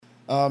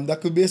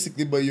That could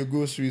basically buy your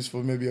groceries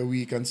for maybe a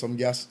week and some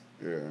gas.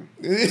 Yeah.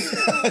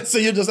 So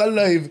you're just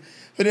alive.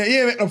 But then you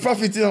ain't make no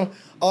profit, you know.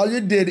 All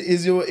you did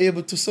is you were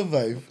able to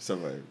survive.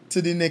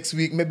 To the next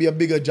week. Maybe a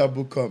bigger job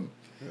will come.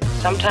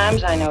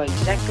 Sometimes I know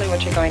exactly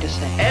what you're going to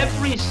say.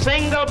 Every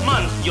single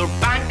month, your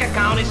bank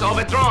account is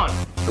overdrawn.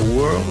 The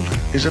world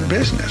is a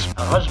business.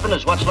 A husband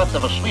is what's left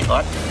of a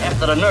sweetheart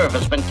after the nerve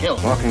has been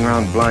killed. Walking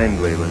around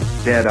blindly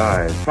with dead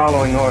eyes,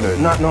 following orders,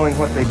 not knowing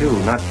what they do,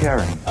 not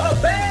caring.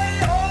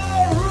 Obey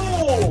all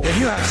rules! If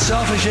you have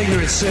selfish,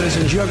 ignorant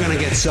citizens, you're going to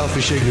get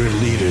selfish, ignorant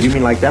leaders. You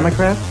mean like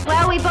Democrats?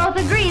 Well, we both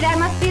agree that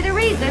must be the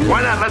reason.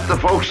 Why not let the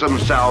folks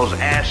themselves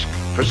ask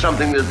for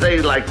something that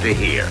they like to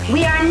hear?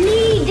 We are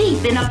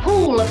knee-deep in a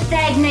pool of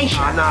stagnation.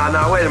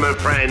 No, wait a minute,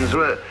 friends.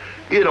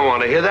 You don't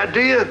want to hear that,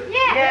 do you?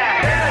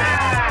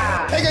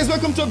 Yeah. Hey guys,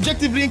 welcome to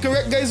Objectively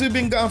Incorrect. Guys, we've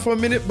been gone for a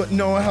minute, but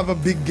now I have a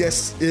big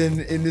guest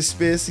in this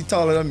space. He's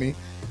taller than me.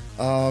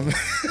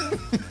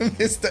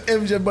 Mr.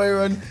 MJ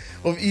Byron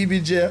of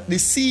EBJ, the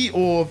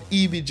CEO of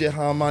EBJ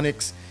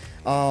Harmonics.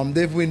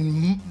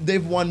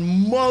 They've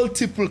won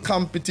multiple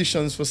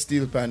competitions for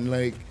steel pan,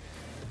 like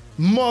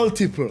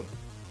multiple.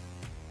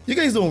 You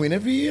guys don't win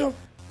every year?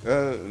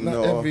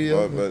 No, every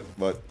year,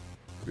 but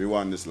we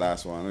won this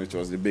last one, which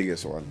was the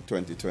biggest one,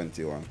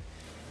 2021.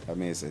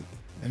 Amazing.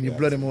 And you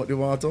blow them out the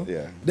water?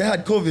 Yeah. They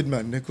had COVID,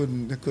 man. They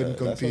couldn't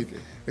compete.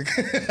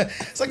 Okay.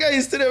 So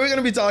guys, today we're going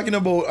to be talking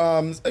about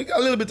a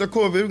little bit of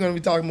COVID. We're going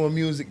to be talking about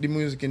music, the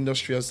music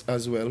industry as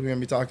well. We're going to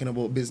be talking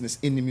about business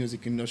in the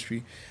music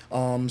industry.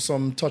 We're going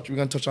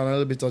to touch on a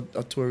little bit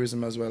of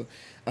tourism as well.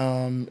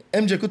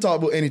 MJ could talk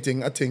about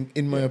anything, I think,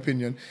 in my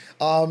opinion.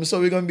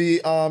 So we're going to be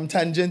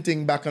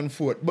tangenting back and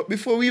forth. But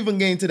before we even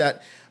get into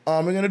that,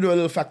 we're going to do a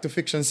little fact or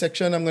fiction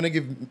section. I'm going to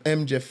give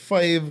MJ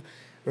 5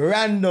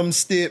 random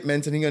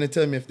statements and he's going to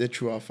tell me if they're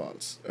true or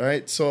false. All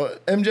right? So,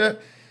 MJ,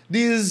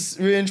 these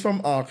range from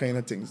all kind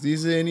of things.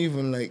 These ain't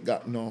even like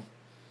that, no.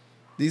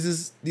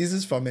 These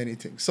is from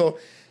anything. So,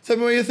 tell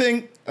me what you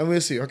think and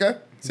we'll see, okay?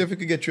 See if we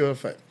can get true or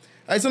 5. All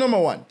right, so number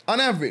 1. On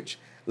average,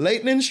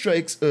 lightning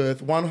strikes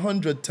Earth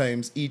 100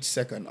 times each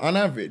second. On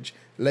average,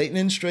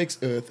 lightning strikes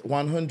Earth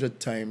 100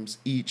 times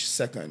each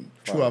second.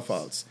 False. True or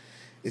false?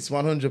 It's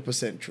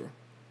 100% true.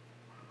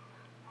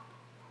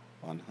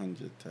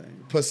 100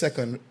 times. Per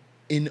second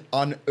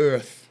on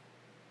Earth.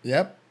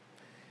 Yep.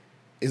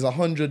 Is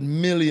 100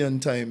 million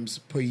times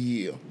per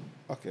year.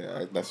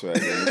 Okay, that's right.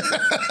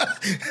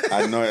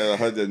 I know it's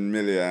 100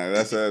 million.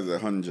 That's why it's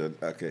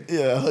 100. Okay.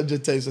 Yeah,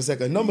 100 times per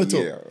second. Number 2.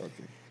 Yeah,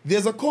 okay.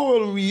 There's a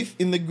coral reef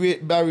in the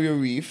Great Barrier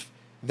Reef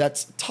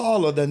that's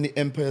taller than the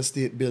Empire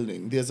State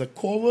Building. There's a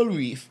coral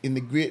reef in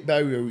the Great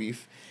Barrier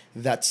Reef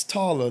that's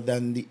taller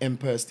than the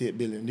Empire State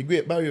Building. The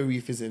Great Barrier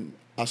Reef is in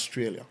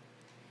Australia.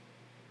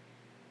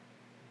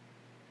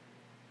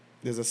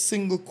 There's a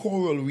single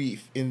coral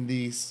reef in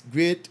the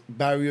Great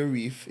Barrier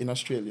Reef in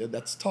Australia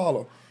that's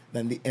taller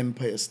than the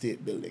Empire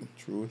State Building.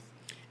 Truth.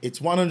 It's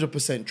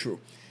 100% true.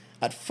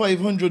 At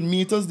 500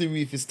 meters, the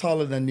reef is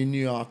taller than the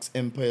New York's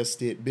Empire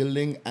State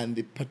Building and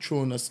the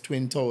Petronas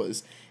Twin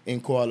Towers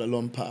in Kuala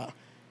Lumpur,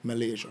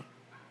 Malaysia.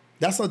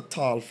 That's a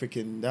tall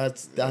freaking,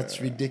 that's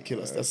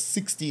ridiculous. That's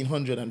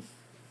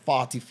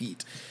 1,640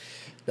 feet.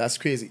 That's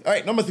crazy. All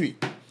right, number 3.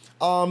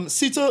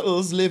 Sea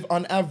turtles live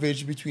on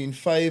average between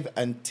 5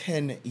 and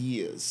 10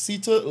 years. Sea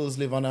turtles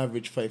live on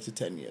average 5 to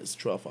 10 years.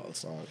 True or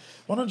false?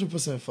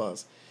 100%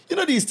 false. You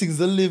know these things,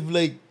 they live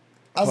like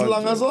as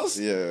long as us?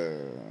 Yeah.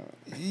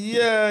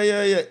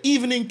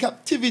 Even in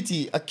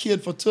captivity, a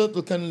kid for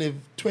turtle can live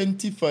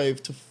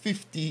 25 to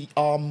 50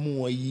 or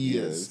more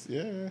years.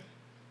 Yes, yeah.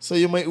 So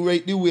you might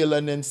rate the whale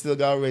and then still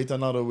gotta rate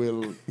another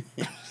whale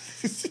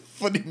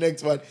for the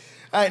next one.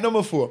 All right,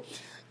 number 4.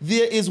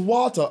 There is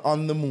water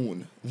on the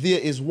moon. There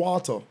is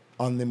water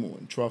on the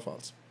moon. True or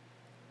false?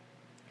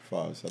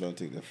 False. I don't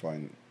think they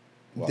find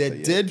water They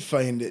yet. did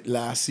find it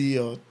last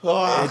year.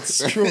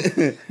 It's true.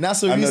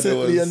 NASA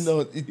recently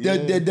announced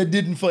they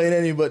didn't find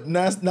any, but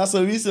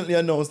NASA recently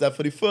announced that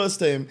for the first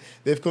time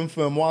they've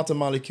confirmed water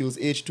molecules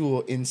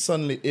H2O in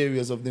sunlit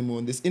areas of the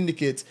moon. This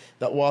indicates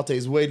that water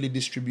is widely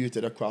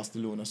distributed across the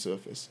lunar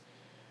surface.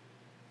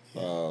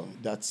 Wow.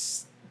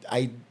 That's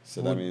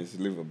So that means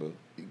livable.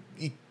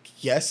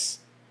 Yes,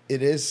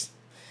 it is.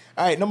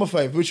 All right, number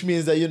 5, which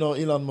means that,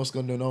 Elon Musk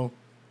gonna know.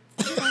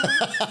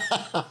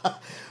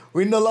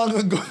 We're no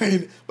longer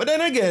going. But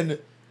then again,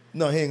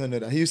 no, he ain't gonna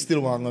do that. He's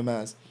still wearing a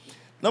mask.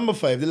 Number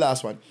 5, the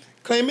last one.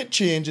 Climate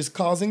change is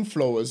causing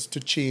flowers to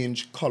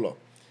change color.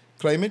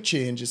 Climate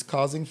change is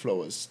causing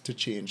flowers to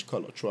change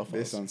color. True or false?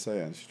 Based on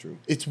science, true.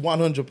 It's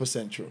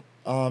 100% true.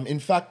 In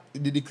fact,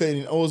 the decline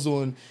in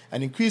ozone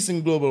and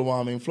increasing global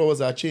warming,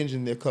 flowers are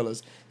changing their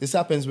colors. This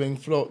happens when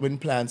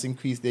plants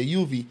increase their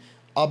UV,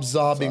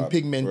 absorbing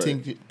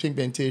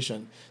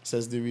pigmentation,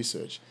 says the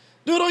research.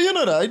 Dude, you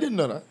know that? I didn't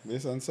know that.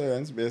 Based on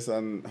science, based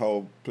on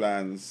how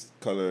plants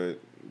color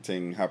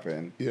thing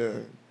happen. Yeah.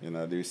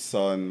 There's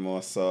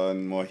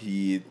more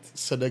heat.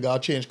 So they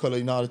gotta change color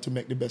in order to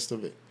make the best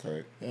of it.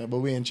 Correct. Yeah, but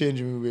we ain't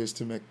changing ways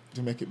to make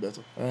it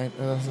better. All right,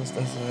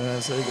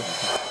 that's very good.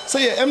 So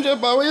yeah, MJ,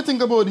 what do you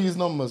think about these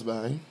numbers,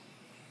 man?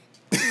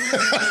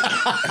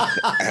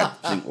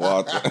 Drink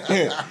water.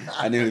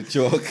 And he'll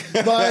choke.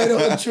 But I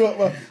don't choke,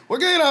 bro. What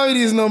going on with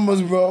these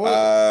numbers, bro?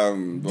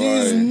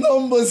 These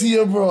numbers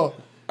here, bro.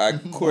 I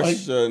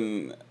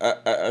question.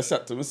 I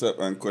sat to myself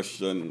and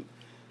questioned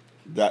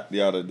that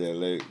the other day,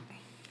 like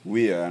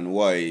where and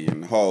why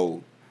and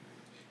how.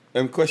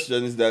 Them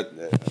questions that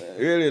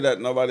really that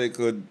nobody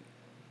could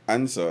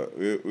answer.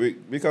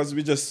 Because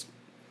we just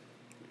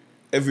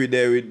every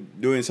day we're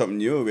doing something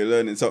new. We're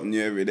learning something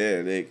new every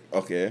day. Like,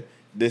 okay,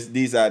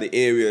 these are the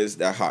areas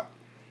that are hot.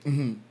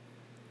 Mm-hmm.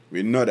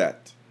 We know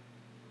that,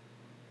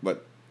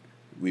 but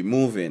we're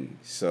moving,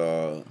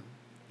 so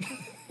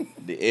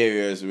the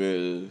areas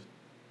will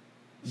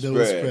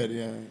spread.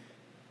 Yeah.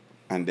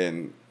 And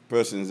then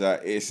persons are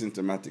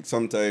asymptomatic.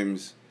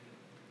 Sometimes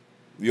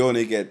you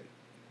only get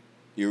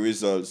your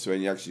results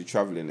when you're actually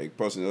traveling. Like,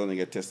 persons only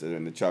get tested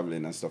when they're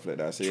traveling and stuff like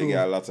that. So True. you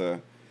get a lot of...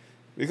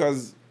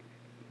 Because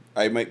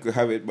I might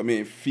have it, but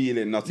me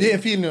feeling nothing. Yeah,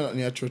 feeling nothing.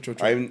 Yeah, true.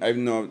 I've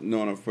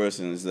known of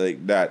persons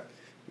like that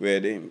where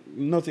they...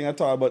 Nothing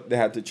at all, but they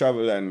had to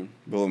travel and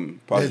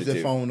boom, positive.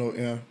 They found out,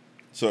 yeah.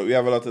 So we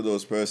have a lot of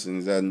those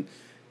persons, and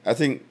I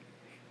think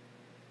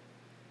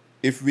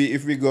if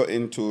we go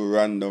into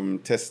random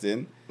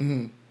testing,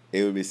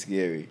 it will be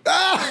scary.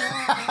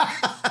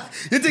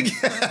 You think?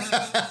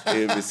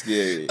 It will be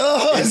scary.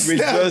 Oh, if we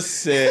snap. just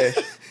say,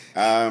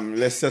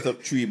 let's set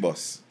up 3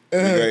 bus.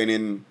 We're going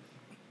in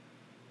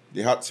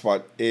the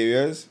hotspot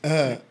areas,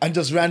 And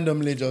just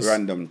randomly just...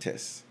 random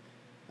tests.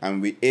 And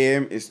we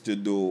aim is to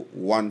do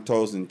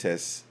 1,000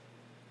 tests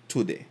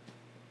today.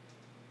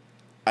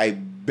 I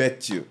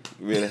bet you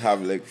we'll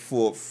have like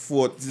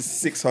 400 to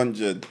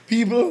 600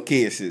 People?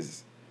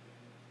 cases.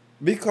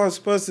 Because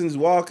persons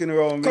walking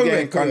around, we get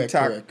in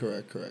contact.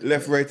 Correct.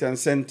 Left, right, and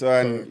center,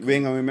 and we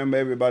ain't gonna remember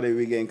everybody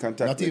we get in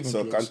contact Not with. even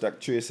So close.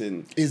 contact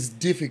tracing. It's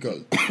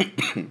difficult.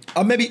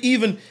 Or maybe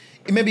even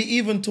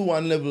to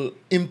one level,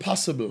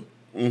 impossible.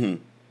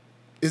 Mm-hmm.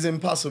 It's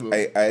impossible.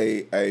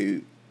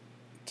 I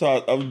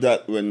thought of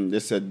that when they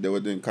said they were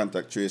doing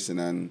contact tracing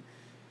and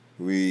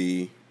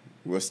we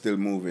were still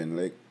moving.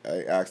 Like,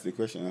 I asked the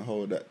question,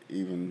 how that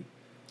even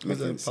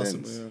making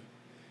sense? Yeah.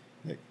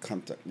 Like,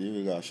 contact,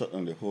 you gotta shut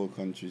down the whole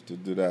country to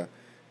do that,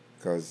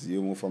 because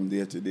you move from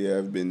day to day.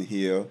 I've been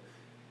here,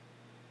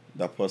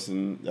 that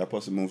person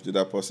moved to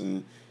that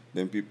person,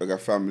 then people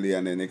got family,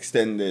 and then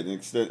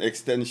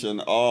extension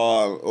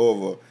all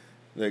over.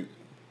 Like,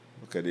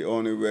 okay, the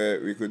only way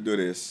we could do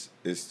this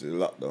is to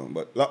lockdown,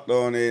 but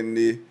lockdown ain't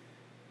the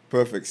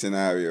perfect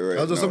scenario right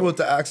now. I was just about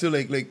to ask you,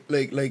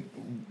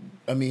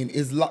 I mean,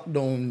 is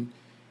lockdown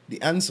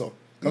the answer?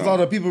 Because a lot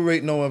of people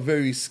right now are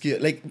very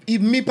scared. Like,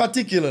 even me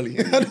particularly.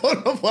 I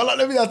don't know.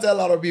 Let me tell a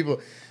lot of people.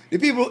 The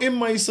people in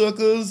my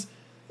circles,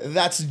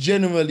 that's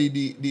generally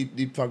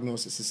the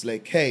prognosis. It's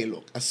like, hey,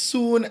 look, as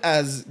soon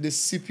as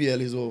this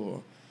CPL is over,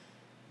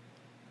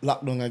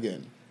 lockdown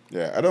again.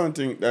 Yeah, I don't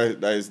think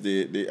that is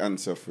the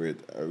answer for it.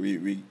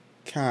 We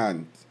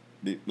can't.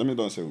 Let me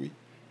don't say we.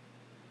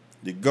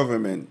 The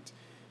government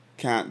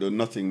can't do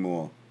nothing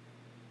more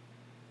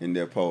in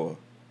their power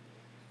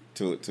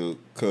to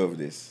curb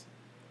this,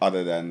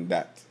 other than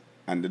that,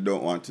 and they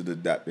don't want to do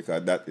that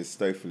because that is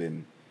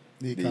stifling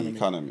the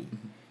economy.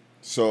 Mm-hmm.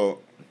 So,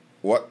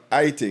 what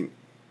I think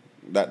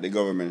that the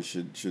government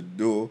should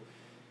do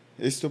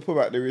is to put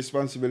back the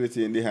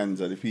responsibility in the hands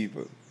of the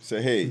people.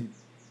 Say, hey,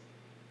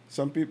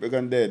 some people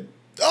gone dead.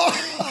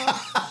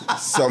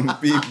 Some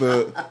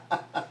people.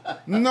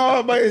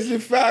 No, but it's the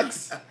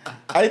facts.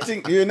 I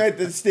think the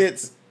United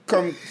States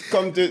come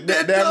to. They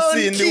have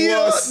seen the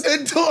worst.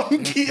 They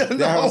don't care now.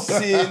 They have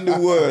seen the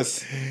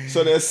worst.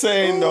 So they're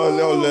saying,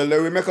 no,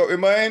 we make up our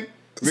mind,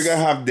 we're going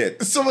to have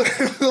death. Some of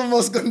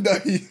us going to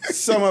die.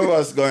 Some of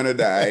us going to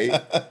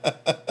die.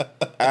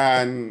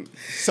 And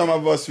some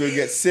of us will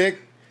get sick.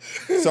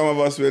 Some of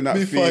us will not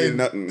feel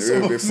nothing.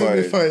 We'll be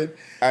fine.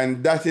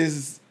 And that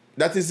is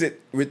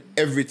it with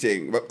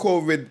everything. But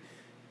COVID,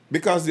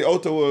 because the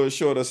outer world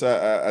showed us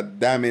a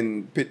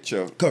damning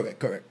picture.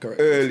 Correct.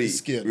 Early.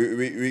 Scared.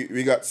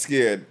 We got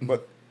scared. Mm-hmm.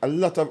 But a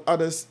lot of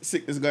other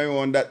sickness going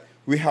on that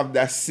we have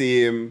that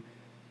same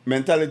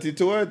mentality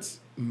towards.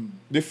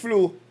 The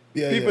flu.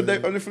 People die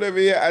on the flu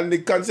every year, and the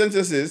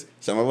consensus is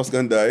some of us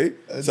gonna die,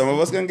 some of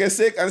us gonna get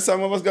sick, and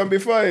some of us gonna be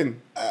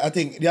fine. I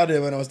think the other day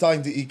when I was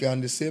talking to Ika on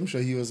the same show,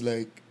 he was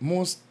like,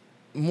 more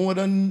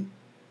than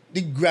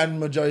the grand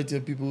majority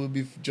of people will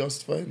be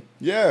just fine.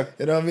 Yeah.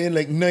 You know what I mean?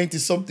 Like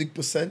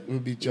 90-something% will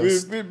be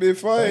just we'll be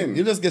fine.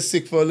 You just get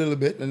sick for a little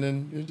bit and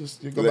then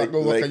you go back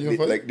and work and you're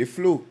fine. Like the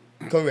flu.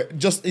 Correct.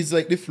 It's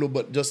like the flu,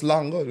 but just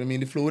longer. I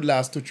mean, the flu would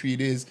last 2-3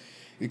 days.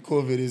 The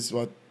COVID is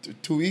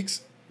 2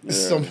 weeks? Yeah,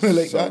 something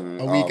like that.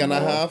 A week and a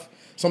half.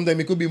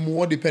 Sometimes it could be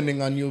more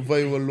depending on your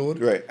viral load.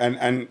 Right.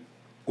 And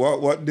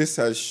what this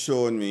has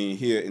shown me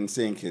here in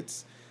St.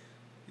 Kitts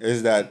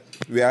is that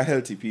we are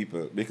healthy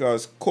people,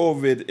 because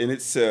COVID in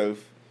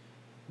itself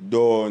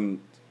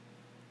don't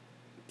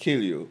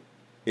kill you.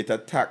 It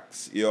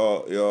attacks the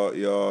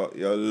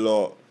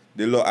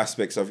low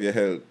aspects of your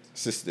health.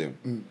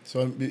 system.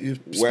 So you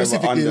Whatever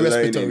specifically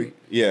respiratory.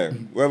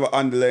 Whatever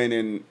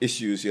underlying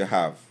issues you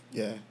have,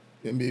 Yeah,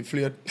 you be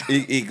fluid.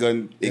 he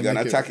can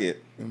attack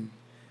it.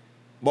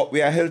 But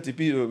we are healthy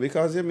people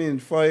because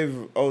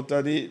 5 out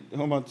of the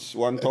how much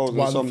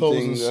 1,000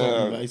 something.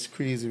 It's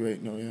crazy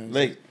right now. Yeah,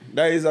 like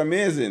that is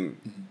amazing.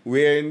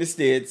 We're in the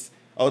States.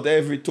 Out of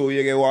every 2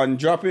 you get one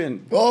drop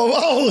in. Oh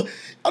wow!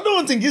 I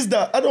don't think it's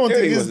that. I don't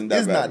think it's wasn't that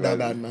it's bad, not that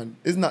bad, man.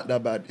 It's not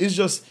that bad. It's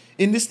just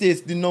in the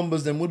States the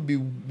numbers then would be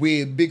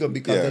way bigger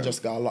because they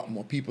just got a lot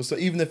more people. So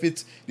even if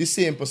it's the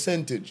same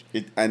percentage,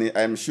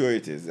 I'm sure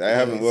it is. I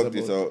haven't worked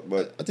it out,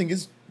 but I think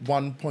it's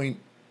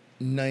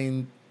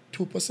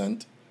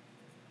 1.92%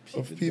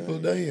 of people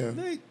die here.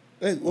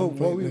 Like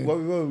what we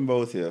worrying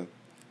about here?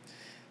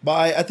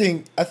 But I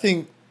think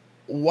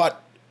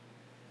what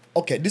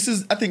this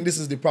is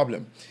the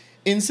problem.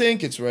 In St.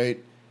 Kitts, right,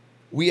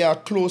 we are a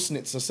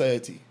close-knit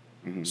society.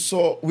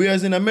 So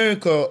whereas in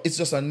America it's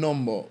just a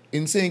number,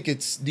 in St.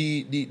 Kitts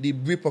the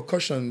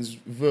repercussions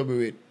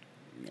reverberate.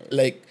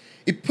 Like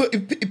it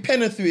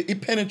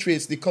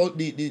penetrates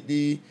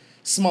the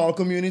small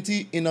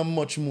community in a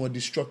much more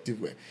destructive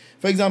way.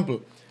 For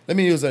example, let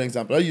me use an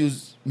example. I'll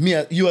use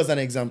you as an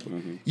example.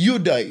 You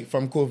die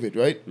from COVID,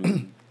 right?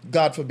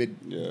 God forbid.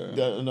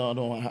 Yeah. No, I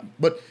don't want to happen.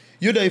 But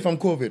you die from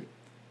COVID.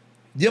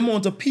 The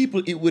amount of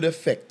people it would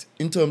affect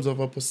in terms of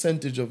a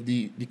percentage of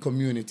the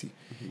community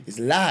is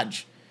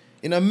large.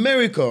 In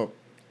America,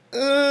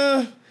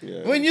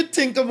 when you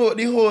think about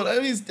the whole,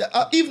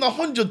 even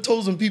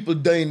 100,000 people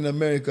dying in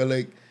America,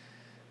 like,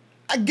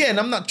 again,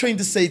 I'm not trying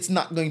to say it's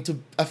not going to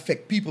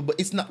affect people, but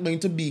it's not going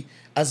to be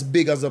as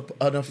big as an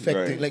effect.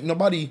 Right. Like,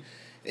 nobody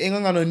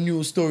ain't got a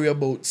news story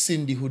about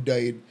Cindy who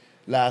died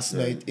last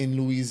night in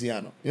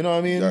Louisiana. You know what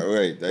I mean?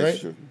 That's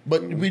true.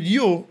 But with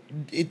you,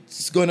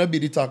 it's going to be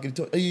the talking.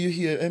 You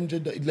hear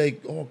MJ,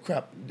 like, oh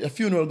crap, a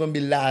funeral going to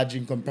be large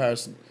in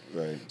comparison.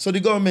 Right. So the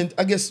government,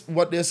 I guess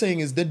what they're saying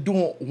is they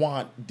don't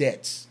want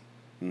deaths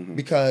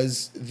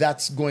because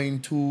that's going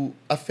to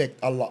affect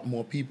a lot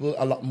more people,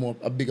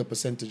 a bigger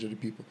percentage of the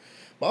people.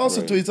 But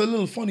also too, it's a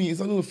little funny, it's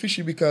a little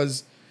fishy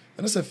because,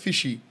 and I said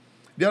fishy,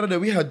 the other day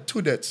we had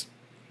 2 deaths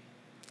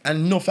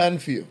and no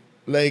fanfare.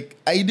 Like,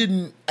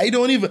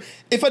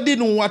 if I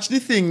didn't watch the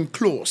thing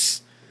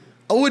close,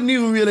 I wouldn't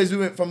even realize we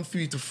went from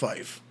 3 to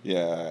 5.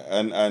 Yeah,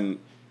 and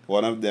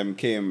one of them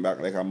came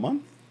back like a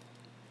month.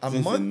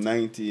 Since the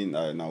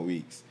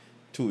 19th,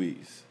 2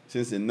 weeks.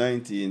 Since the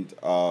 19th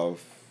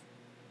of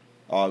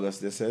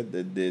August, they said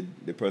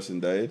the person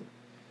died,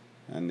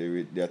 and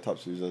their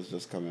autopsy was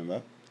just coming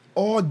back.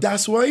 Oh,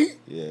 that's why?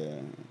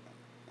 Yeah.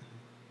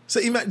 So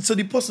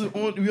the person,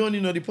 we only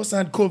know the person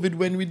had COVID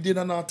when we did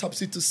an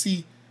autopsy to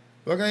see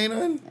what going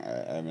on?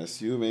 I'm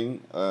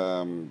assuming.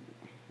 I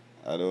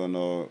don't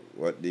know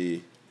what the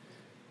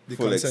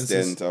full consensus.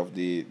 extent of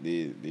the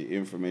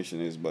information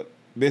is, but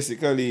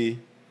basically,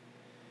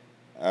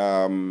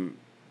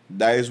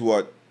 that is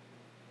what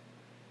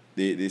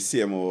the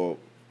CMO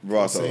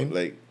brought out.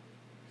 Like,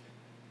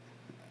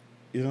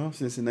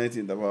 since the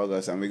 19th of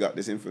August, and we got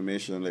this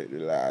information like the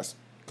last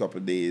couple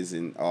of days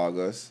in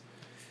August.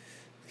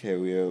 Okay,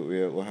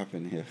 what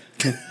happened here?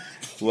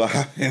 What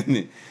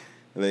happened?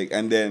 Like,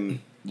 and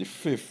then the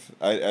 5th,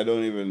 I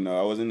don't even know.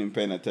 I wasn't even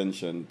paying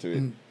attention to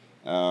it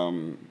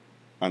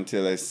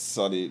until I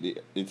saw the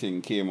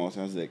thing came out.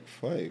 And I was like,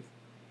 5.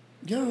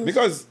 Yeah.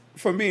 Because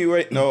for me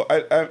right now,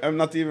 I'm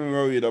not even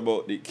worried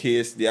about the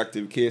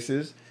active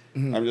cases.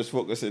 I'm just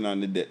focusing on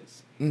the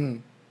deaths.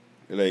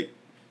 Like,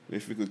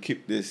 if we could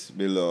keep this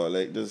below,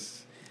 like,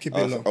 just keep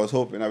it low. I was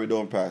hoping that we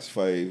don't pass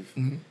 5.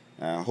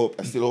 I'm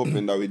still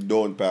hoping that we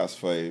don't pass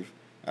 5,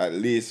 at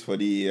least for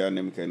the year and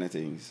them kind of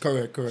things.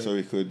 Correct. So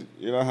we could,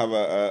 have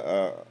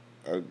a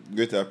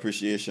greater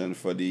appreciation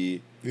for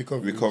the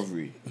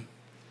recovery.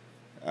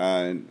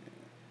 And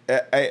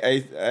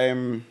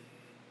I'm.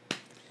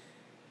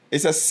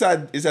 It's a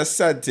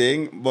sad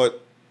thing,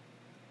 but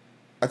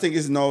I think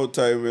it's now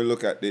time we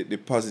look at the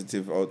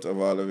positive out of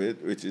all of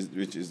it, which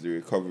is the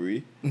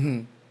recovery,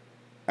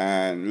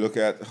 and look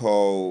at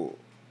how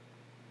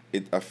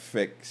it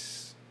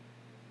affects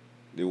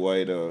the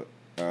wider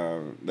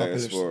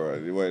diaspora,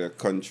 the wider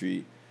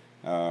country.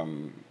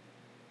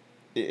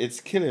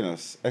 It's killing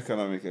us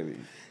economically.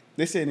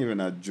 This ain't even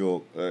a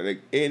joke.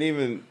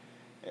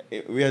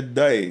 We are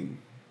dying,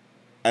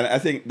 and I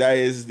think that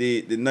is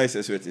the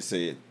nicest way to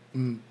say it.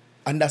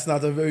 And that's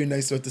not a very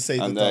nice way to say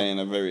it. And that ain't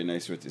a very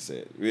nice way to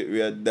say it.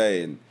 We are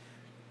dying.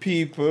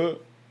 People,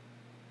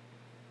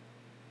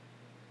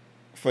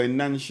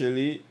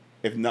 financially,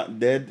 if not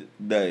dead,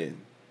 dying.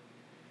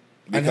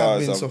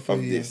 Because of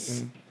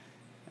this.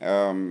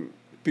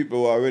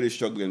 People were already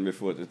struggling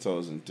before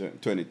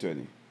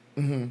 2020.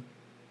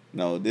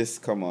 Now this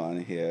come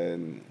on here.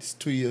 And it's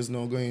 2 years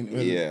now going.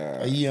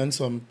 A year and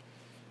some.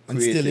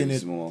 And still in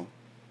it. More.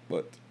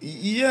 But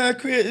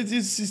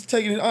it's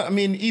taking it. I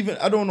mean, even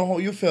I don't know how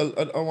you felt.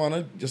 I want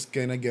to just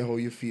kind of get how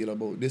you feel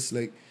about this.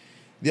 Like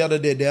the other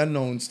day, they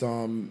announced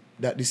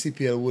that the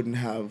CPL wouldn't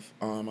have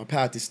a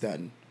party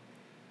stand.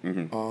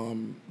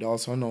 They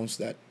also announced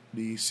that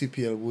the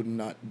CPL would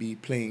not be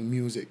playing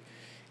music.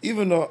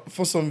 Even though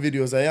for some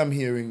videos I am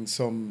hearing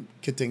some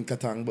kiteng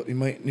katang, but it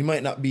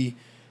might not be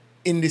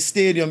in the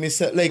stadium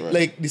itself.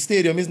 Like the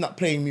stadium is not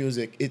playing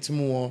music. It's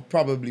more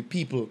probably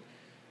people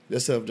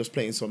themselves just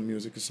playing some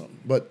music or something.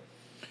 But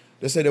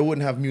they said they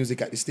wouldn't have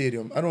music at the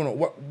stadium. I don't know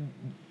what.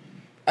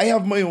 I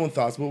have my own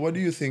thoughts, but what do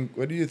you think?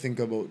 What do you think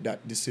about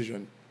that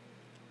decision?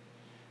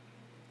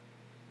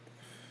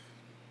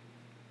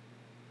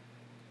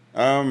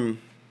 From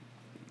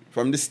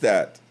the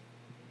start,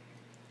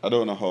 I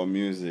don't know how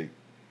music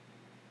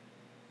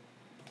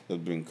will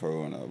bring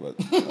corona, but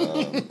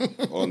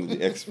only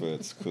the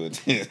experts could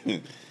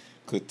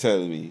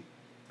tell me.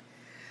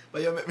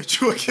 But you make me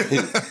choke.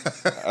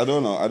 I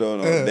don't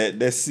know.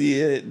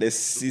 They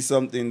see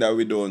something that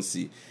we don't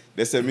see.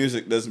 They say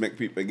music does make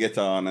people get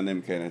on and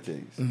them kind of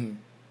things. Mm-hmm.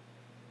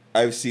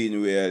 I've seen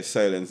where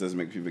silence does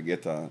make people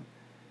get on.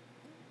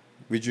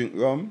 We drink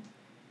rum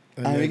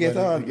and we get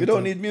on. We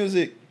don't need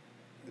music.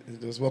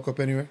 Just walk up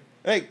anywhere.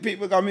 Like,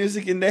 people got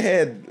music in their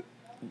head.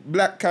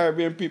 Black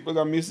Caribbean people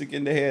got music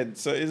in their head.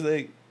 So it's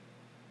like,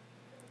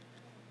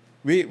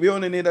 we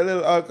only need a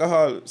little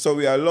alcohol. So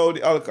we allow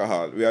the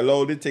alcohol. We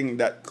allow the thing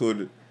that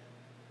could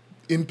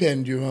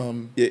impede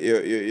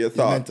your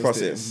thought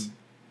process. Mm-hmm.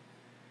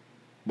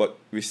 But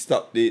we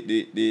stop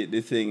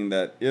the thing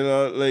that,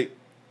 like,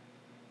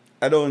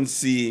 I don't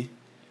see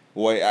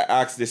why I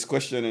asked this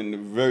question in the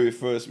very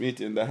first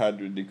meeting that I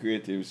had with the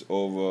creatives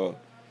over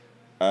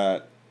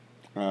at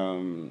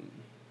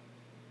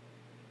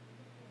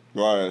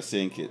Royal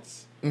St.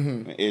 Kitts,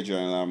 when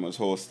Adrian Lamb was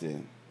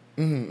hosting.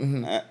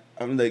 Mm-hmm.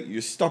 I'm like,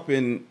 you're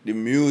stopping the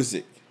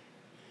music.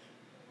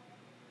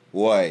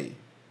 Why?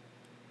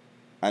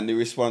 And the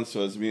response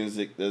was,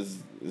 music does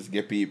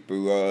get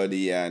people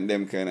rowdy and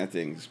them kind of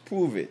things.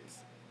 Prove it.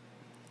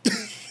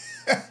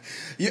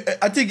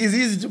 I think it's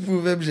easy to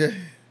prove, MJ.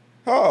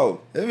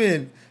 How? I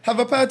mean, have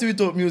a party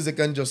without music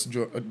and just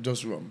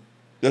rum.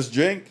 Just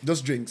drink?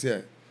 Just drinks,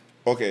 yeah.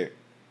 Okay.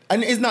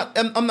 And it's not,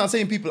 I'm not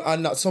saying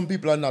some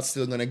people are not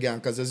still going to gang,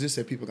 because as you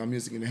said, people got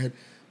music in their head.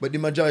 But the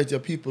majority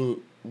of people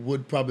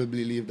would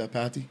probably leave that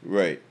party.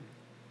 Right.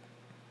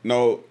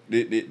 Now,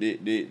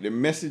 the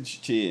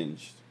message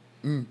changed.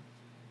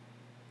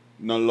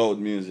 No loud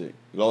music.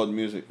 Loud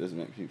music doesn't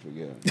make people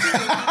get.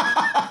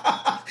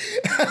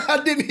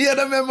 I didn't hear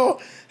the memo.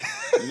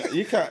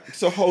 You can't.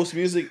 So house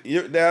music,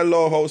 they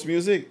allow house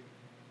music.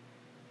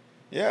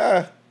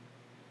 Yeah.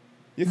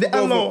 You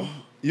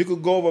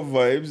could go over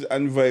vibes,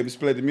 and vibes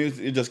play the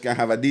music. You just can't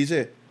have a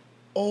DJ.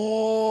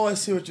 Oh, I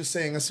see what you're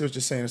saying.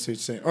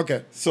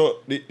 Okay. So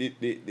the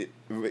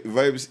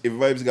vibes, if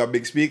vibes got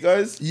big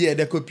speakers, yeah,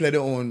 they could play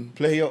their own.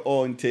 Play your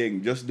own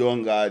thing. Just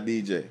don't got a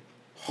DJ.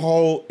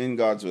 How in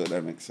God's will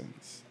that makes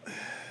sense?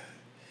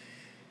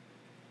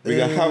 We're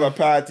gonna have a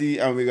party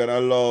and we're gonna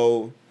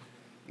allow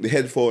the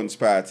headphones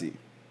party.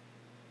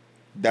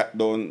 That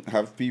don't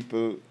have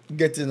people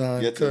getting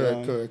on.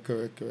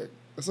 Correct.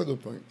 That's a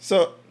good point.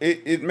 So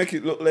it make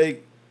it look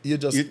like you're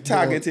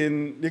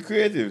targeting the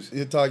creatives.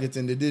 You're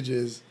targeting the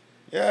DJs.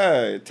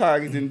 Yeah,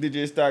 targeting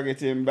DJs,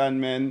 targeting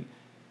bandmen.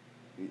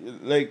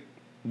 Like,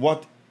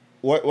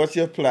 what's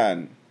your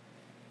plan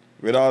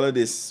with all of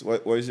this?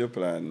 What is your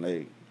plan?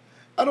 Like,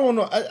 I don't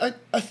know.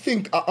 I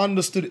think I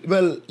understood it.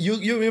 Well,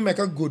 you make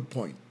a good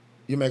point.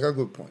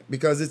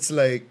 Because it's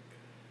like,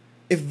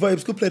 if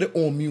Vibes could play their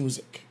own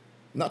music,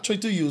 not try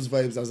to use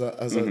Vibes as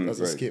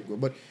a scapegoat,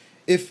 but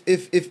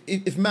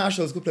if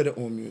Marshalls could play their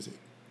own music,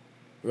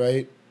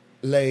 right?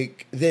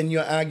 Like, then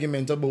your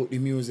argument about the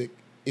music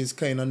is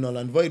kind of null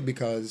and void,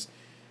 because,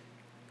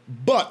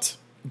 but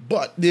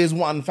there's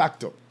one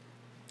factor.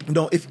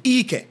 Now, if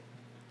Ike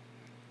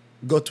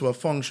go to a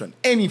function,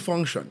 any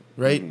function,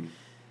 right?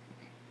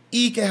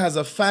 Ike has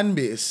a fan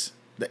base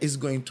that is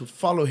going to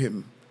follow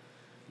him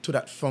to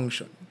that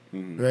function,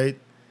 right?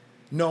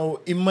 Now,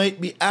 it might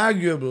be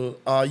arguable,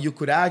 you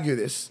could argue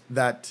this,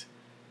 that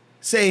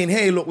saying,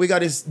 hey, look, we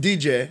got this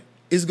DJ,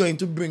 is going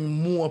to bring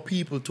more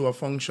people to a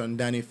function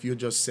than if you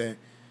just say,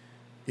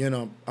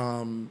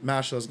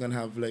 Marshall's going to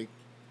have like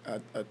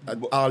a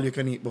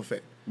all-you-can-eat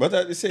buffet. But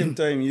at the same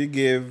time, you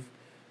give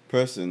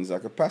persons a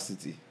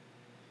capacity.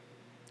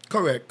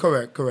 Correct.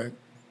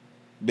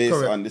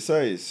 Based on the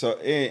size. So,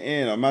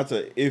 no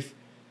matter if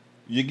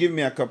you give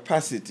me a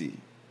capacity,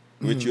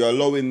 which you're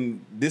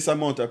allowing this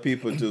amount of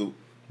people to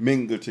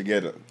mingle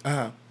together,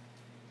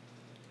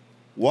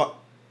 what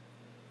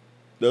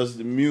does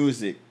the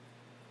music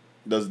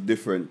does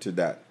different to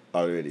that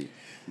already?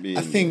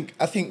 I think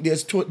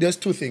there's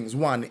two things.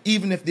 One,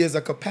 even if there's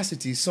a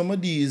capacity, some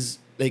of these,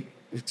 like,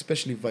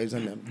 especially Vibes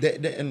and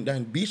them,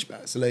 and beach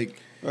bars, like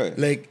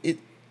it,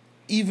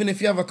 even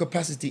if you have a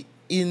capacity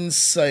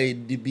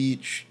inside the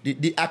beach,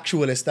 the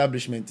actual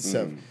establishment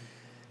itself,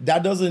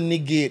 that doesn't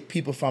negate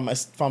people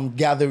from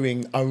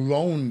gathering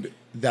around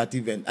that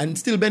event and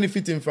still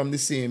benefiting from the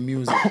same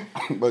music,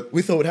 but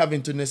without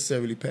having to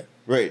necessarily pay.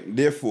 Right.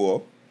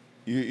 Therefore,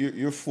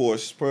 you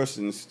force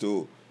persons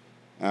to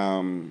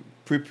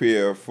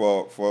prepare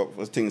for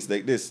things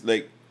like this.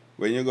 Like,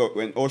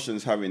 when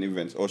Ocean's having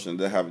events, Ocean,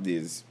 they have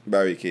these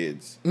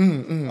barricades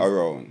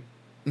around.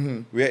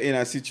 We're in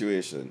a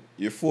situation.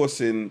 You're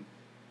forcing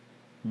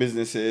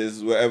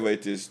businesses, wherever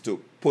it is,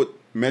 to put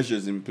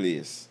measures in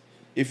place.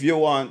 If you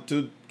want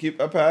to keep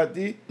a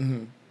party,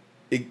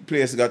 the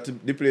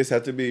place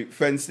had to be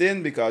fenced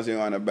in because you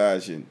want a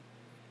bashing.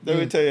 They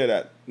will tell you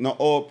that. Not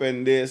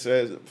open this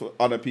for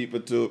other people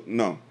to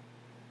no.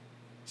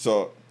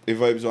 So if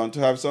Vibes want to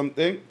have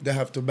something, they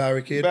have to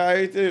barricade.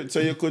 So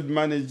you could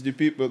manage the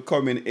people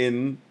coming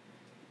in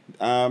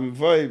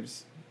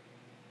Vibes.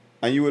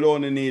 And you will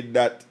only need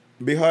that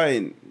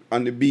behind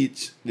on the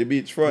beachfront. The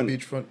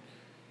beachfront.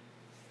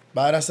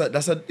 But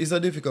it's a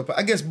difficult part.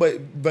 I guess but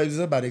it's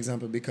a bad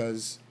example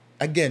because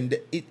again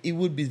it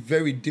would be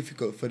very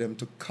difficult for them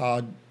to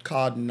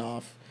cordon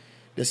off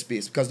the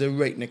space because they're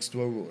right next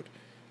to a road.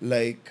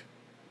 Like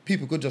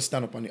people could just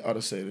stand up on the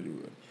other side of the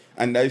road.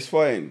 And that's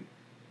fine.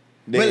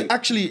 Well,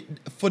 actually,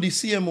 for the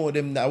CMO,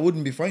 them that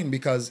wouldn't be fine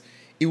because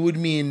it would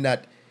mean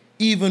that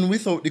even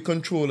without the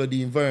control of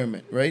the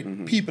environment,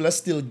 right, people are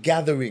still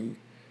gathering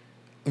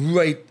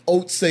right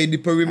outside the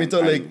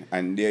perimeter,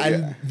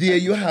 there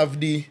you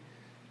have the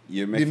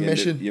you're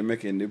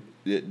making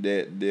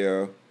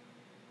their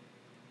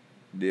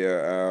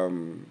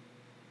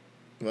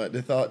what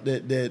they thought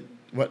their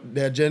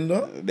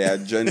agenda their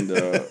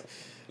agenda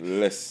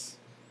less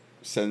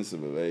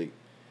sensible. Like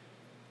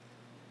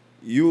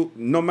you,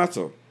 no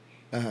matter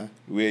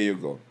where you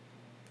go,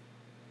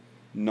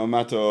 no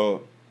matter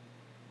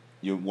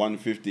you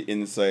 150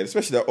 inside,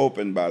 especially the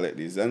open bar like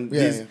this, and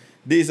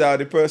these are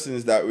the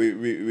persons that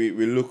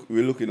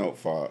we're looking out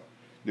for.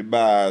 The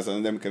bars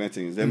and them kind of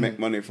things. They make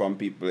money from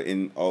people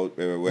in out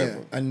wherever. Yeah,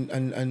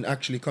 and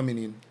actually coming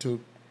in to.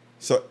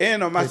 So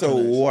no matter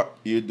what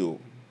you do,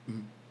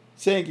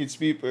 St. Kitts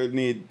people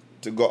need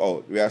to go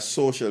out. We are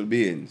social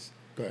beings.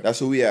 Correct. That's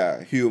who we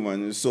are.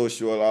 Human,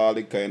 social, all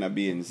the kind of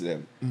beings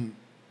them.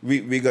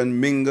 We gonna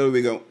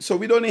mingle, so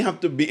we don't even have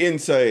to be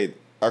inside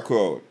a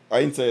crowd or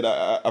inside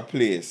a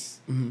place.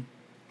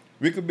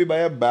 We could be by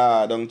a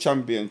bar down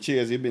Champion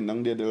Chairs. You've been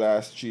down there the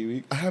last 3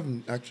 weeks? I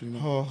haven't actually. No.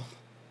 Oh,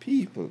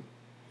 people.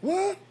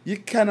 What? You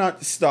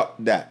cannot stop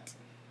that.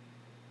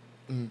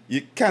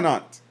 You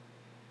cannot.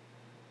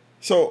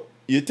 So,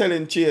 you're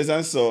telling Cheers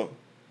and so,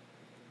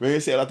 when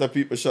you say a lot of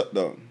people shut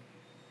down.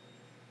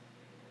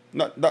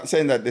 Not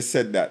saying that they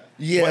said that.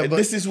 Yeah, but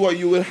this is what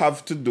you will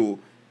have to do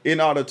in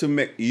order to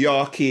make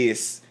your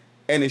case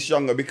any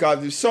stronger.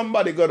 Because if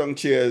somebody got on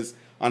Cheers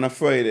on a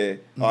Friday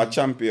or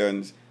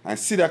Champions and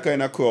see that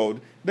kind of crowd,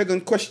 they're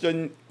going to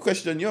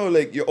question you,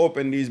 like you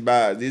open these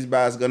bars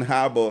going to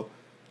harbor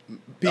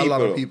people, a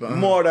lot of people,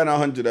 more than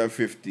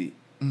 150.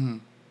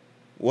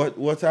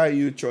 What are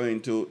you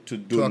trying to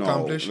do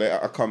now?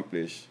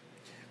 Accomplish?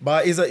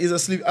 But it's a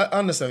slip. I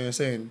understand what you're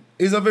saying.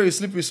 It's a very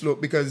slippery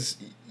slope because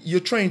you're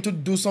trying to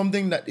do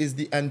something that is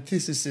the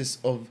antithesis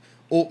of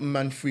open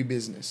and free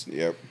business.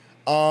 Yep.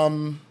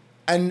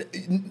 And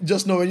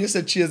just now when you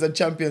said Cheers and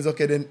Champions,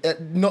 okay, then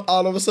not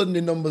all of a sudden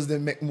the numbers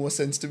then make more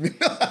sense to me.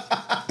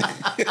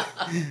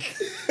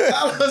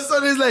 All of a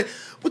sudden it's like,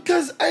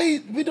 because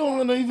we don't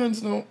want no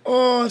events now.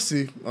 Oh, I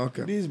see.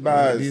 Okay. These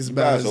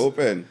bars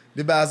open.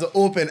 The bars are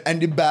open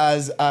and the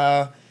bars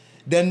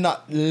they're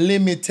not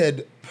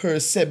limited per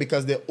se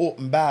because they're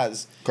open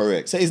bars.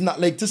 Correct. So it's not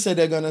like to say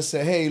they're gonna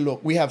say, hey,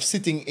 look, we have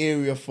sitting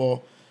area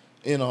for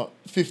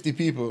 50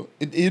 people.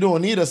 You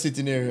don't need a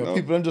sitting area. No.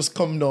 People don't just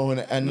come down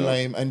and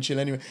lime and chill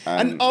anyway.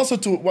 And also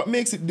too, what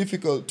makes it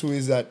difficult too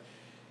is that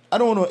I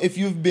don't know if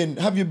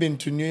have you been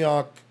to New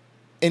York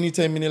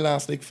anytime in the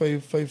last like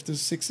 5 to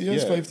 6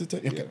 years? Yeah. 5 to 10?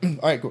 Okay. Yeah.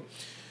 All right, cool.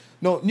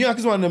 Now, New York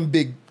is one of them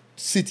big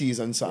cities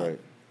and so on. Right.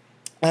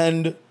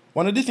 And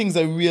one of the things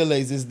I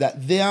realize is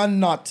that they are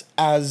not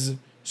as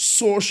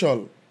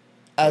social,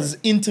 as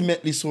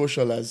intimately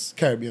social as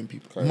Caribbean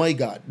people. Correct. My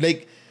God.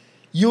 Like,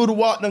 you would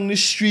walk down the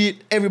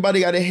street,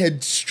 everybody got their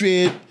head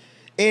straight,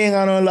 ain't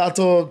got a lot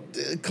of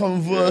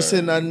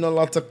conversing and a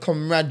lot of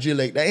camaraderie.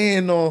 Like, that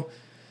ain't no,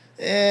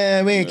 we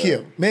ain't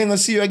care. We ain't gonna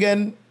see you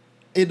again.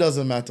 It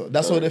doesn't matter.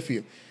 That's how they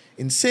feel.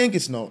 In St.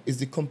 Kitts now, it's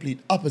the complete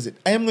opposite.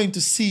 I am going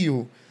to see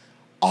you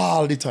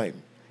all the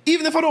time.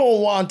 Even if I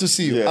don't want to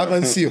see you, I'm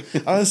going to see you.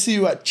 I'm going to see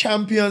you at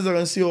Champions. I'm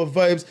going to see you at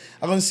Vibes.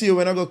 I'm going to see you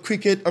when I go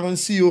cricket. I'm going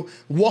to see you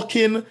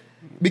walking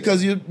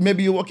because you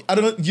walk. I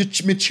don't know. You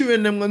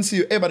maturing them. I'm going to see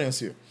you. Everybody going to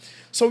see you.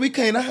 So we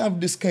kind of have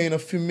this kind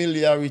of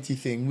familiarity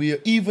thing where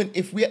even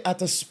if we're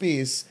at a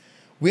space,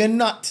 we're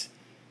not.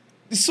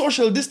 The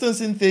social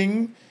distancing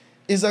thing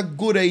is a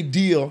good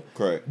idea.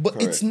 Correct.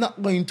 But it's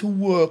not going to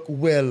work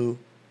well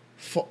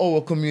for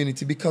our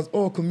community because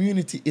our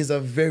community is a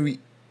very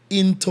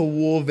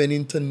interwoven,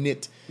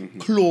 internet,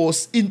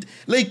 close.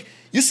 Like,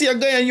 you see a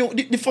guy and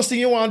the first thing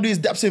you want to do is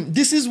dap him.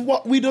 This is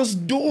what we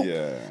just do.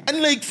 Yeah.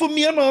 And like, for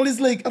me and all, it's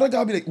like, other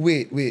guy be like,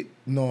 wait,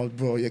 no,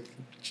 bro,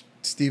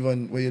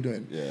 Stephen, what you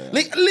doing? Yeah.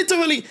 Like,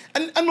 literally,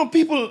 and I know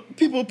people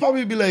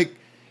probably be like,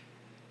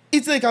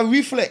 it's like a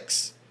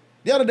reflex.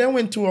 The other day I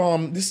went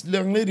to this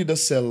young lady that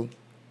sell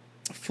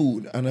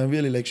food, and I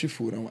really like street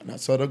food and whatnot.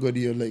 So I go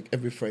there like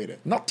every Friday.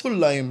 Not to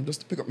Lime,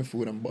 just to pick up my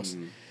food and bus.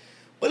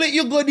 But like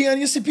you go there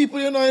and you see people,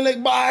 you know, like,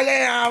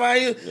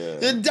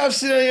 you're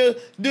dancing and you're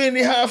doing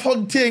the half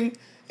hug thing.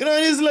 You know,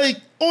 and it's like,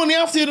 only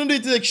after you don't do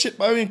it like shit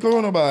by when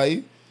Corona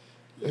by.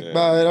 Like,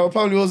 that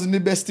probably wasn't the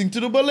best thing to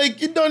do, but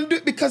like, you don't do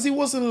it because it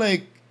wasn't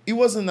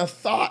a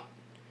thought.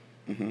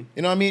 You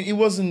know what I mean? It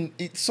wasn't,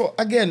 so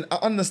again, I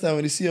understand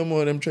when you see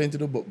more of them trying to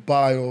do, but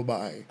buy.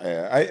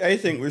 I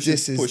think we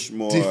should push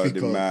more difficult.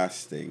 the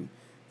mask thing.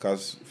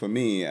 Because for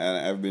me,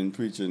 and I've been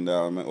preaching that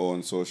on my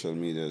own social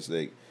media, it's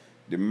like,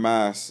 the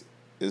mask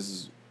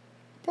is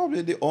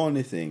probably the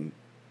only thing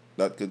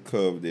that could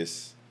curb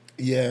this.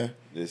 Yeah.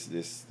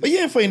 This. But you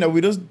don't find that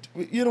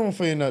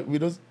we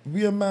just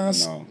wear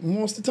masks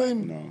most of the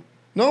time? No.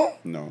 No?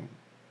 No.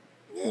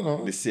 You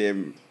know. The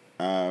same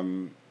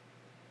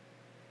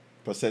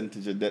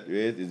percentage of death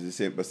rate is the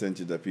same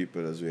percentage of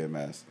people as wear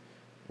masks.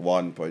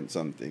 1 point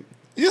something.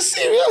 You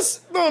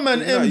serious? No, man,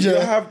 MJ. You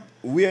have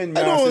wearing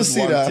masks is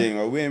one thing,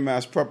 or wearing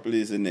masks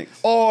properly is the next.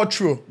 Oh,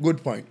 true.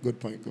 Good point.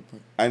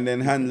 And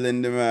then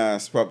handling the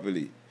mask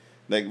properly.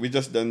 Like, we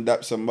just done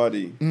dap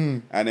somebody,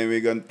 and then we're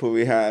going to put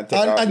our hand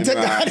take off the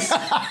mask.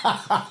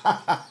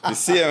 The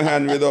same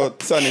hand without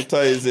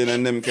sanitizing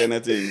and them kind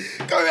of things.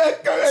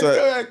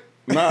 Correct.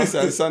 Mask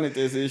and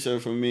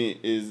sanitization for me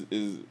is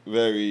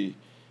very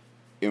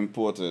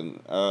important.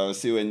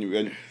 See,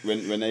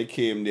 when I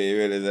came there, you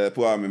realize I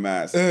put on my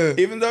mask.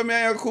 Even though me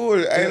are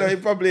cool, I know you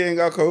probably ain't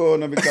got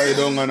corona because you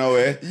don't go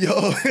nowhere.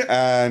 Yo,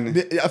 and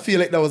I feel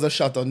like that was a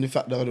shot on the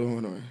fact that I don't go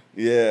nowhere.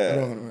 Yeah. I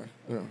don't go nowhere.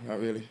 No, not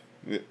really.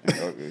 Yeah.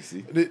 Okay,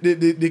 see.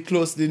 They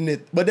close the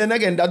knit. But then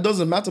again, that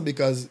doesn't matter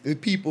because the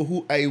people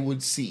who I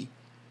would see,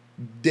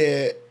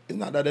 it's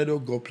not that they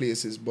don't go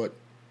places, but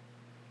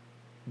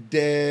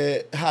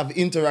they have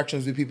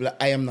interactions with people that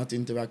I am not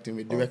interacting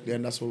with directly,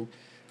 and that's how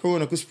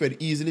corona could spread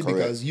easily. Correct.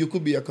 Because you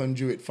could be a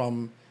conduit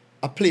from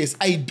a place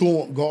I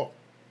don't go,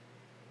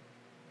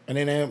 and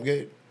then I am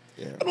good.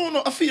 Yeah. I don't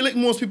know. I feel like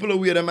most people are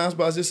wear the mask,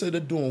 but as you said, they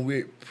don't wear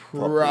it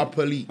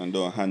properly. And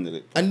don't handle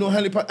it. And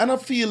I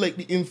feel like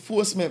the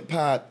enforcement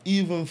part,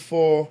 even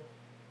for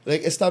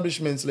like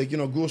establishments, like, you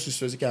know, grocery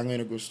stores, you can't go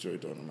in a grocery store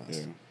without a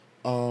mask.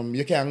 Yeah.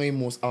 You can't go in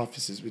most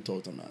offices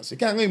without a mask. You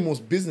can't go in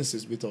most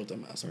businesses without a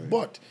mask. Right.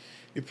 But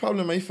the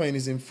problem I find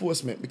is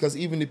enforcement, because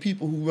even the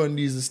people who run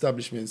these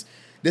establishments,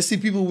 they see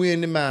people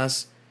wearing the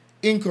mask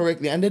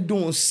incorrectly and they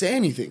don't say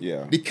anything.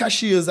 Yeah. The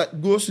cashiers at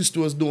grocery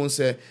stores don't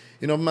say,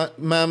 you know,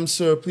 ma'am,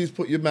 sir, please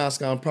put your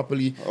mask on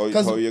properly. How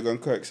you going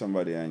to correct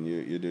somebody and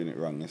you're doing it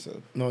wrong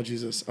yourself? No,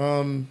 Jesus.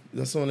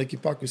 That sounds like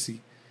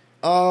hypocrisy.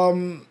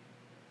 I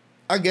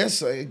guess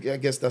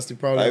that's the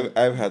problem.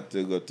 I've had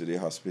to go to the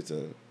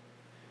hospital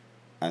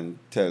and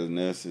tell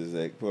nurses,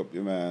 like, put up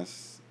your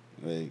mask.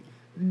 Like,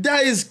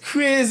 that is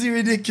crazy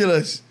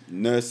ridiculous.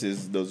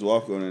 Nurses does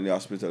walk around in the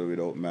hospital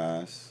without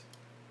masks.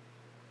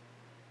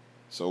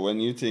 So when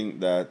you think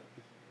that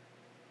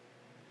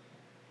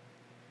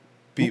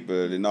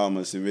people, the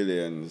normal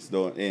civilians,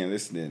 ain't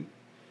listening,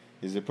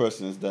 is the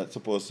persons that's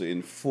supposed to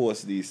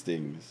enforce these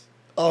things.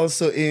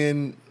 Also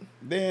in...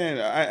 Then,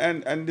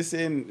 and the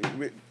same,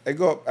 I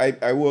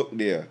work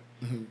there.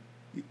 Mm-hmm.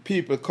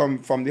 People come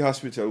from the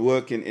hospital,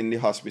 working in the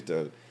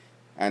hospital,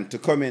 and to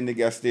come in the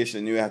gas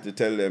station, you have to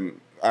tell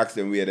them, ask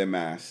them wear the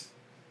mask.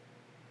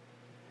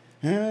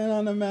 I ain't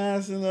on a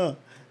mask, you know.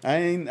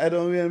 I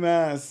don't wear a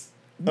mask.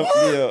 What? Up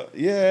there.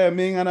 Yeah,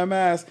 me ain't on a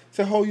mask.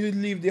 So how you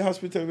leave the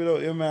hospital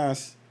without your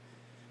mask?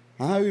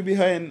 We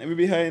behind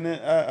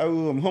a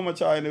room. How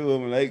much are in the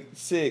room? Like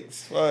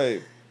 6,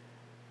 5.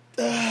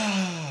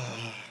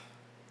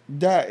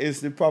 That is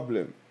the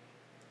problem.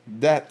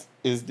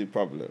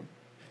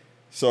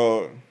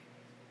 So,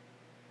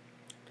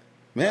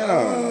 man.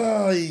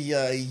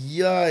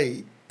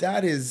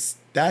 That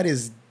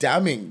is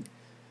damning.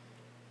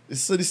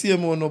 So the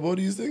CMO know about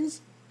these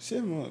things?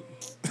 CMO,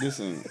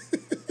 listen.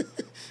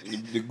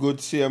 the good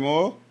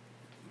CMO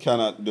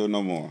cannot do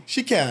no more.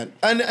 She can.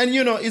 And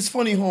you know, it's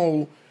funny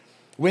how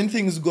when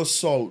things go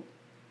south,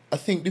 I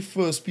think the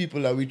first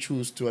people that we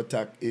choose to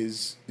attack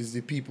is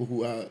the people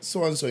who are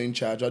so-and-so in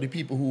charge, or the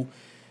people who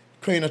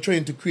are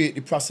trying to create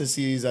the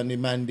processes and the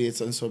mandates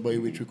and so by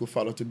which we could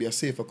follow to be a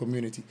safer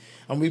community.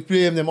 And we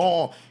blame them,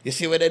 you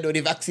see what they do,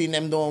 the vaccine,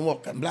 them don't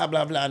work, and blah,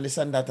 blah, blah, and this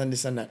and that, and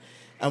this and that.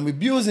 And we're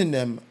abusing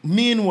them.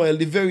 Meanwhile,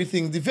 the very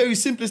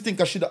simplest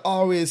thing I should have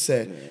always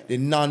said, the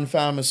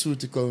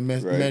non-pharmaceutical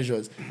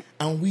measures.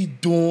 And we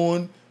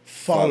don't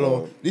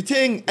follow the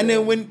thing. And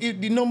then when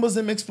the numbers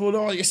them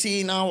explode, you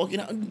see now,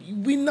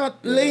 we're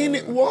not laying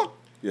it work.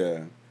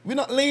 Yeah. We're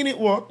not laying it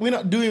work. We're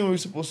not doing what we're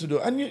supposed to do.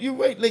 And you're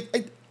right.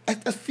 Like, I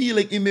feel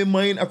like in my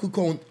mind, I could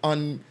count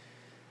on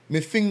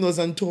my fingers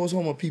and toes how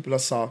many people I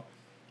saw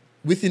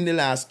within the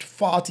last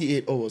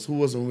 48 hours who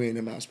wasn't wearing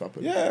a mask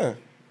properly. Yeah.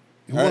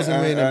 Who wasn't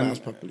wearing a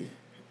mask properly.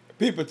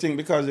 People think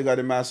because you got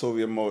a mask over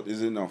your mouth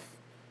is enough.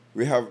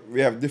 We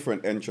have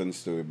different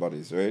entrance to our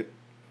bodies, right?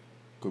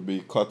 Could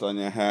be cut on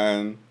your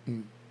hand,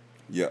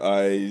 your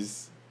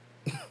eyes,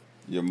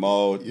 your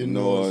mouth, your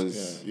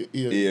nose, your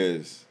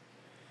ears.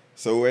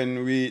 So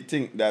when we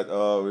think that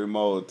we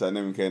mouth and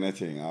them kind of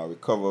thing, or we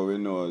cover our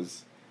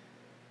nose,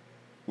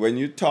 when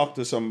you talk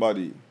to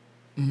somebody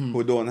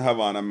who don't have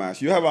on a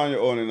mask, you have on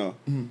your own, you know,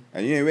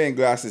 and you ain't wearing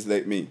glasses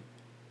like me.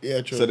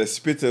 Yeah, true. So the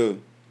spittle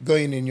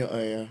going in your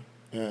eye,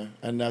 yeah.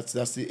 And that's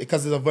the,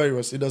 because it's a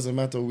virus, it doesn't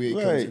matter where it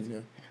comes in, yeah.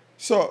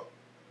 So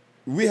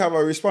we have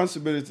a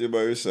responsibility by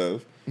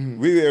yourself.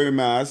 We wear a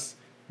mask.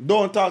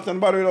 Don't talk to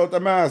anybody without a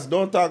mask.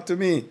 Don't talk to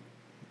me.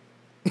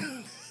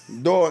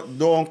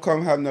 Don't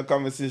come have no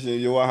conversation.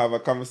 If you want to have a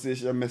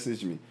conversation,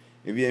 message me.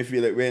 If you ain't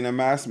feel like wearing a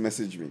mask,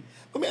 message me.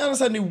 I mean, I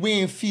understand the way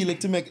you feel like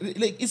to make,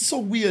 like, it's so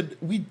weird.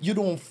 You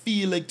don't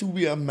feel like to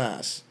wear a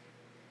mask.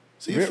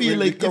 So you feel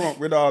like we come up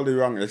with all the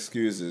wrong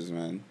excuses,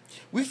 man.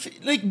 We feel,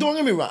 like, don't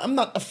get me wrong.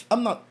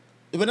 I'm not.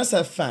 When I say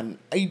a fan,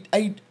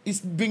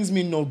 it brings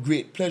me no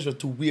great pleasure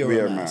to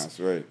wear a mask.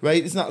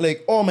 Right? It's not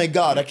like, oh my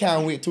God, I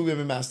can't wait to wear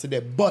my mask today.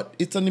 But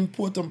it's an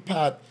important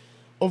part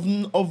of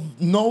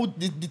now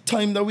the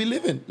time that we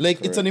live in. Like,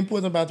 Correct. It's an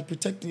important part of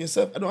protecting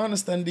yourself. I don't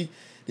understand the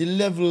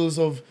levels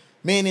of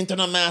man into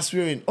the mask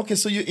wearing. Okay,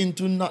 so you're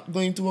into not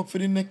going to work for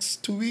the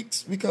next 2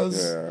 weeks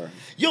because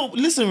yo,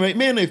 listen, right,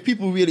 man. If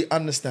people really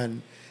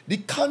understand the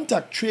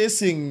contact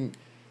tracing,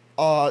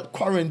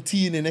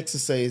 quarantine and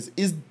exercise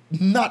is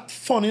not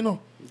fun, you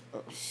know.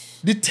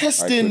 The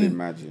testing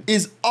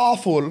is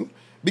awful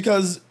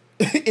because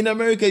in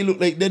America it look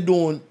like they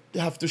don't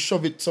have to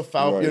shove it so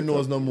far up your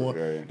nose no more.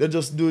 Right. They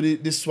just do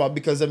the swab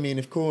because, I mean,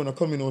 if corona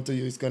coming out to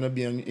you, it's going to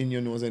be in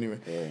your nose anyway.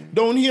 Right.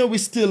 Down here, we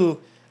still,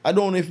 I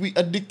don't know if we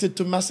addicted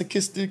to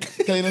masochistic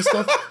kind of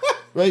stuff,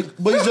 right?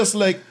 But it's just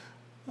like,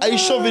 I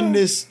shoving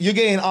this, you're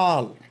getting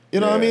all.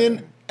 You know what I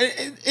mean?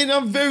 In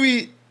a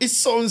very, it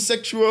sounds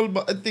sexual,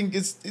 but I think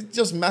it's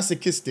just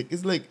masochistic.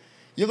 It's like,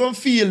 you're going to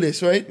feel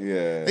this, right?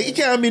 Yeah. Like, it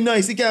can't be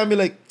nice. It can't be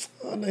like,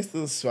 oh, nice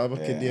little swab.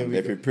 Okay, there we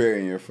they're go.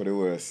 preparing you for the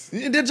worst.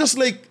 They're just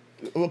like,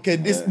 okay,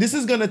 this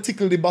is gonna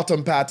tickle the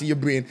bottom part of your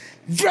brain.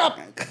 Drop!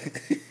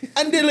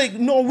 And they're like,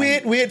 no,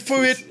 wait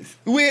for it.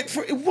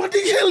 What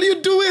the hell are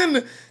you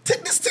doing?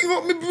 Take this thing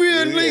out my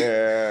brain.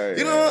 Like,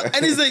 you know,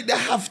 and it's like, they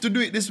have to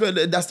do it this way.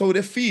 That's how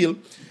they feel.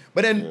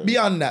 But then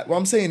beyond that, what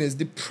I'm saying is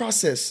the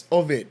process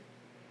of it,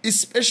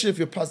 especially if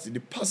you're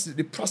positive,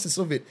 the process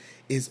of it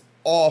is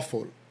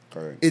awful.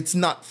 Correct. It's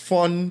not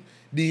fun.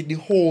 The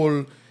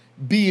whole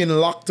being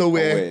locked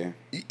away.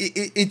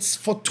 It's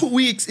for 2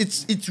 weeks.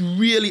 It's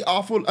really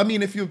awful. I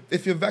mean, if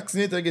you're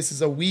vaccinated, I guess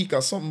it's a week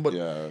or something. But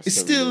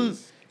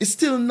it's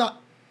still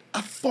not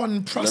a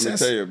fun process. Let me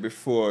tell you,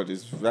 before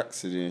this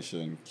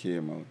vaccination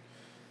came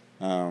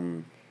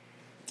out,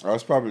 I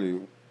was probably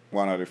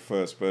one of the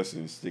first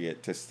persons to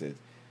get tested.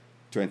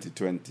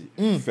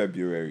 2020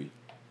 February.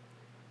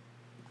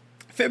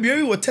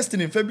 February? We're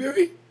testing in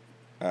February?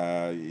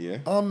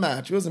 Yeah.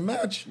 March. It was a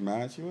March.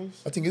 March it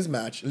was? I think it's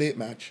March. Late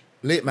March.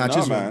 Late March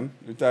no, is man.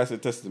 We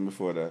started testing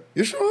before that.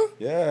 You sure?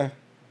 Yeah.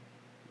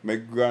 My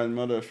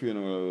grandmother's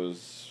funeral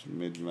was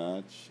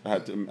mid-March. I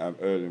had to have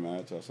early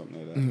March or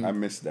something like that. I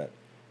missed that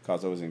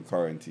because I was in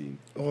quarantine.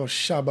 Oh,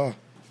 Shabba.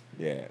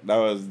 Yeah, that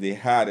was the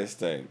hardest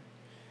time.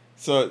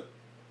 So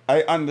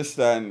I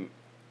understand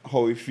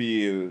how we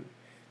feel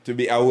to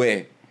be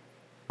away.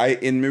 I,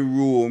 in my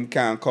room,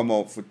 can't come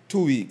out for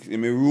 2 weeks.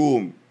 In my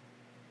room,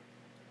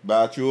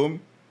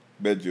 bathroom,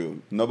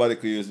 bedroom. Nobody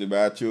could use the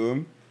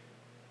bathroom.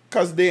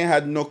 Because they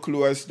had no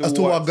clue as to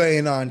what's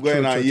going on.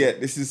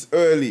 Yet. This is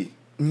early.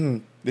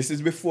 This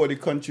is before the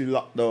country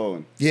locked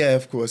down. Yeah,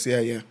 of course.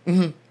 Yeah.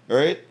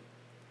 Right?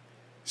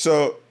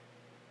 So,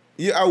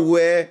 you're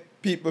aware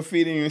people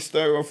feeding you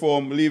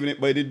styrofoam, leaving it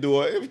by the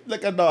door,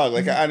 like a dog,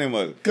 like an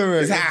animal.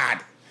 Correct. It's hard.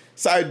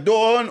 So, I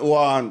don't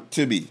want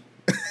to be.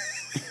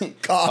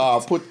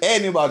 Put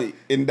anybody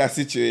in that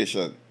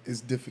situation.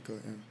 It's difficult,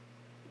 yeah.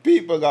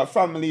 People got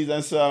families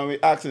and so on. We're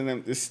asking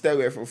them to stay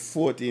away for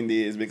 14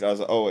 days because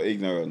of our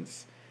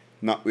ignorance.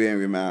 Not wearing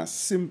your mask.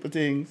 Simple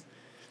things.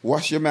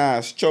 Wash your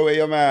mask. Throw away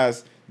your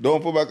mask.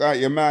 Don't put back on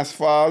your mask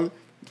fall.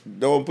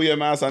 Don't put your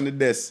mask on the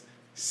desk.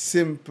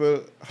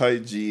 Simple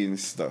hygiene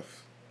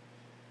stuff.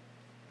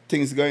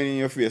 Things going in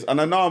your face.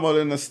 And a normal,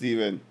 you know,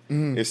 Stephen.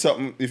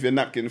 If your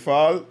napkin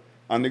fall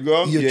on the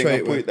ground, you ain't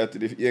gonna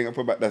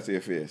put back that to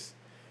your face.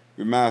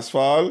 Your mask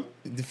fall.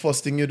 The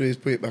first thing you do is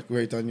put it back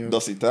right on your...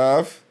 Dust it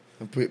off.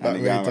 And put it back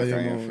right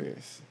on your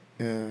face.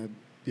 Yeah,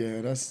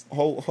 that's...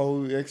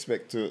 How we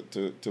expect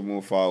to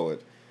move forward?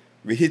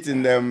 We're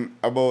hitting them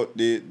about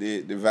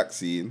the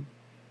vaccine.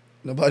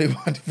 Nobody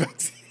wants the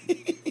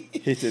vaccine.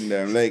 Hitting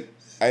them. Like,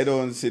 I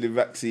don't see the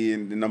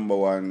vaccine the number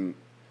one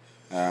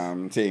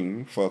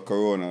thing for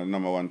corona,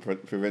 number one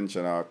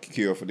prevention or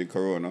cure for the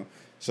corona,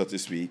 so to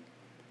speak.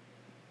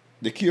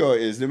 The cure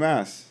is the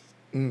mask.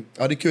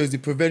 Or the cure is the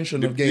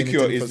prevention of getting... The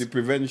cure is the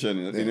prevention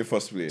in the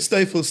first place.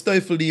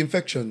 Stifle the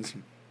infections.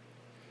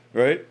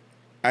 Right?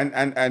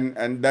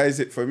 And that is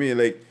it for me.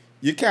 Like,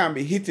 you can't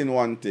be hitting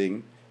one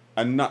thing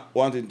and not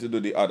wanting to do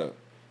the other.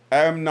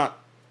 I am not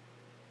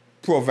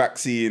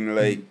pro-vaccine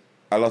like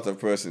a lot of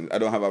persons. I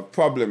don't have a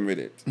problem with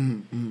it.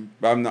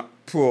 But I'm not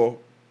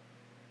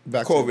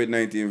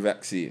pro-COVID-19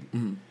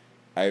 vaccine.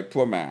 I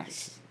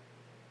pro-mask.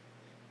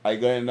 I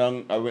went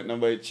down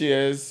by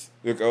chairs,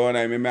 look around,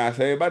 I'm in mask.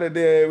 Everybody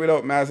there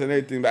without mask and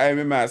everything, but I'm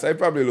in mask. I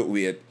probably look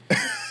weird.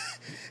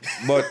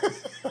 But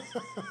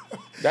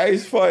that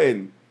is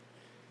fine.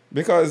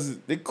 Because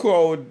the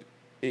crowd,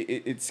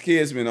 it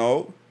scares me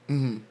now.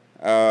 Mm-hmm.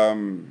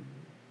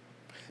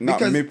 Not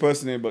because me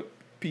personally, but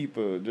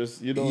people.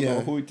 Just, you don't know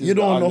who it is. You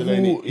don't know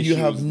who, you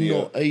have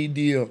no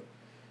idea.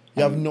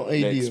 You have no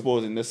idea. They're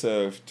exposing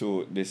themselves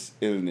to this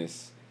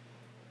illness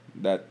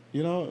that,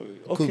 you know,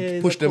 okay,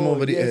 could push them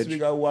over the edge. We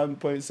got 1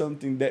 point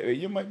something that way.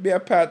 You might be a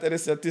part of the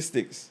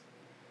statistics.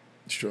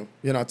 It's true.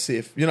 You're not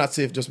safe. You're not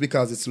safe just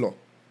because it's low.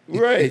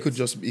 Right.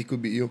 It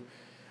could be you.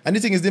 And the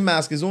thing is, the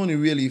mask is only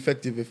really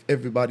effective if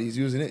everybody is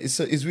using it.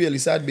 It's really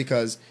sad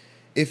because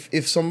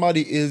if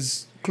somebody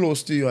is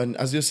close to you and,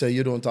 as you say,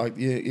 you don't talk,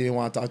 you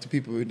want to talk to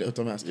people without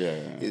a mask. Yeah.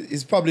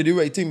 It's probably the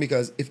right thing,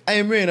 because if I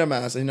am wearing a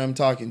mask and I'm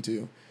talking to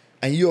you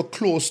and you're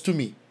close to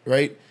me,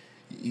 right?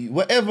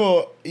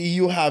 Whatever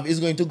you have is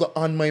going to go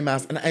on my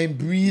mask and I'm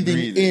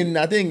breathing in.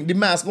 I think the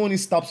mask only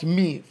stops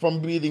me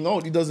from breathing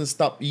out. It doesn't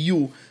stop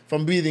you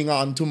from breathing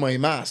on to my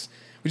mask.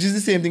 Which is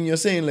the same thing you're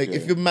saying. Like,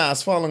 if your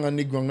mask falling on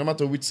the ground, no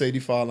matter which side you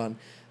fall on,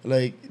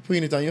 like,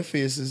 putting it on your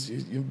face is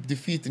you're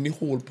defeating the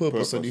whole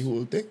purpose of the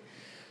whole thing.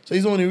 So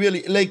it's only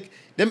really, like,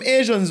 them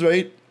Asians,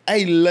 right?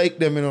 I like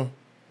them, you know.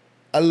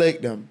 I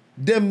like them.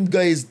 Them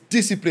guys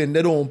disciplined,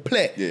 they don't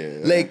play. Yeah.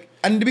 Like,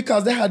 and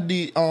because they had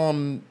the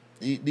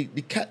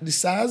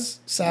SARS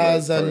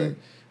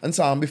and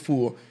so on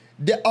before,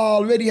 they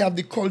already have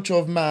the culture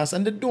of mask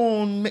and they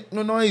don't make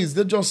no noise.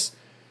 They just,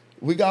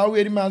 we gotta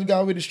wear the mask, we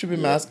gotta wear the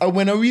stripping mask. And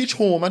when I reach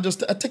home, I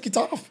take it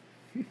off.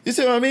 You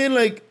see what I mean?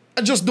 Like,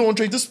 I just don't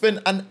try to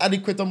spend an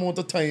adequate amount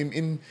of time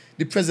in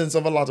the presence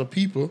of a lot of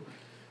people.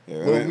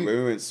 Yeah, when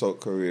we went to South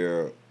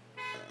Korea,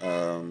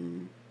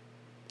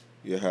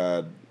 you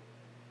had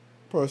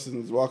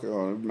persons walking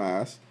around with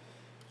masks.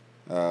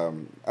 I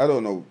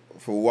don't know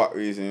for what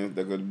reason.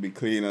 They could be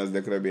cleaners,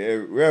 they could be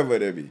wherever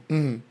they be.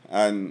 Mm-hmm.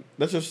 And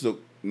that just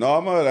look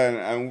normal.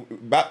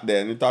 And back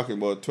then, we're talking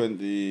about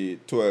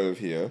 2012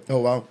 here. Oh,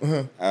 wow.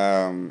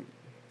 Uh-huh.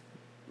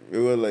 We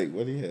were like,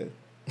 what do you have?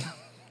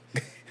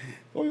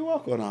 Oh, we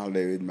walk on all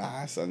day with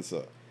masks and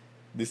so.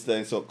 This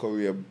time South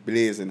Korea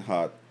blazing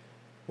hot.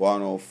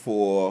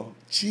 104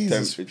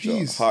 Jesus, temperature.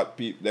 please. Hot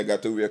people, they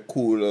got to wear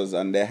coolers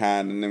on their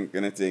hand and them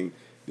kind of thing.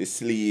 The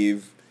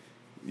sleeve.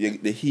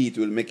 The heat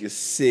will make you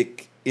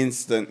sick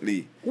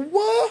instantly.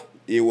 What?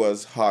 It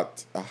was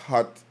hot. A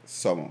hot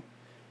summer.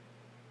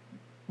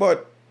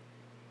 But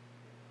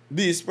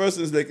these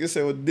persons, like you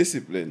say, were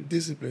disciplined.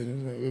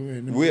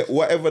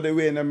 Whatever they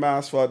wear in the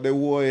mask for, they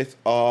wore it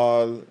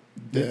all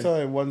the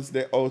time. Once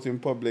they're out in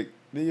public,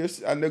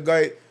 and the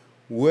guy,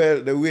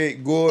 the way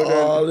it goes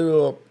all the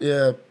way up,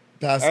 yeah,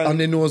 past on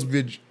the nose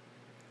bridge.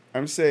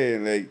 I'm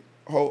saying, like,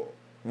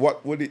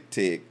 what would it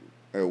take?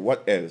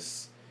 What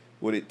else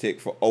would it take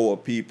for our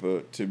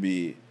people to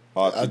be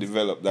to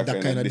develop that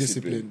kind of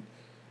discipline?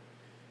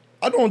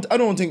 I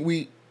don't think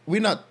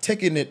we're not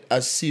taking it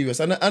as serious,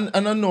 and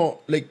I know,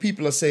 like,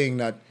 people are saying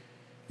that,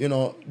 you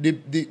know,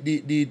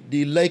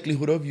 the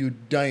likelihood of you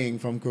dying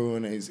from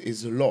corona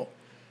is low.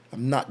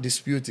 I'm not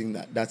disputing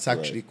that. That's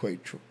actually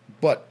quite true.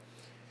 But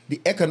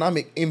the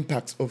economic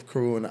impacts of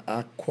corona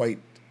are quite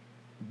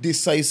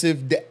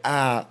decisive. They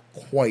are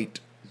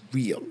quite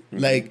real. Mm-hmm.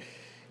 Like,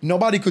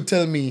 nobody could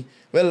tell me,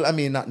 well, I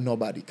mean, not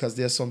nobody, because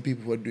there's some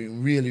people who are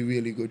doing really,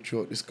 really good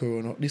throughout this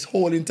corona. This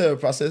whole entire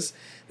process,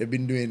 they've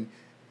been doing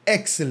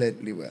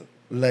excellently well.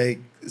 Like,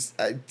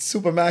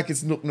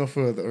 supermarkets look no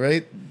further,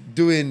 right?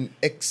 Doing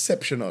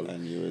exceptional.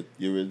 And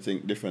you would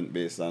think different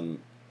based on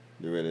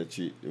the way they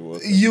treat the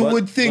workers. You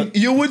would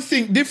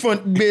think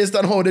different based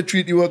on how they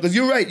treat the workers.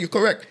 You're right. You're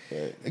correct.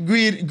 Right.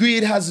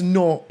 Greed has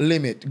no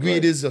limit.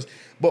 Greed is just.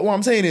 But what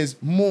I'm saying is,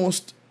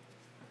 most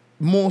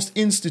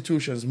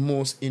institutions,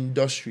 most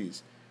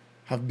industries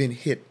have been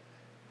hit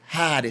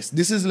hardest.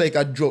 This is like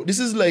a drought. This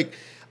is like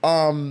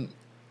a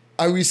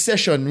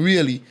recession,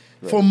 really,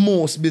 for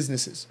most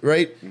businesses,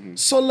 right? Mm-hmm.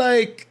 So,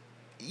 like,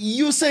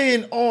 you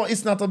saying, oh,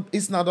 it's not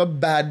a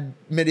bad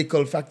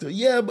medical factor.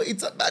 Yeah, but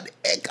it's a bad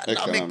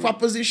economic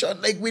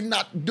proposition. Like, we're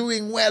not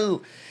doing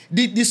well.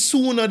 The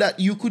sooner that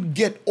you could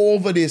get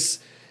over this,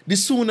 the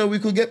sooner we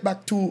could get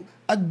back to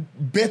a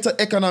better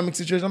economic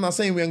situation. I'm not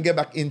saying we're going to get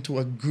back into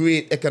a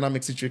great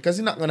economic situation, because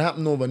it's not going to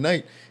happen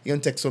overnight. It's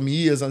going to take some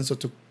years and so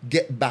to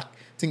get back.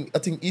 I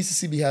think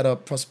ECCB had a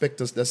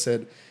prospectus that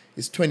said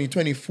it's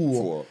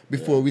 2024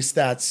 before we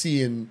start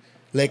seeing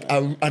like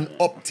an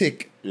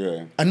uptick.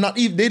 Yeah. And not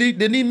even they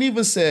didn't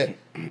even say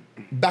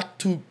back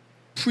to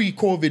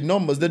pre-COVID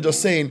numbers. They're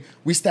just saying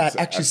we start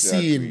actually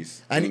seeing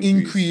an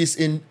increase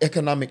in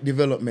economic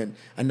development,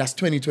 and that's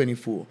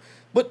 2024.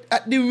 But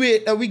at the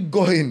rate that we're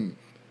going,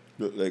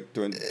 like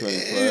 2025.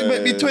 It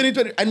might be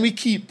 2020, and we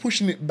keep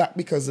pushing it back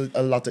because of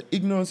a lot of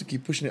ignorance. We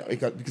keep pushing it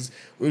because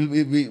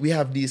we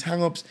have these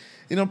hang-ups.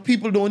 You know,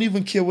 people don't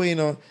even care where, you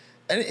know,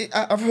 and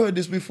I've heard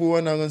this before,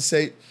 and I'm going to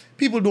say,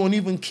 people don't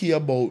even care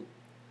about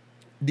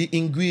the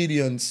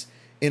ingredients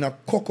in a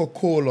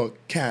Coca-Cola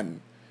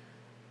can.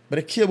 but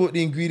I care about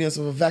the ingredients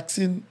of a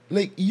vaccine.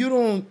 Like, you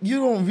don't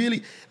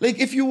really, like,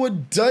 if you were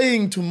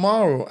dying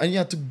tomorrow and you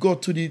had to go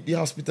to the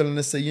hospital and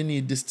they say you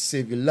need this to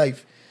save your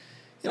life,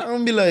 you're not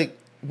gonna be like,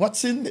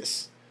 what's in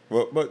this?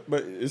 Well,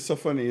 but it's so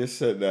funny you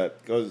said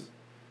that, because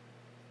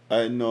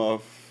I know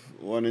of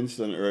one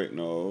incident right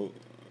now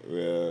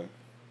where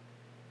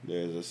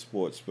there's a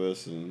sports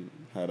person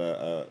had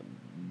a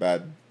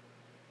bad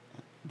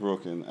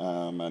broken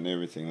arm and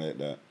everything like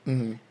that.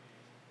 Mm-hmm.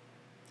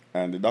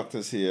 And the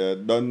doctors here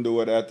don't do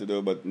what they have to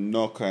do, but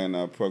no kind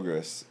of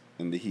progress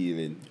in the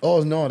healing.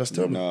 Oh, no, that's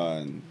terrible. No,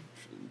 and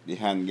the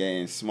hand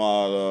getting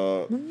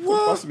smaller. Could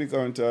possibly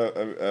going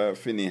to a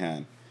finny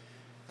hand.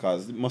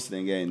 Because it must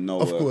have getting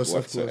nowhere. Of course.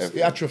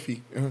 The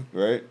atrophy. Uh-huh.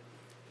 Right?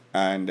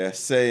 And they're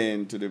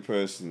saying to the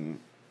person,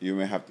 you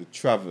may have to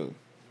travel.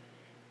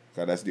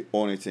 Because that's the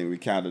only thing. We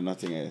can't do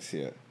nothing else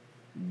here.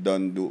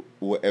 Don't do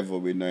whatever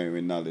we know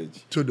with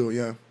knowledge. To do,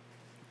 yeah.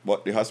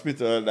 But the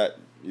hospital that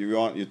you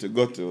want you to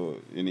go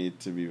to, you need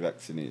to be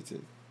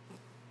vaccinated.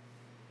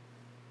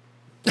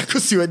 I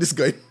could see where this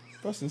guy. The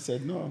person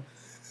said no.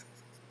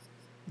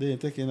 They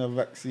ain't taking a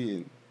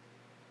vaccine.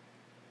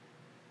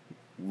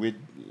 With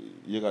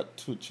you got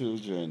 2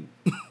 children.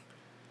 You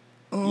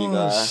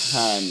got a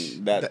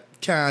hand that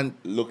can't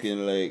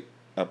looking like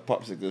a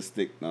popsicle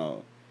stick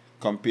now,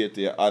 compared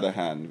to your other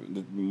hand,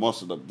 the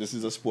muscle up. This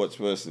is a sports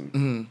person.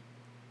 Mm-hmm.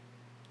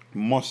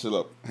 Muscle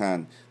up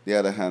hand. The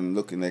other hand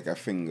looking like a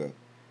finger.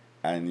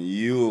 And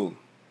you,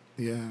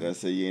 yeah,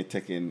 say you ain't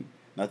taking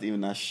not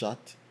even a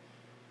shot.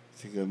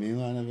 Say, me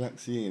want a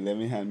vaccine. Let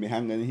me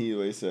hang on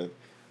here. He said,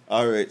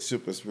 all right,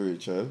 super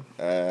spiritual.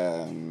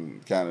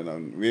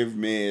 Canada. We've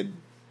made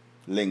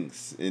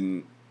links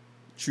in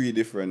 3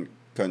 different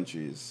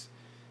countries.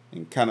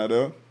 In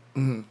Canada,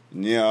 mm-hmm.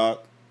 New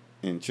York,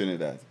 in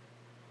Trinidad.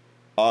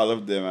 All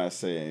of them are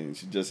saying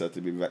she just have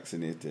to be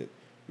vaccinated.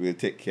 We'll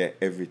take care of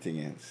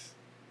everything else.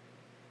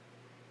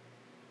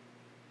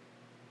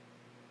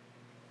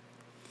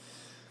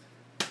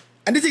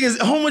 And the thing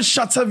is, how much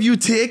shots have you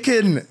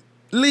taken?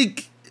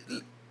 Like,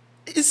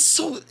 it's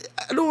so,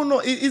 I don't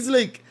know. It's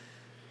like,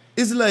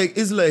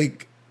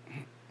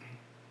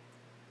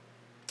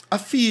 I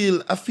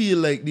feel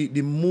like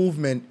the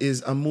movement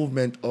is a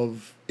movement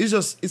of,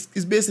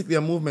 it's basically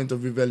a movement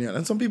of rebellion.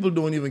 And some people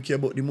don't even care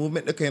about the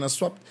movement.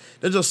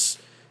 They're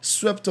just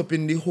swept up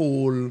in the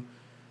whole,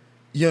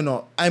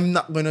 I'm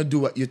not going to do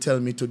what you tell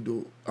me to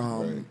do,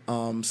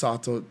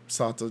 sort of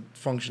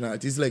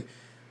functionality. It's like,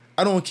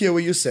 I don't care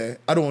what you say.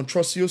 I don't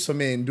trust you, so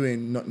I ain't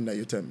doing nothing that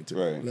you tell me to.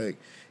 Right. Like,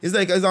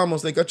 it's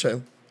almost like a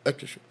child.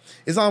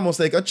 It's almost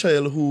like a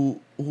child who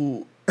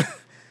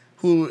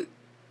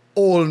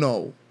all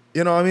know.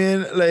 You know what I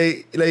mean?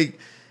 Like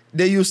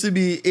they used to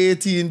be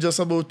 18 just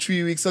about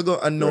 3 weeks ago,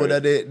 and now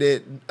that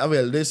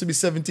they used to be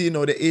 17,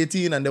 now they're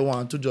 18, and they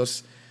want to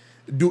just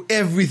do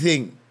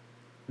everything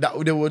that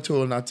they were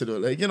told not to do.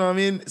 Like, you know what I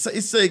mean? So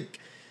it's like,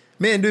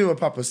 man, doing what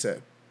Papa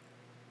said.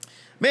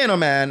 Man,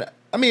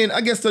 I mean,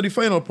 I guess to the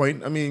final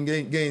point, I mean,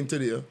 getting to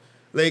the,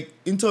 like,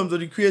 in terms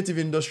of the creative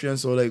industry and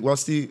so, like,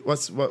 what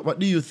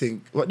do you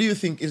think? What do you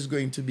think is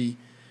going to be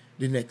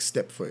the next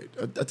step for it?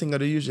 I think I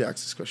usually ask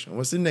this question.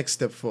 What's the next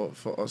step for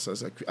us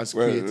as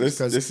creators?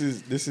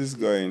 This is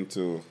going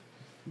to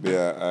be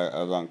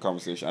a long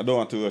conversation. I don't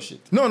want to rush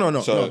it.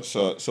 No.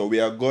 So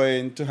we are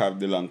going to have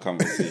the long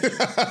conversation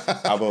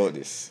about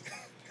this.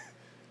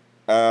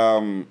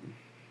 Let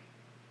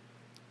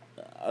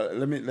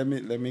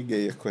me get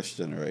your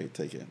question right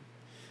again.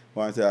 I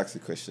want to ask the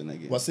question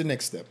again. What's the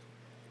next step?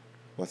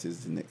 What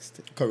is the next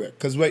step? Correct.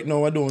 Because right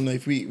now, I don't know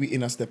if we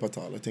in a step at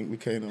all. I think we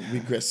kind of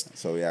regressed.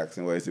 So we're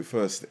asking, what is the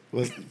first step?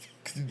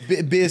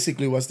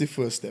 Basically, what's the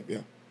first step,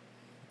 yeah?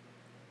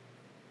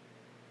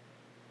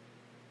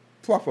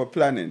 Proper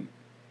planning.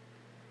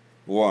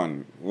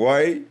 1,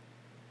 why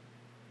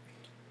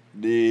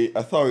the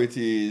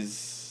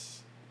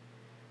authorities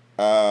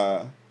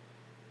are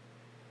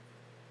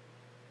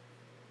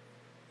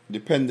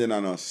depending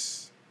on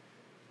us,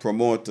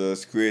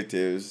 promoters,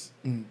 creatives,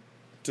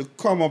 to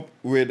come up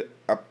with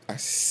a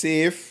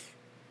safe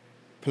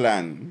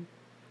plan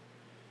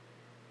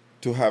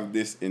to have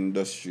this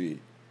industry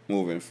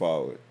moving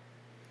forward.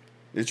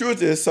 The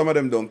truth is, some of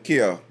them don't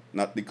care,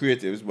 not the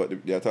creatives, but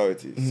the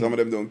authorities. Mm-hmm. Some of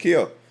them don't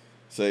care.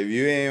 So if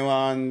you ain't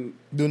want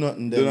do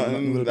nothing,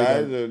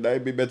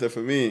 that'd be better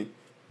for me.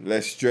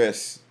 Less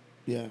stress.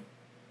 Yeah.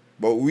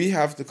 But we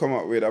have to come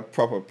up with a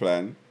proper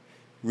plan.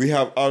 We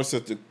have also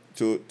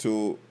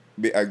to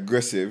be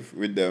aggressive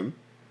with them,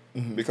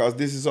 because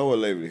this is our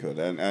livelihood.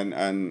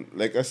 And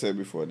like I said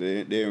before,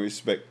 they don't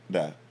respect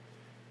that.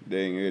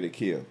 They ain't really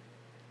care.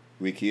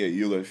 We care.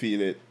 You're going to feel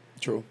it.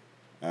 True.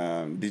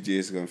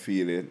 DJ's going to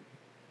feel it.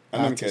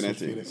 And them kind of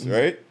things, Mm-hmm.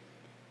 right?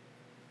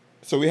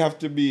 So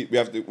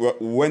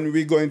when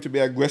we're going to be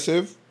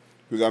aggressive,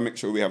 we got to make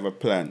sure we have a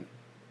plan.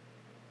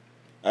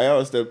 I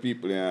always tell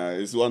people,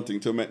 it's one thing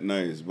to make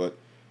noise, but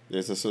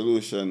there's a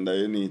solution that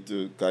you need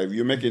to. Cause if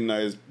you're making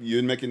noise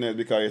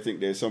because you think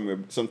there's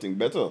something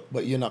better.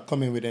 But you're not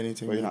coming with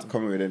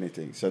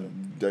anything. So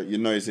your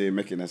noise ain't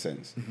making a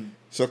sense. Mm-hmm.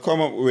 So come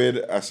up with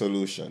a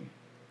solution.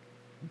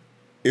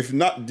 If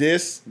not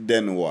this,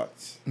 then what?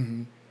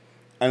 Mm-hmm.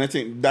 And I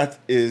think that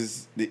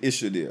is the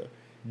issue there.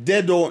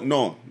 They don't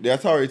know. The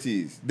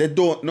authorities, they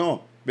don't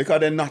know because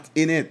they're not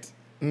in it.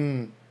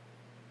 Mm.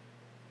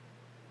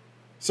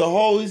 So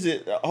how is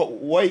it,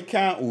 why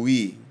can't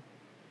we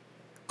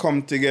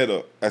come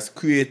together as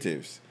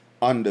creatives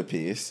on the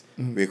pace?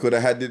 We could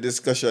have had the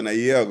discussion a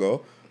year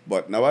ago,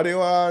 but nobody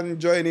want to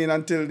join in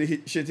until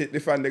the shit hit the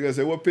fan. They're going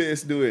to say, what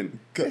pace doing?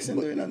 Pace ain't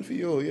doing nothing for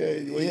you. Yeah,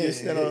 Yeah, you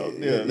stand out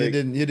there.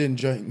 you didn't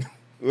join.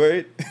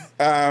 Right?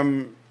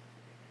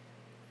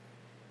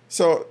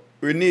 So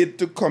we need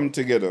to come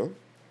together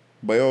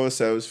by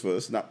ourselves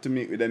first, not to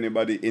meet with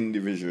anybody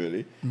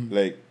individually,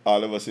 like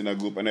all of us in a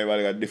group and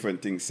everybody got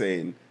different things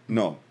saying.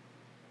 No.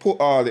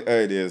 Put all the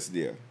ideas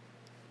there.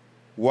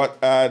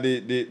 What are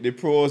the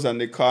pros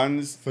and the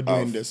cons For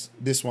doing of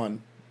this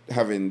one.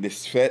 having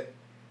this fete,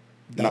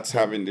 not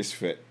having this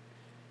fete?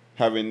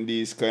 Having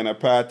these kind of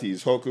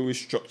parties. How can we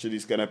structure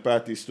these kind of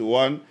parties to,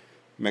 one,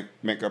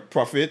 make a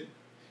profit,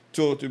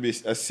 two, to be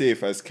as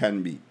safe as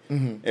can be.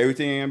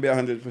 Everything ain't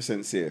gonna be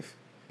 100% safe.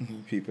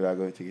 People are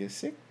going to get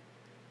sick,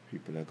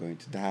 people are going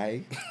to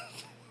die,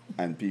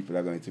 and people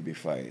are going to be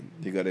fine.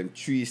 You got them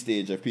 3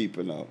 stages of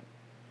people now.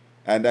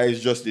 And that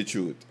is just the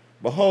truth.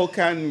 But how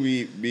can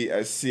we be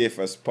as safe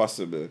as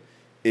possible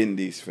in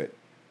this fete?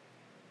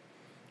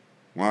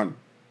 One,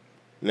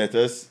 let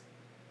us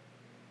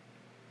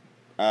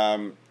get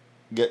a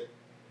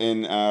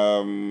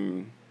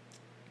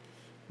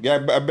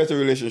better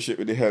relationship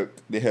with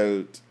the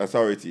health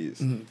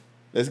authorities.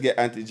 Let's get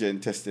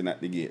antigen testing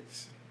at the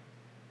gates.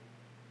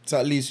 So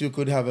at least you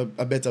could have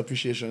a better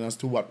appreciation as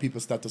to what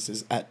people's status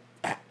is at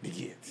the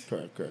gate.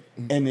 Correct.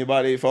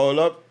 Anybody foul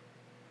up,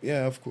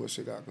 Yeah, of course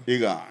you gotta go. you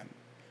gone.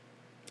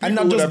 And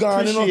not People just would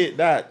gone, appreciate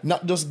that.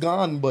 Not just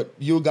gone, but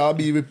you gotta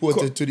be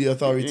reported to the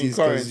authorities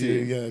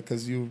quarantine.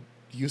 because you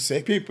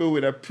sick. People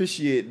would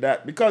appreciate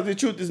that because the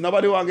truth is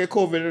nobody want to get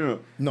COVID. You know?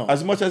 No.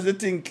 As much as they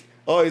think,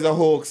 oh, it's a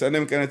hoax and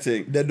them kind of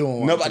thing. They don't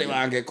want Nobody to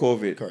want to get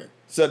COVID. Correct.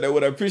 So they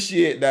would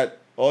appreciate that.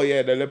 Oh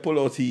yeah, they pull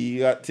out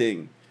that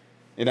thing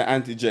in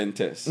an antigen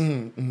test.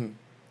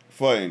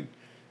 Fine.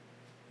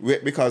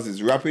 Wait, because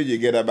it's rapid, you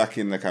get that back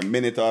in like a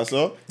minute or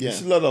so. Yeah. You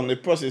slow down the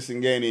process and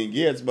getting in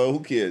gates, but who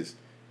cares?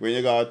 When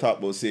you gotta talk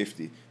about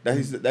safety, that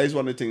is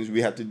one of the things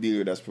we have to deal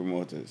with as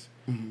promoters,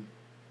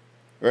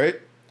 right?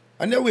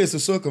 And there are ways to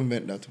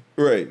circumvent that.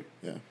 Right.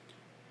 Yeah.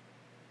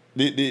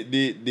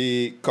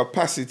 The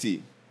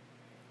capacity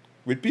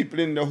with people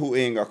in there who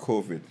ain't got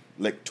COVID,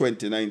 like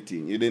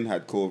 2019, you didn't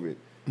have COVID,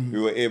 we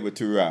were able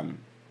to ram.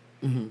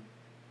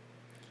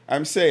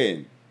 I'm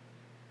saying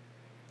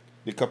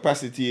the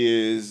capacity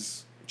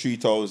is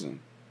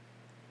 3,000.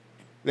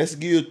 Let's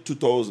give you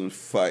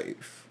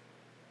 2,005.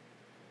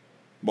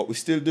 But we're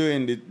still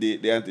doing the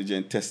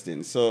antigen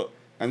testing. So,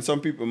 and some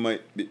people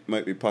might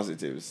be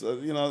positive. So,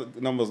 you know,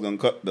 the numbers gonna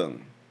cut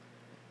down.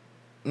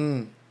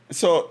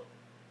 So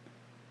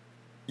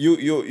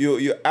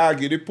you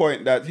argue the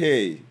point that,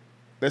 hey,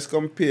 let's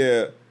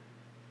compare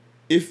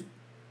if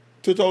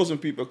 2,000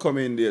 people come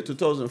in there,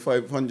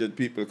 2,500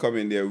 people come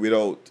in there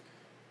without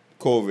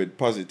COVID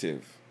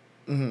positive,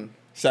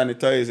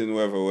 sanitizing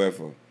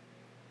wherever.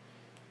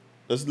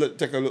 Let's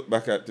take a look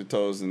back at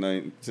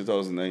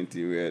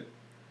 2019 where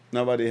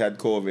nobody had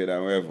COVID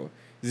and whatever.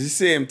 It's the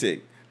same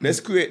thing. Let's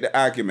create the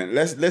argument.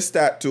 Let's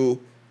start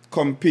to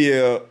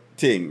compare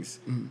things.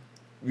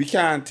 We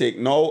can't take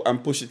now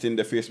and push it in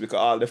the face because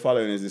all the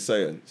following is the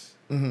science,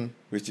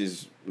 which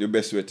is the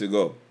best way to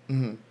go.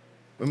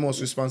 The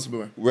most responsible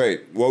way.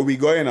 Right. What we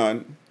going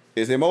on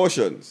is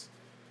emotions.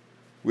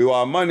 We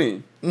want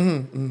money.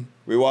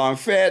 We want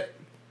fat.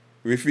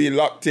 We feel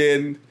locked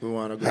in. We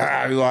want to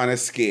go. We want to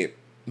escape.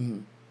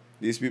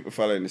 These people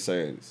following the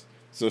science.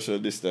 Social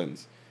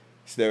distance.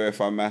 Stay away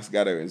from mass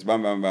gatherings.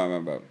 Bam, bam, bam,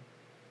 bam, bam.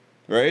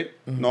 Right?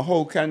 Now,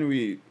 how can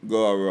we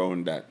go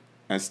around that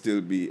and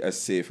still be as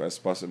safe as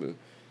possible?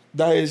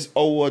 That is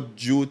our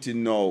duty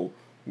now.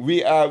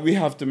 We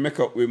have to make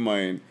up our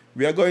mind.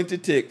 We are going to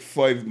take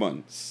 5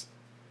 months.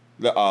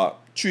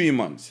 3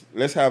 months.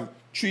 Let's have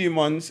 3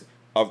 months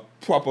of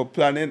proper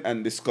planning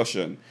and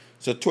discussion.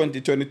 So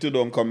 2022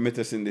 don't come meet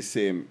us in the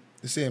same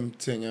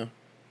thing, yeah.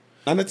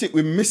 And I think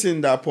we're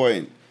missing that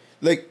point.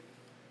 Like,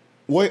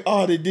 why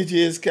all the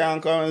DJs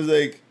can't come and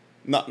like,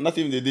 not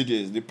even the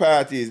DJs, the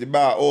parties, the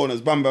bar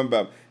owners, bam, bam,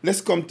 bam. Let's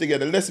come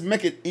together. Let's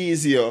make it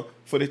easier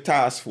for the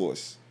task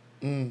force.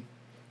 When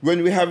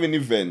we having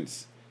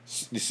events,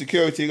 the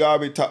security gotta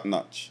be top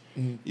notch.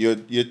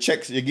 Your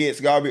checks, your gates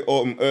gotta be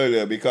open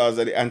earlier because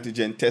of the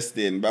antigen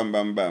testing, bam,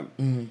 bam,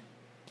 bam.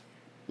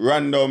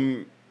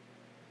 Random,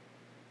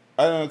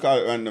 I don't call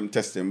it random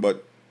testing,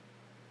 but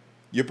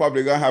you're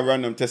probably gonna have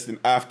random testing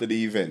after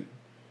the event.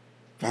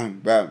 Bam,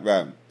 bam,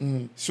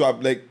 bam.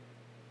 Swap like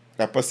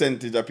a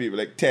percentage of people,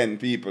 like 10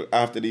 people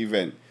after the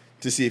event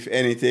to see if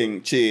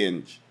anything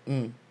changed.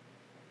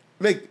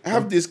 Like,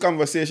 have this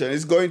conversation.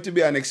 It's going to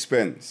be an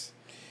expense.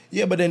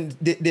 Yeah, but then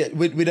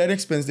with that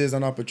expense, there's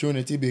an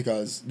opportunity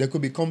because there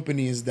could be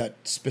companies that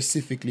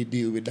specifically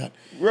deal with that.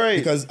 Right.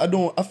 Because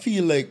I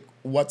feel like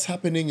what's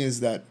happening is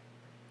that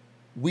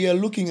we are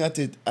looking at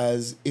it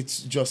as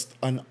it's just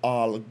an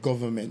all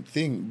government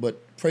thing,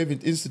 but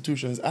private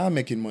institutions are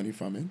making money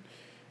from it.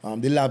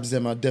 The labs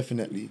them are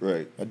definitely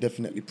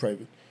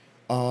private,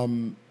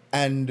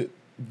 and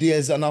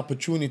there's an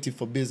opportunity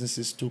for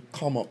businesses to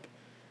come up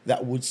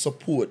that would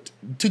support,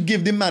 to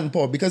give the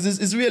manpower, because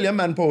it's really a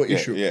manpower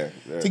issue.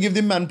 To give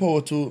the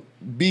manpower to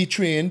be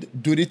trained,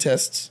 do the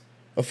tests,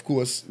 of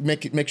course,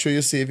 make sure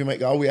you're safe. You might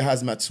go wear a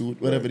hazmat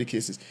suit, whatever the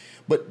case is.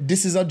 But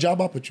this is a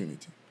job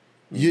opportunity.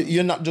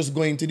 You're not just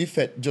going to the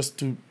Fed just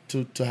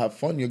to have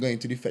fun. You're going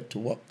to the Fed to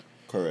work.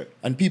 Correct.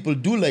 And people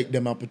do like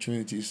them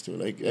opportunities too.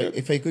 Like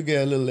if I could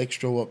get a little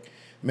extra work,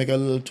 make a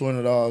little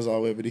 $200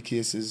 or whatever the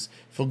case is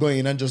for going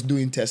in and just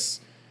doing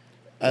tests,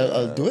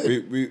 I'll do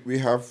it. We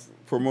have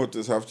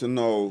promoters have to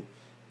now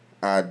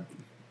add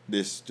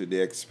this to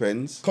the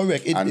expense.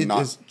 Correct. And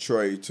not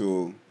try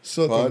to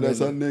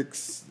that's a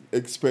next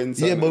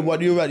expense. Yeah, but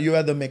what you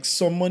rather make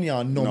some money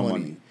or no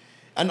money.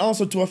 And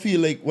also, I feel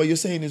like what you're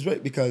saying is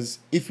right, because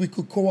if we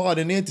could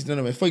coordinate it in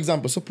a way, for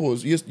example,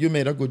 suppose you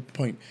made a good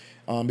point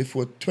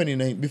before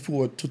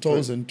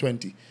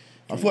 2020,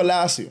 before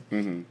last year,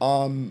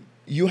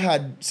 you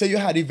had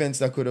events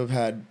that could have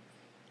had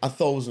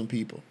 1,000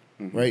 people,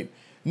 right?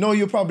 No,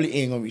 you probably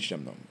ain't gonna reach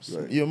them numbers.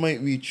 Right. You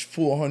might reach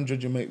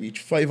 400, you might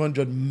reach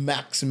 500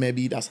 max,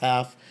 maybe that's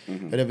half,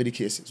 whatever the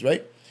case is,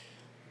 right?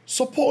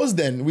 Suppose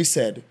then we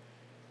said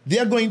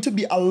there are going to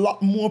be a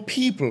lot more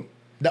people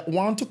that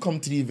want to come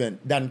to the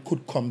event than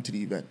could come to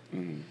the event.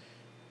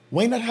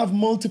 Why not have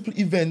multiple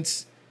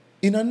events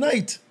in a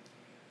night?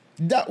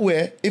 That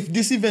way, if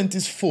this event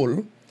is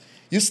full,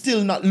 you're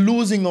still not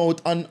losing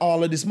out on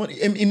all of this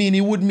money. I mean,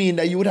 it would mean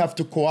that you would have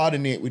to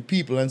coordinate with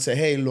people and say,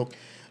 hey, look,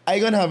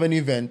 I'm going to have an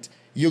event,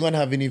 you're going to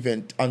have an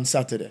event on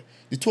Saturday.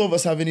 The two of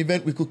us have an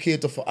event, we could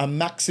cater for a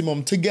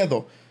maximum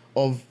together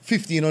of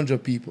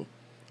 1,500 people,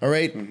 all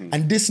right?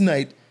 And this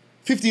night,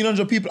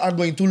 1,500 people are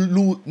going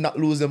to not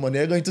lose their money.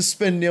 They're going to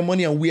spend their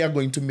money and we are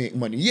going to make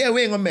money. Yeah,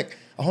 we ain't going to make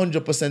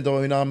 100% of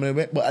what we normally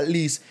make, but at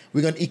least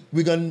we're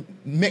going to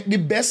make the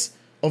best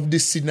of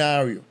this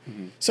scenario.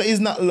 So it's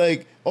not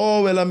like,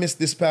 oh, well, I missed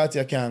this party,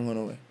 I can't go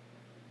nowhere.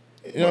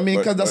 You know what I mean?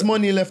 Because that's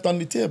money left on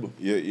the table.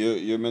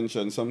 You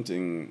mentioned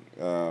something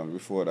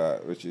before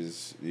that, which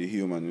is the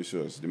human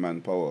resource, the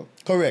manpower.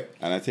 Correct.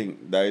 And I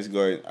think that is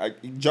going...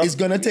 it's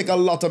going to take a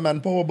lot of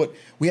manpower, but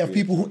we have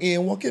people who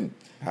ain't working.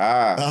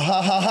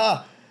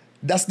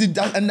 That's the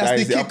kicker. And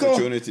that's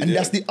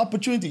the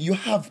opportunity. You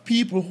have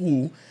people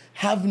who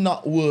have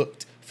not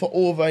worked for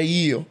over a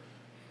year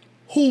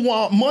who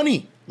want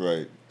money.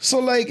 Right. So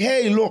like,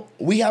 hey, look,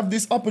 we have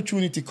this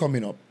opportunity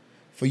coming up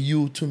for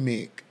you to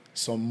make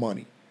some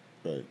money.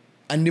 Right.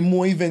 And the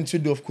more events you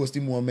do, of course, the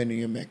more money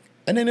you make.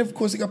 And then, of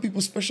course, you got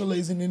people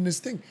specializing in this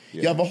thing.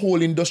 Yeah. You have a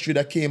whole industry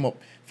that came up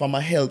from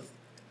health.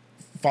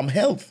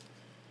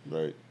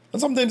 Right. And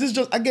sometimes it's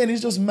just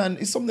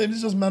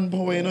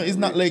manpower, you know. It's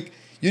not like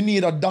you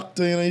need a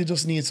doctor, you know, you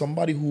just need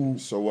somebody who...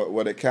 So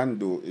what they can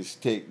do is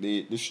take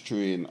the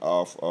strain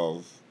off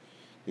of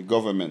the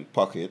government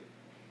pocket,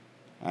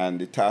 and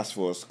the task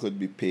force could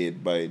be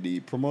paid by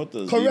the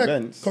promoters, the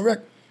events.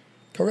 Correct.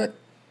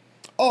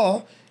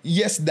 Or,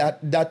 yes,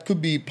 that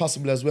could be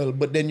possible as well,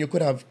 but then you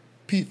could have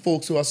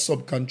folks who are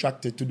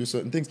subcontracted to do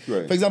certain things.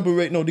 Right. For example,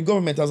 right now, the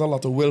government has a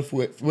lot of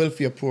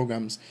welfare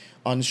programs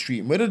on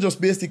stream, where they just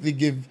basically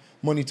give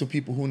money to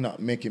people who are not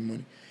making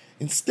money.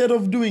 Instead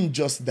of doing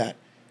just that,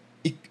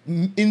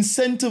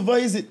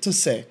 incentivize it to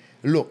say,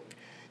 look,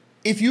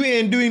 if you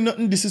ain't doing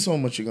nothing, this is how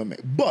much you're going to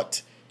make.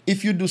 But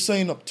if you do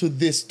sign up to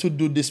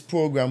do this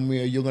program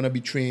where you're going to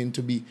be trained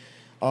to be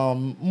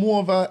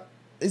more of a,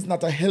 it's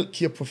not a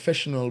healthcare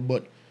professional,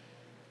 but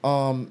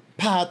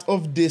part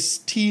of this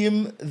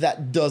team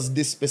that does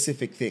this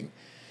specific thing.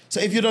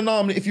 So if you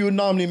would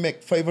normally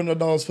make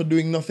 $500 for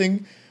doing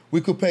nothing,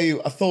 we could pay you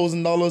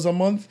 $1,000 a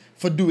month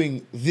for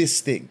doing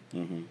this thing.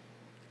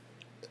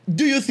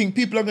 Do you think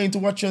people are going to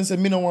watch you and say,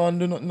 me no want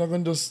to do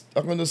nothing,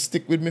 I'm going to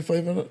stick with me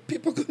 $500?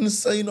 People couldn't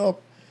sign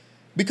up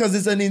because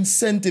it's an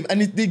incentive,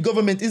 and the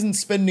government isn't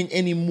spending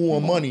any more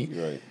money.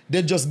 Right.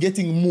 They're just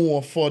getting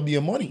more for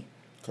their money.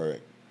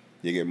 Correct.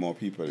 You get more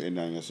people in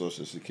on your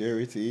Social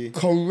Security.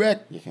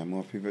 Correct. You get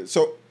more people.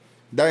 So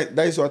that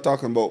is what I'm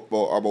talking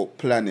about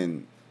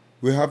planning.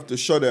 We have to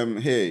show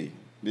them, hey,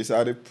 these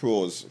are the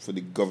pros for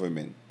the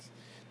government.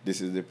 This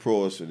is the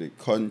pros for the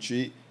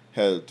country,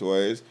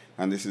 health-wise,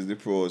 and this is the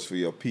pros for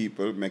your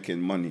people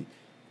making money.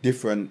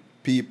 Different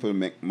people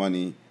make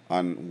money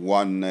on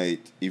one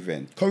night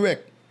event.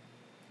 Correct.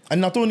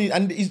 And not only,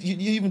 and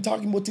you're even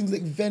talking about things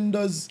like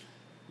vendors.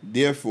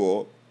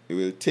 Therefore, it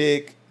will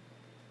take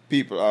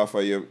people off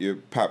of your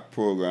PAP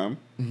program.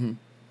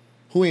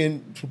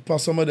 Who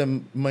some of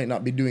them might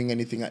not be doing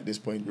anything at this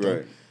point.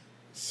 Right.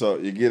 So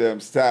you get them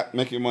start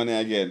making money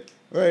again.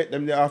 Right,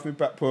 them they off me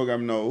PAP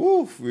program now.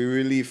 Oof, we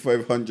relieve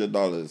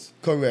 $500.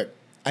 Correct.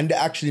 And they're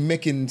actually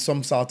making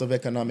some sort of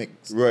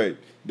economics. Right.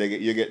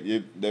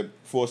 They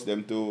force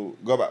them to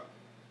go back.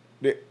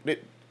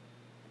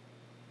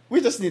 We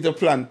just need to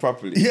plan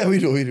properly. Yeah, we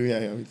do.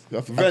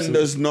 Yeah.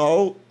 Vendors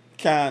now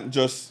can't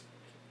just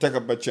take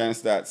up a chance,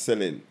 start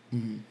selling.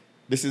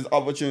 This is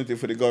opportunity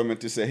for the government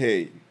to say,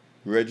 hey,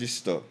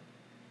 register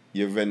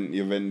your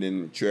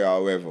vending tray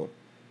or whatever.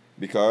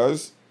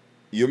 Because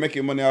you're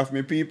making money off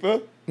me,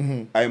 people,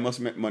 I must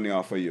make money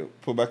off of you.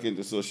 Put back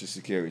into Social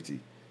Security.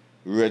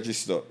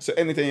 Register. So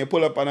anything you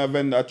pull up on a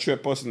vendor tray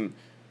person,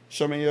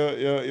 show me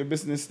your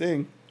business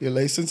thing. Your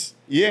license?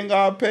 You ain't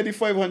got to pay the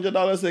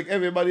 $500 like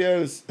everybody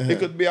else. It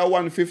could be a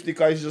 $150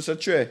 because it's just a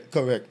tray.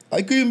 Correct.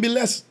 I could even be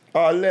less.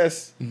 Or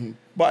less.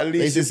 But at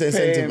least It's you're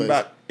paying incentivized.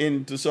 back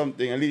into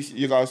something. At least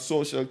you got a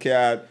social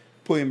card,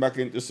 putting back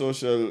into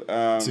social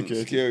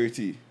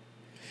security.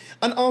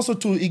 And also,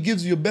 too, it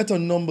gives you better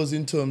numbers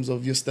in terms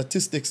of your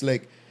statistics.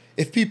 Like,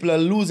 if people are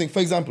losing, for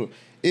example,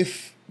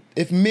 if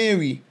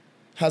Mary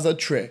has a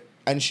tray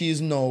and she is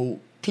now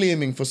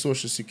claiming for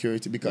Social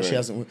Security because she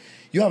hasn't,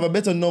 you have a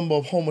better number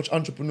of how much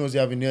entrepreneurs you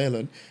have in your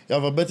island. You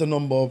have a better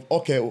number of,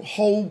 okay,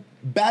 how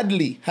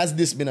badly has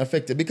this been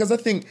affected? Because I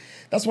think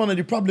that's one of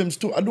the problems,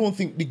 too. I don't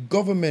think the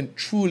government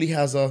truly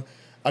has a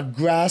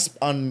grasp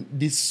on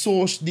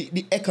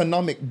the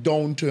economic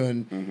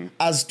downturn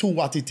as to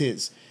what it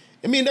is.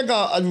 I mean, they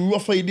got a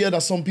rough idea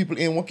that some people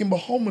ain't working, but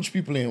how much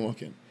people ain't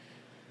working?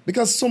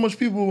 Because so much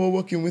people were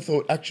working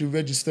without actually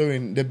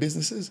registering their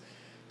businesses.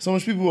 So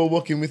much people were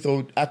working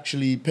without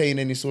actually paying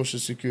any Social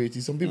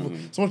Security. So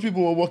much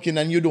people were working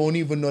and you don't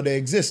even know they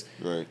exist.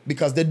 Right.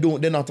 Because they're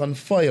not on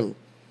file.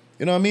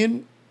 You know what I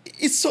mean?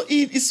 It's so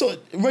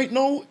right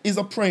now is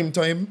a prime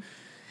time.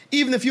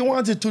 Even if you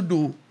wanted to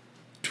do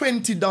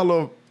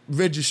 $20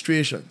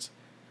 registrations.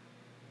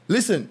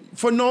 Listen,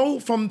 for now,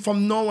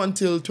 from now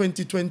until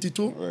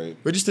 2022,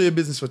 register your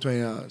business for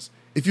 $20.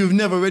 If you've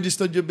never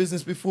registered your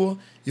business before,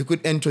 you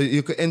could enter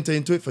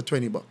into it for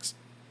 $20.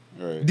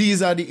 Right.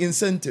 These are the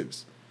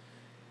incentives.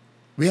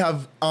 We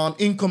have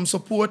income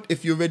support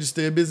if you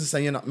register your business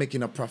and you're not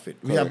making a profit.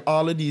 We have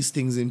all of these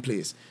things in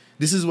place.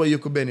 This is where you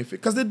could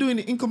benefit. Because they're doing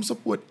the income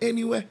support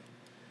anyway.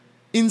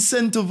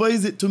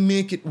 Incentivize it to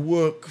make it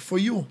work for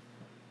you.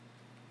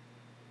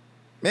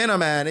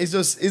 Man, it's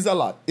a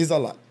lot. It's a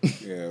lot.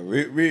 Yeah,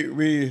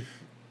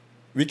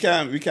 we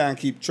can't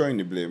keep throwing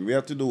the blame. We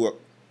have to do what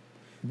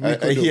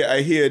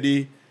I hear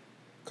the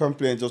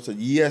complaints also.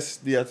 Yes,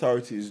 the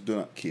authorities do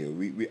not care.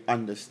 We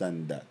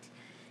understand that.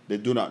 They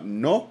do not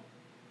know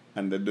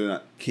and they do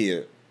not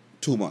care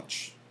too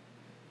much.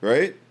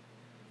 Right?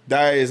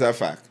 That is a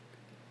fact.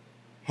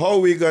 How are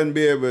we gonna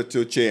be able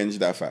to change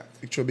that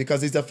fact? True,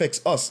 because it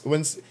affects us.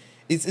 When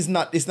it's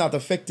not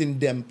affecting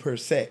them per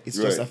se. It's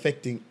just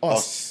affecting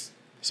us.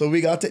 So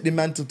we gotta take the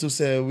mantle to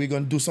say we're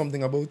gonna do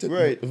something about it.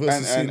 Right.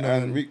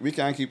 And we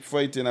can't keep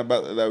fighting a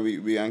battle that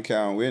we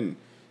can't win.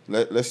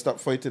 Let's stop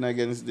fighting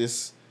against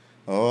this.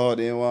 Oh,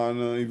 they want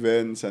no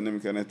events and them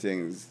kind of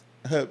things.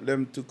 Help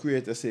them to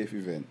create a safe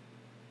event.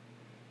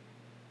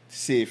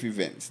 Safe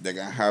events. They're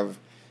gonna have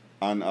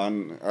on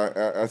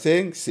a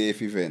thing,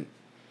 safe event.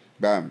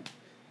 Bam.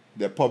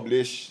 They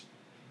publish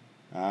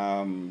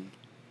the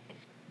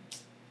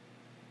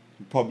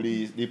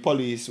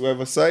police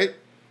website.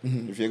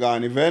 If you got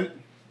an event,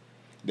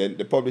 then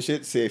they publish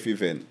it, safe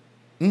event.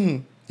 Yeah,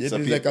 so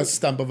it's like a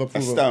stamp of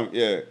approval. A stamp,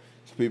 yeah.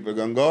 So people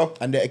can go.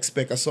 And they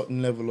expect a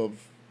certain level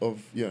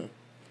of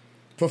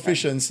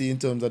proficiency in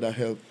terms of that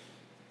health.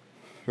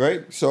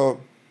 Right?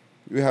 So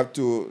we have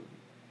to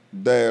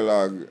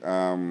dialogue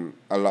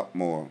a lot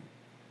more.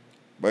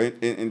 But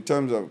in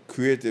terms of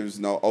creatives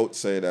now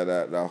outside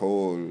of the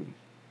whole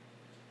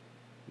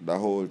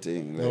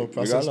thing, like,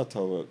 we got a lot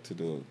of work to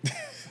do.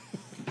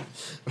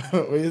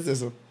 What is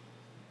this?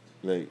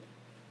 Like,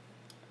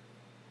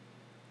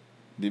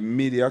 the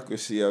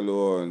mediocrity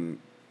alone.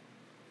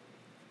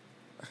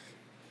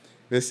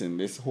 Listen,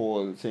 this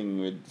whole thing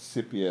with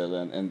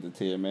CPL and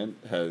entertainment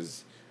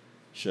has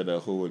shed a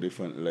whole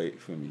different light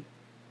for me.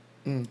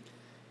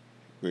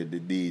 With the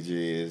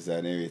DJs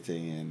and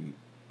everything and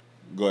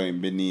going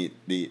beneath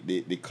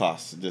the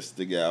cost just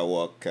to get a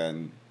work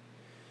and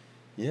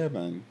yeah,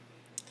 man.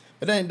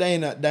 But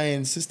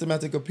dying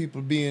systematic of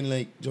people being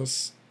like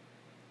just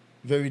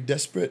very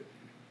desperate.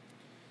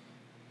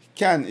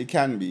 It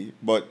can be,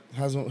 but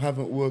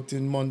haven't worked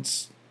in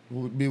months,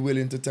 would be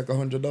willing to take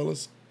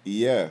 $100.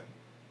 Yeah.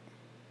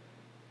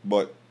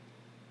 But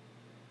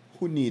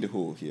who need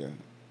who here?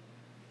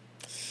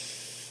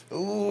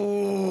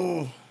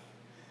 Oh.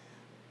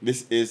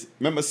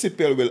 Remember,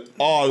 CPL will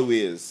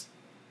always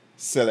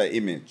sell an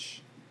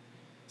image.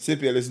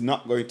 CPL is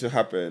not going to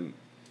happen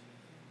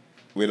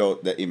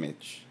without the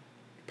image.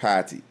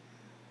 Party.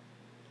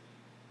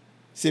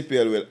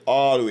 CPL will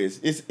always,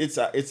 it's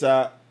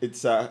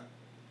a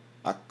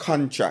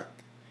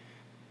contract.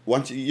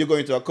 Once you're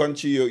going to a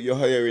country, you're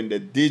hiring the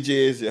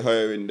DJs, you're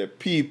hiring the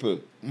people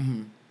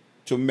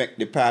to make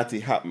the party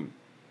happen.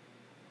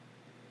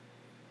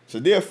 So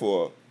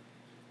therefore,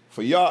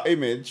 for your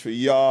image, for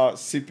your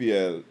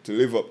CPL to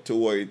live up to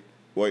what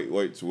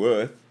it's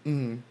worth,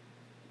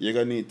 you're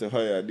going to need to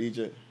hire a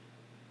DJ.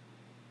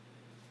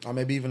 Or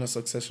maybe even a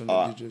succession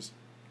of DJs.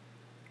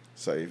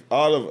 So if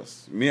all of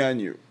us, me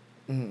and you,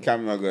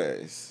 camera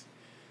guys,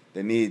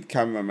 they need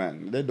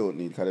cameraman. They don't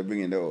need because they bring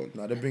in their own.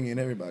 No, they bring in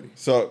everybody.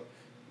 So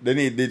they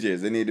need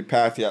DJs. They need the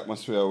party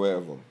atmosphere or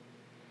whatever.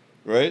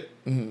 Right?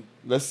 Mm-hmm.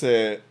 Let's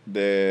say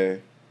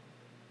they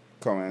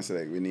come and say,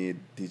 like, we need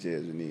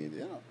DJs, we need,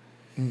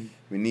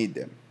 we need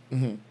them.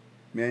 Mm-hmm.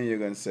 Me and you're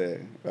going to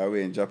say, well,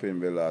 we ain't dropping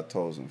below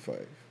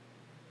 1,005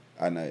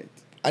 a night.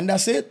 And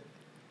that's it.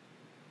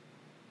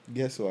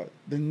 Guess what?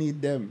 They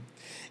need them.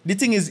 The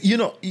thing is,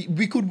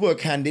 we could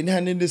work hand in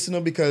hand in this,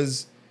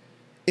 because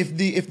if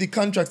the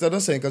contracts that are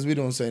saying, because we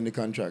don't sign the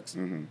contracts,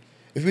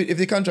 if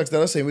the contracts that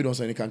are saying we don't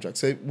sign the contracts,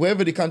 so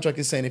wherever the contract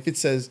is saying, if it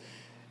says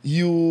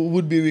you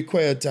would be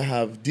required to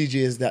have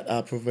DJs that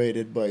are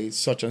provided by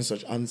such and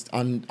such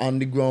on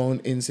the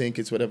ground, in St.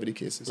 Kitts, whatever the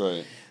case is,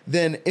 right.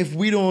 Then if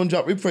we don't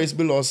drop the price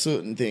below a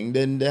certain thing,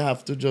 then they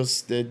have to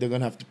they're going to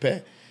have to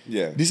pay.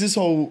 Yeah. This is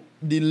how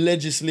the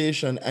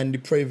legislation and the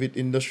private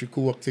industry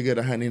could work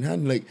together hand in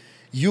hand. Like,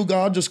 you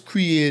gotta just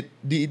create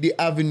the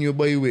avenue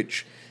by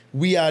which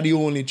we are the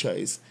only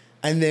choice,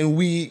 and then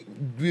we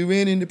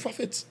reign in the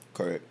profits.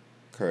 Correct.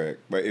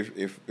 But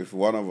if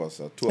one of us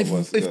or two of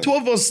us... If two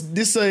of us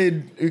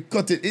decide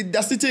cut it,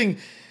 that's the thing.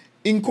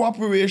 In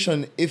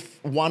cooperation,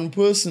 if one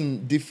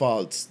person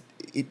defaults,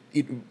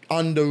 it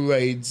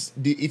underrides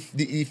the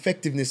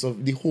effectiveness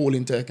of the whole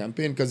entire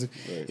campaign. Because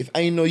if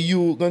I know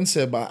you gonna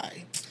say,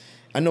 bye,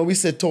 I know we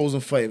said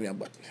 1,005,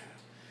 but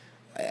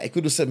I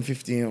could do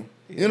 750, You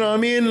know what I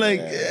mean? Like,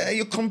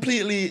 you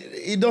completely...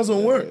 It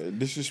doesn't work.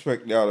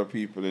 Disrespect the other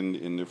people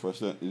in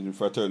the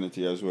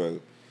fraternity as well.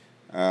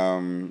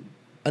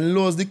 And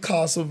lowers the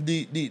cost of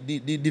the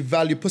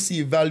value,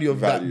 perceived value of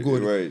that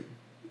good, right,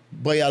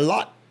 by a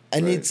lot.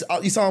 And right.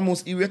 it's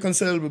almost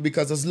irreconcilable,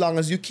 because as long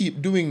as you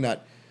keep doing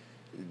that,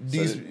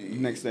 these... So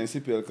next time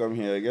CPL come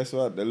here, guess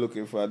what? They're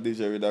looking for a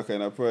DJ with that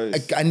kind of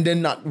price. And they're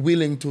not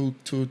willing to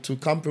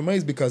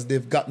compromise, because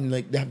they've gotten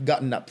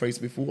that price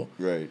before.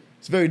 Right.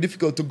 It's very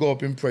difficult to go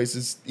up in price.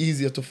 It's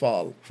easier to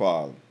fall.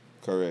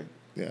 Correct.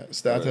 Yeah,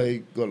 start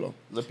high, go low.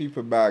 The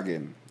people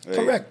bargain. Right?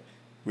 Correct.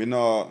 We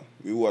know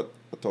we what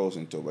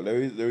 1,002, but they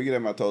will give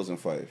them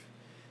 1,005.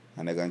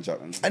 And they're going to drop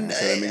them. And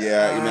so let me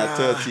get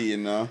 30,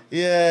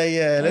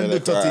 Yeah. Let me do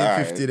 30 and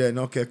right. 50 then.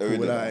 Okay,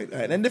 cool. All right.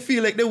 And they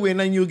feel like they win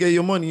and you get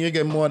your money. You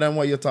get more than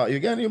what you thought. You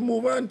get, you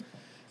move on.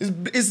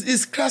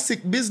 It's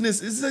classic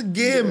business. It's a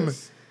game.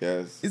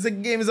 Yes. It's a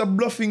game. It's a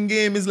bluffing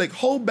game. It's like,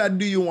 how bad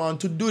do you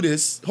want to do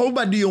this? How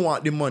bad do you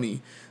want the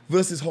money?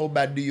 Versus how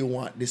bad do you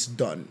want this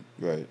done?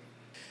 Right.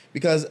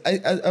 Because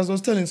as I was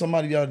telling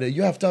somebody the other day,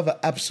 you have to have an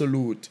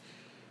absolute,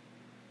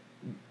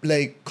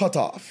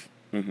 cutoff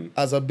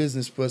as a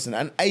business person.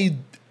 And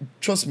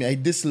trust me, I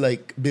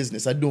dislike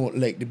business. I don't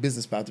like the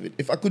business part of it.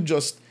 If I could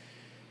just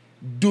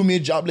do my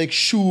job,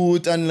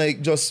 shoot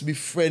and just be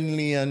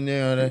friendly and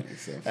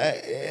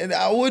and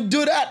I would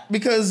do that,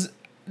 because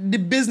the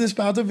business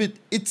part of it,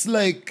 it's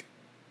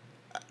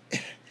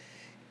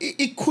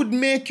it could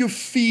make you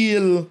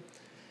feel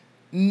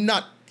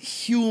not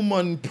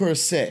human per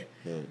se.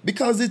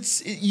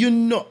 Because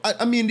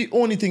I mean, the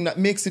only thing that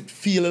makes it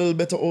feel a little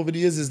better over the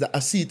years is that I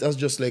see it as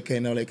just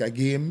kind of like a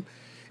game,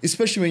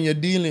 especially when you're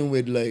dealing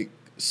with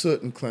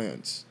certain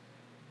clients.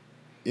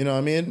 You know what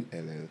I mean?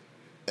 Hello.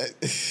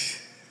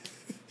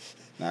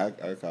 Nah,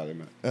 I call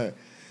him.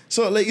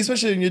 So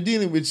especially when you're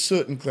dealing with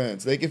certain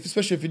clients,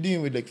 especially if you're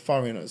dealing with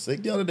foreigners.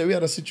 The other day we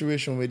had a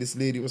situation where this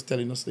lady was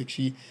telling us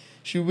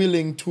she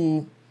willing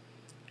to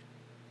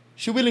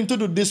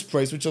do this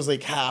price, which was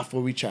half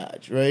what we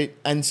charge, right?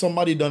 And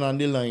somebody done on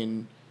the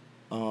line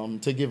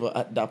to give her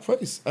at that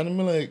price. And I'm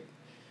like,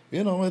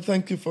 well,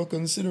 thank you for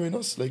considering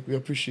us. We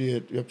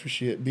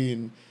appreciate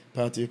being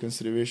part of your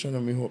consideration,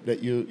 and we hope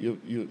that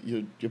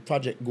your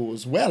project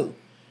goes well.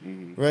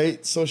 Mm-hmm.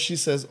 Right? So she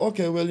says,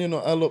 okay, well,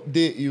 I'll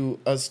update you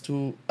as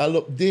to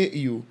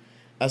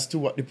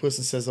what the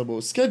person says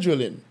about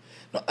scheduling.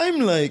 Now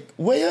I'm like,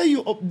 why are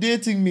you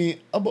updating me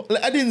about?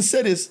 I didn't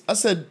say this. I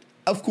said,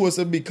 of course,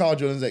 it'd be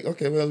cordial. And it's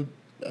okay, well,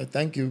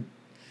 thank you.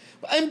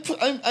 But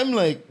I'm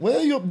like, why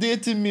are you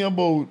updating me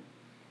about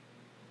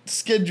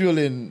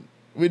scheduling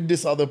with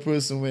this other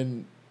person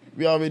when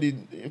we already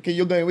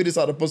you're going with this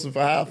other person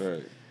for half,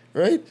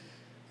 right?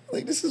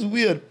 This is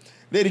weird.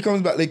 Lady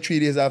comes back 3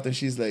 days after, and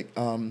she's like,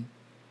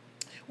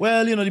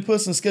 well, the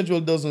person's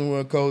schedule doesn't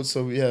work out,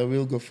 so yeah,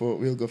 we'll go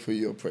for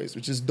your price,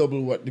 which is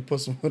double what the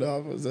person would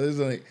offer. So it's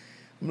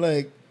I'm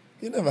like,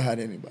 you never had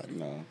anybody.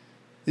 No.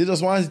 You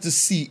just wanted to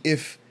see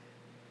if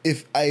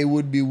I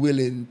would be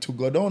willing to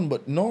go down,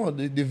 but no,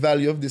 the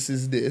value of this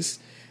is this.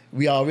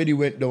 We already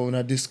went down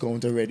a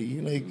discount already.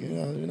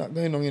 You're not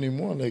going on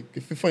anymore.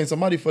 If you find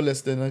somebody for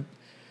less, then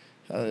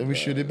I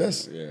wish you the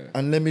best. Yeah.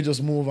 And let me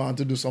just move on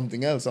to do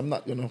something else. I'm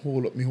not going to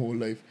hold up my whole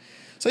life.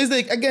 So it's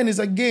again, it's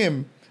a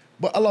game.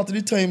 But a lot of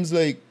the times,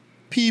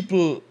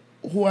 people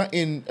who are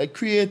in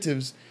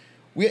creatives,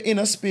 we're in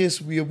a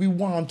space where we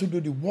want to do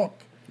the work.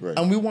 Right.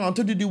 And we want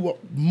to do the work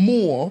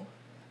more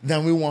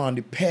than we want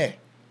to pay.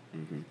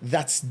 Mm-hmm.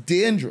 That's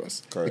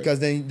dangerous. Correct. Because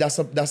then that's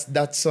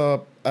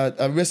a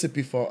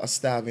recipe for a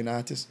starving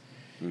artist.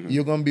 Mm-hmm.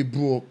 You're going to be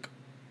broke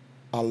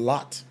a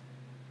lot.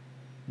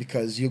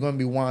 Because you're gonna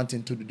be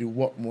wanting to do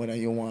work more than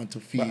you want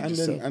to feed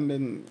yourself. And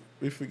then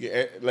we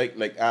forget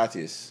like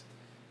artists,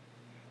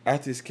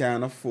 artists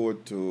can't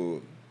afford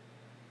to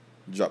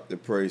drop the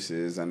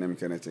prices and them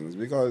kind of things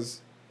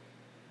because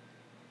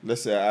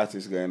let's say an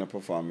artist going to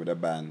perform with a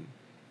band.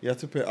 You have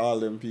to pay all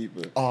them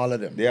people. All of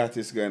them. The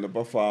artist going to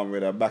perform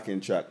with a backing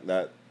track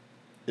that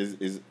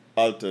is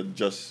altered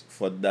just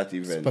for that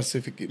event.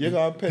 Specifically. You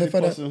got to pay the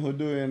person who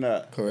doing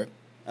that. Correct.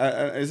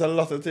 And it's a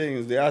lot of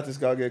things. The artist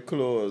got to get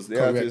clothes. The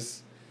Correct.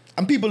 artist...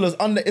 And people just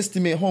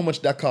underestimate how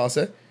much that costs,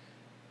 eh?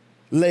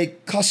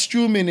 Like,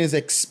 costuming is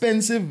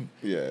expensive.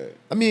 Yeah.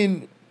 I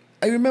mean,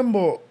 I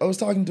remember I was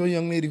talking to a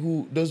young lady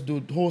who does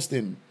do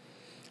hosting.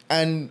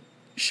 And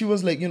she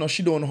was like,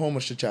 she don't know how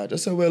much to charge. I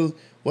said, well,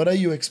 what are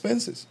your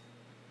expenses?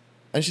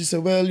 And she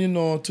said, well,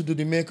 to do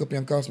the makeup,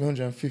 it cost me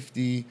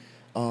 $150.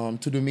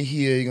 To do me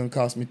hair, it's going to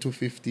cost me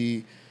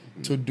 $250.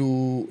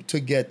 To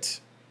get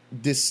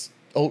this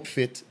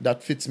outfit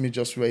that fits me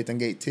just right and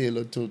get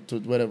tailored to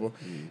whatever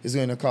is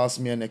going to cost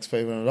me an next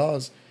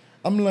 $500.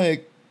 I'm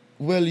like,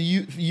 well,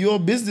 your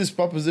business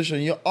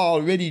proposition, you're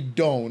already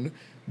down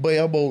by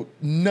about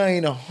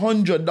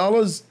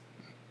 $900.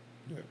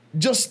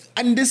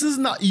 And this is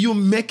not you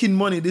making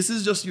money. This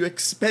is just your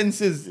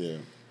expenses. Yeah.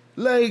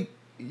 Like,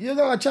 you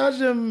gotta charge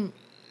them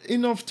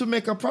enough to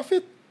make a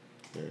profit.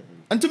 Yeah.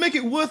 And to make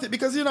it worth it,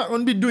 because you're not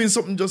gonna be doing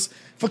something just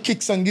for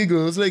kicks and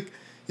giggles. Like,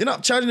 you're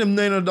not charging them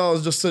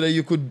 $900 just so that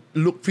you could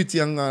look pretty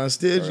on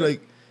stage. Right.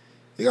 Like,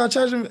 you gotta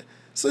charge them.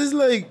 So it's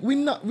like, we're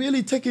not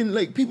really taking,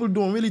 like, people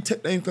don't really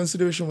take that in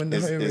consideration when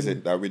they're hiring. Is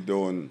it that we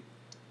don't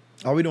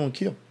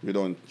care? We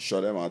don't show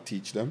them or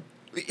teach them?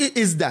 It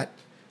is that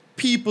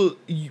people,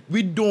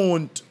 we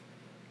don't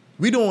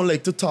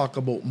like to talk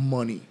about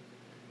money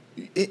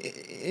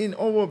in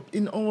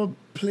our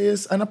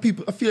place, and I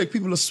feel like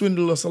people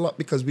swindle us a lot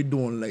because we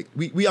don't like,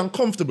 we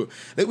uncomfortable.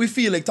 Like, we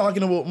feel like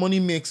talking about money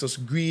makes us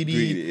greedy.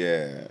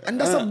 Yeah. And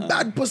that's a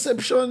bad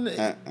perception.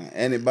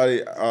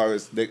 Anybody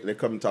always they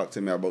come talk to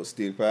me about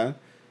steel pan.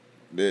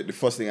 The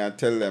first thing I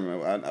tell them,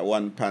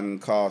 one pan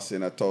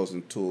costing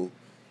 $1,200.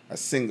 A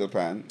single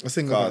pan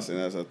costing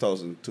us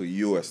 $1,200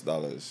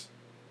 US.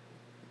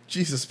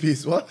 Jesus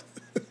peace, what?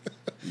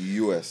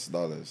 US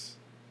dollars.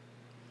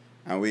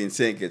 And we in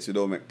St. Kitts, we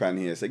don't make pan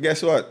here. So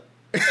guess what?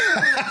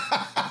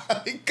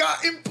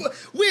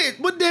 Wait,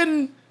 but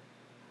then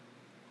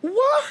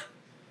what?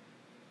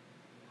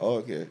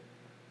 Okay.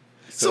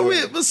 So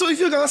if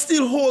you're gonna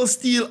steal whole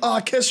steel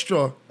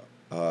orchestra,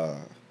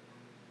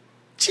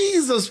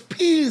 Jesus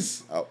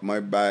peace. My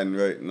band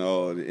right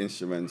now, the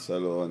instruments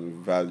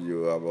alone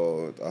value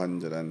about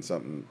 $100 and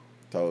something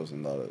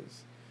 $1,000.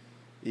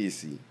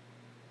 Easy.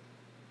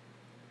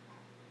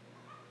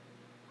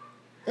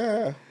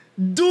 Yeah.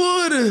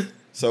 Dude.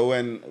 So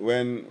when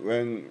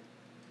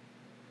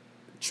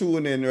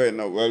tuning right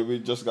now, well, we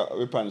just got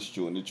we punch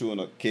tune. The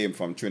tune came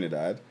from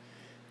Trinidad.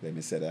 Let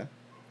me say that.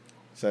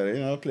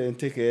 So playing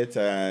ticket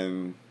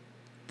and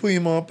put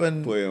him up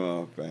and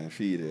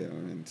feed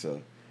him. And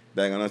so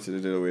that got nothing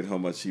to do with how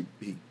much he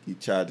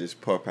charges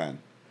per pan.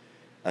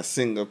 A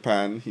single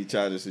pan he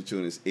charges the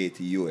tune is $80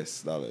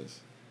 US.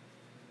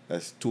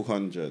 That's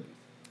 $200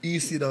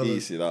 EC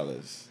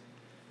dollars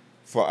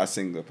for a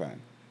single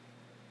pan.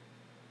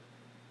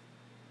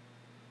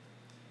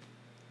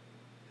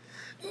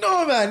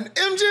 No man,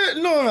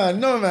 MJ.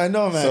 No man.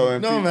 So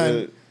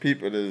when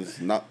people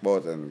is knock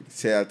about and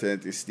say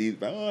alternative steel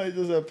pan, it's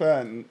just a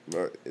pan.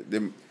 But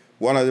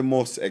one of the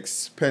most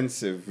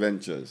expensive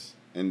ventures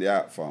in the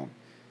art form.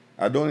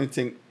 I don't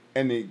think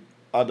any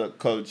other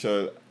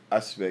cultural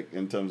aspect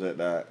in terms of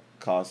that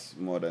costs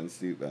more than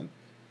steel pan.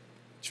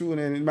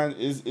 Tuning, man,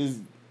 is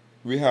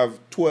we have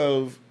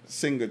 12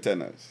 single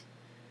tenors.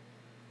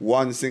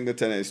 One single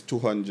tenor is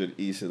 $200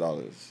 EC.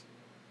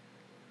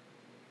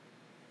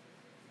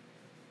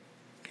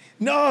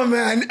 No,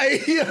 man. I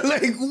hear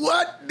like,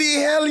 what the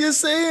hell you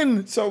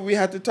saying? So we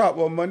had to talk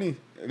about money.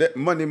 That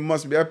money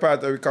must be a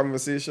part of the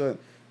conversation.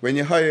 When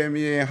you hire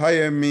me, you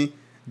hire me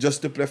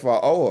just to play for an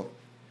hour.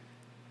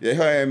 You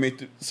hire me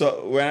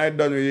so when I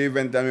done with the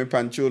event and me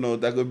pan tune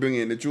out, I could bring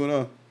in the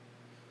tuner.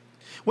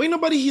 Why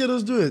nobody here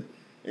does do it?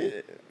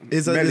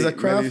 It's a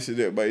craft? Melly used to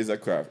do it, but it's a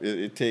craft.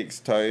 It takes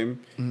time.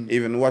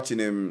 Even watching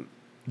him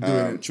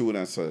tune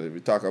and so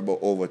we talk about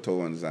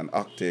overtones and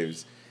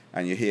octaves.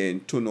 And you're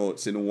hearing two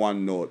notes in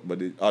one note, but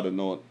the other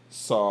note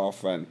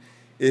soft, and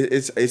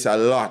it's a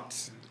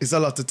lot. It's a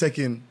lot to take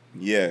in.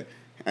 Yeah,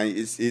 and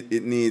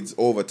it needs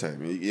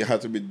overtime. You have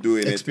to be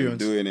doing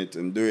Experience. it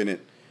and doing it.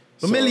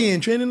 But so, Melly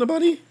ain't training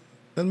nobody?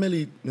 And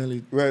Melly.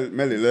 Well,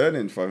 Melly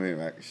learning from him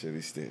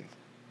actually still.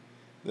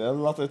 There are a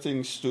lot of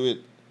things to it.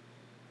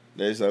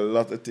 There's a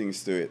lot of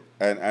things to it,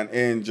 and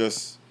ain't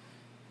just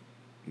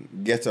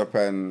get up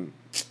and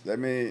let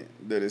me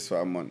do this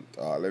for a month.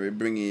 Or let me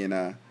bring in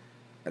a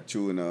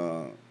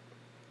tuner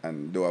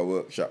and do a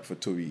workshop for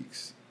 2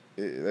 weeks.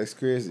 That's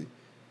crazy.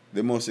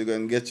 The most you're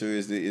going to get you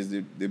is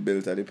the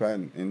build of the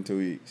pan in 2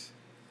 weeks.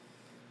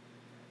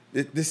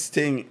 This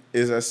thing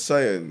is a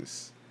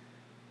science.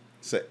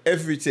 So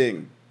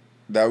everything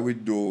that we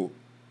do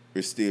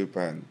with steel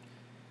pan,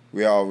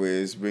 we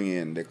always bring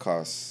in the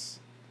costs.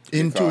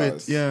 Into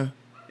it, yeah.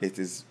 It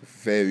is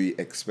very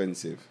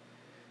expensive.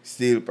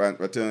 steel pan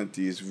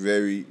fraternity is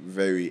very,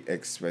 very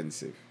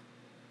expensive.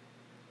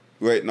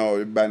 Right now,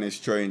 the band is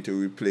trying to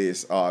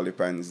replace all the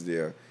pans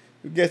there.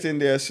 We're getting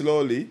there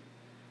slowly,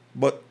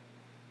 but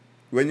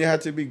when you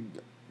have to be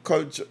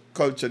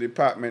culture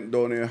department,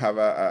 don't you have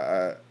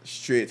a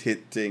straight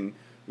hit thing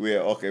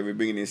where, okay, we're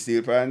bringing in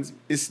steel pans.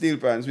 It's steel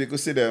pans. We could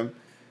see them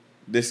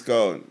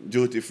discount,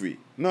 duty free.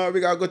 No, we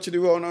got to go to the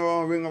round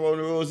around, ring around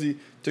the rosy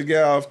to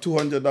get off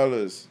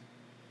 $200.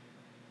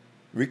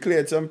 We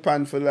cleared some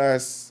pan for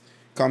last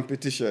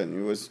competition.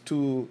 It was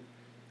two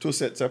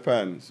sets of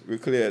pans. We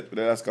cleared for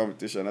the last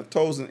competition,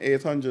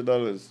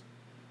 $1,800.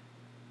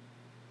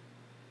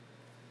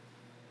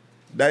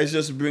 That is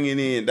just bringing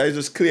in, that is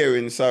just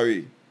clearing,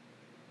 sorry.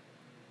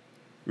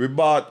 We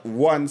bought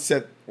one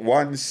set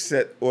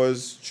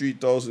was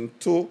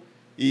 3,002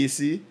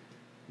 EC.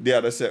 The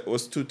other set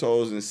was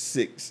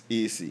 2006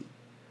 EC.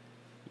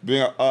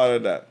 Bring up all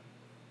of that.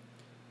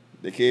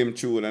 They came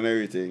through and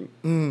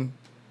everything.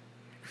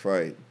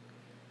 Fine.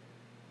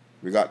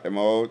 We got them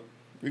out.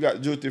 We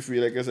got duty free.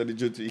 Like I said, the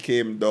duty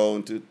came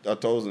down to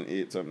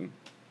 1,008 something.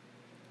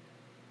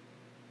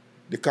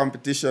 The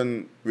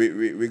competition,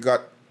 we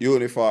got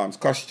uniforms,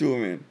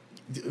 costuming.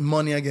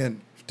 Money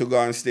again. To go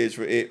on stage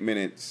for 8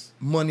 minutes.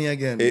 Money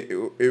again.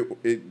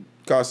 It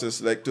cost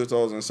us like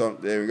 2,000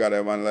 something. We got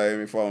them online.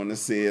 We found a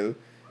sale.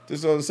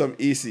 2,000 some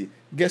EC.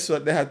 Guess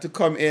what? They had to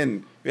come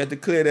in. We had to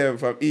clear them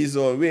from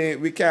E-Zone.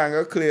 We can't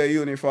go clear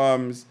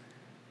uniforms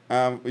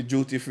with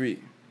duty free.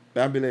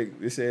 That'd be like,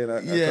 they say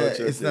that.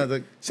 It's thing. not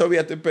a... So we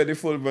had to pay the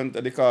full brunt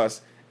of the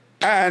cost.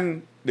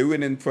 And the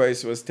winning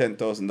price was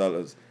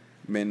 $10,000.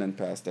 Men and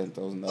past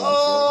 $10,000.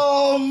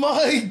 Oh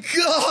my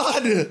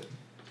God!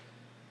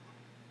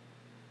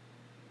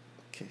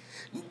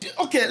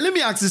 Okay, let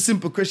me ask a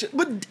simple question.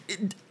 But,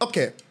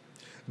 okay,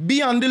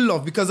 beyond the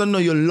love, because I know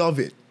you love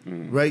it,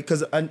 right?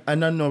 Because and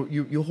I know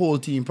your whole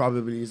team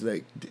probably is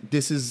like,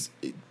 this is,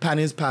 pan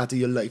is part of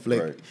your life.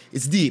 Like, right.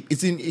 It's deep.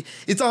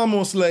 It's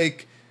almost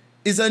like,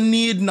 it's a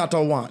need, not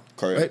a want.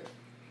 Correct.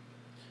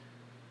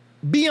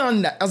 Right?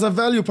 Beyond that, as a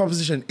value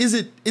proposition, is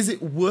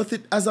it worth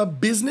it as a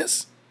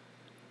business?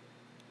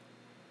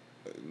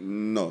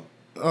 No.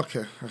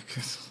 Okay.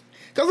 Because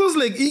I was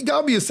like, he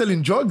gotta be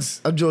selling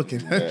drugs. I'm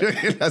joking.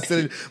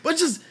 Yeah. But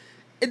just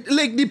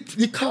like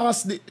the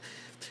cost.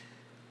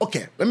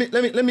 Okay, let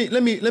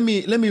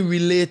me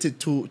relate it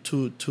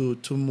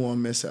to more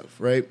myself,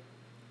 right?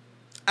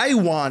 I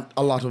want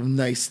a lot of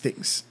nice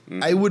things.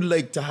 I would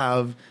like to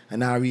have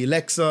an RE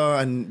Alexa,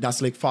 and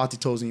that's like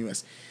 40,000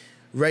 US,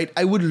 right?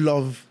 I would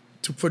love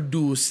to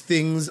produce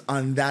things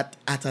on that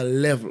at a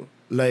level.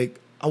 Like,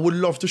 I would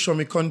love to show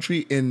my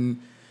country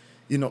in,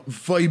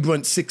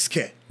 vibrant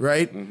 6K,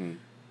 right? Mm-hmm.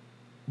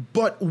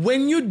 But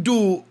when you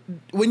do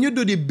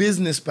the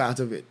business part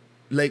of it,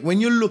 like when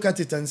you look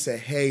at it and say,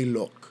 hey,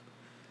 look,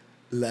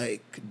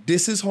 like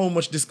this is how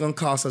much this gonna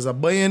cost as a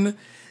buy-in.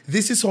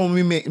 This is how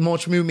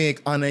much we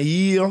make on a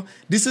year.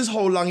 This is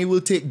how long it will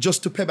take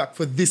just to pay back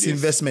for this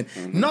investment.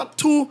 Mm-hmm. Not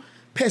to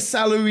pay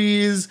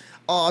salaries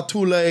or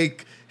to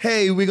like,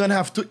 hey, we're gonna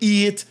have to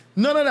eat.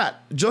 None of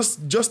that.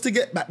 Just to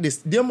get back this.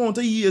 The amount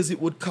of years it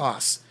would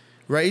cost,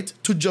 right?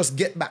 To just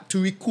get back,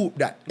 to recoup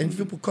that. And if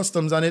you put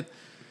customs on it,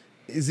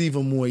 it's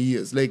even more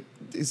years. Like,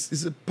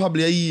 it's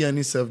probably a year in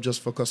itself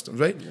just for customs,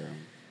 right? Yeah.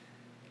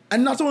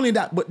 And not only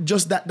that, but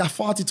just that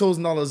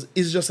 $40,000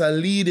 is just a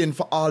lead-in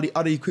for all the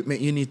other equipment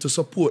you need to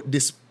support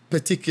this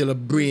particular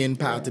brain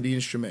part of the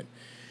instrument.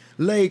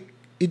 Like,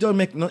 it don't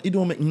make no sense. It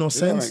don't make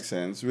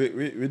sense.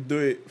 We do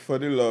it for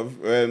the love.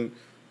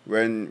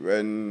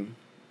 When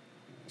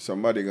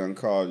somebody gonna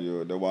call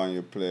you, the one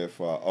you play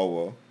for an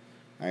hour,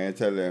 and you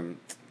tell them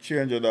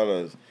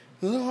 $300.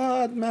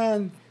 Lord,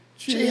 man,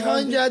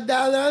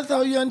 $300?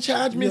 How you gonna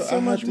charge me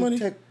so much money?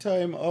 Take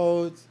time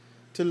out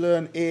to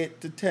learn 8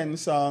 to 10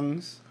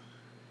 songs.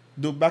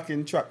 Do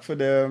backing track for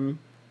them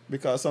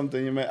because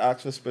something you may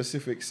ask for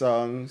specific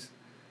songs,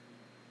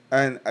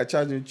 and I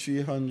charge you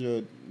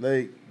 $300.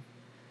 Like,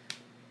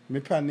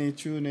 me pan need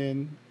tune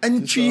in,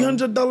 and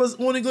 $300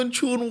 only gonna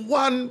tune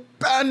one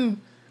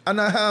pan and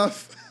a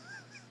half,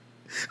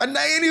 and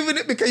I ain't even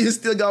it because you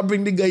still gotta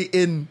bring the guy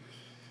in.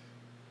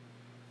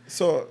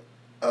 So,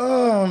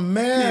 oh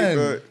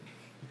man,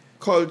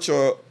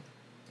 culture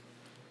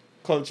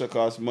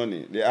costs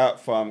money. The art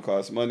form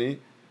costs money.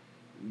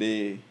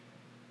 The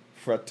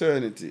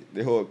fraternity,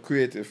 the whole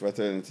creative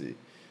fraternity,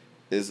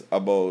 is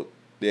about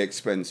the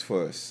expense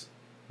first.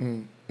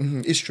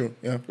 Mm-hmm. It's true,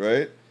 yeah.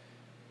 Right?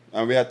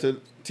 And we have to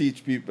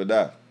teach people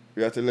that.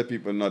 We have to let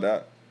people know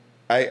that.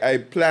 I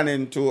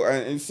planning to,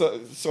 and it's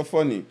so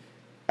funny.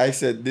 I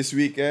said this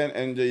weekend,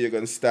 MJ, you're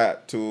going to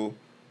start to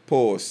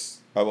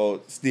post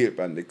about steel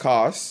pan, the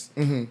cost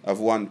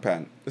of one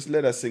pan. Just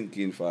let us sink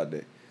in for a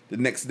day. The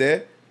next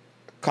day,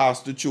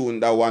 cost to tune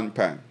that one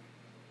pan.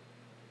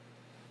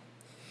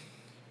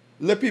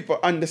 Let people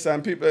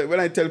understand. People,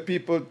 when I tell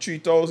people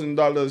 $3,000,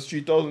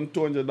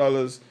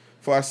 $3,200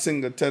 for a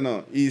single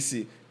tenor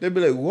EC, they'll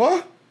be like,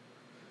 what?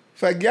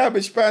 For a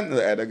garbage pan?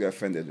 I don't get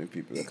offended when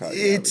people call it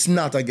It's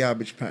not a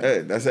garbage pan. Hey,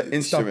 that's an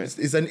instrument.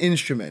 It's an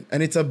instrument,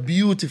 and it's a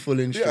beautiful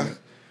instrument.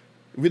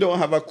 we don't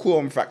have a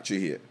chrome factory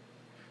here.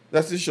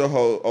 That's to show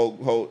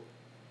how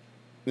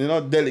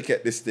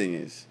delicate this thing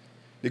is.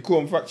 The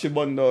chrome factory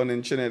burned down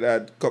in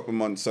Trinidad a couple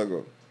months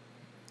ago.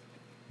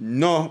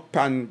 No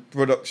pan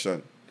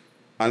production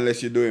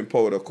unless you're doing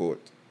powder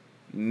coat.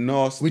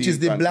 No steel. Which is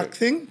the black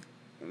thing?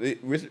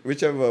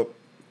 Whichever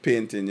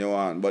painting you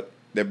want, but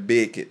they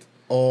bake it.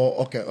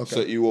 Oh, okay.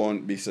 So it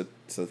won't be so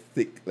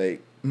thick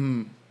like.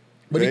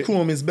 But right? the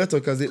chrome is better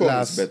because it chrome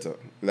lasts. Is better,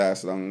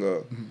 lasts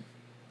longer.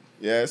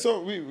 Yeah,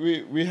 so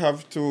we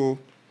have to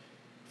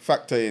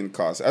factor in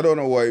costs. I don't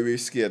know why we're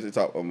scared to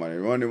talk about money.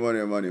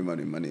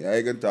 Money.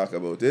 I can talk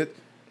about it.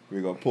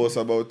 We're going to post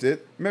about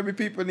it. Maybe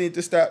people need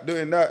to start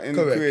doing that in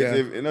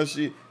creative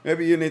industry.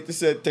 Maybe you need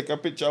to take a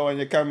picture on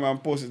your camera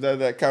and post it at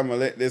that camera.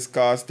 Let this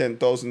cost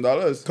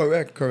 $10,000.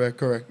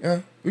 Correct.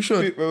 Yeah, we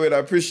should. People would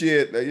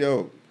appreciate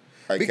that,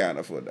 I can't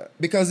afford that.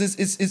 Because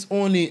it's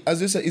only,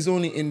 as you said, it's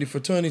only in the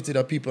fraternity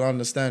that people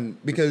understand.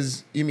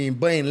 Because,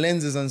 buying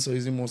lenses and so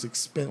is the most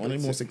expensive, one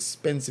of the most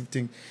expensive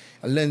thing.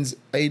 A lens,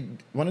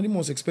 one of the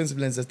most expensive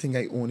lenses I think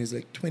I own is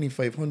like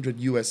 $2,500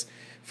 US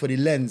for the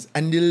lens.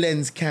 And the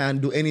lens can't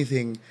do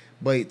anything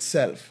by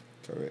itself.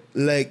 Correct.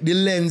 Like, the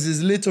lens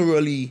is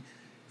literally,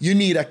 you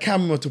need a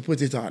camera to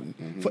put it on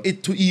for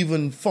it to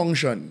even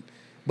function.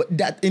 But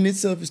that in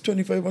itself is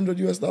 $2,500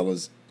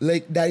 US.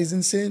 Like, that is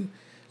insane.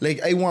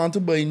 Like, I want to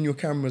buy new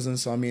cameras and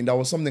so, that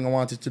was something I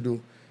wanted to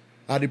do.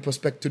 I had the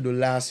prospect to do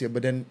last year,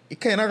 but then it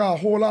kind of got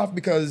hold off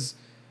because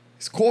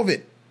it's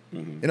COVID.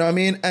 You know what I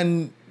mean?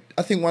 And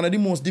I think one of the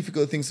most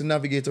difficult things to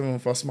navigate around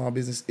for a small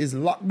business is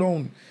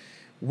lockdown.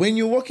 When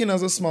you're working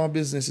as a small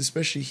business,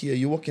 especially here,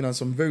 you're working on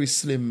some very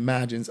slim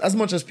margins. As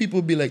much as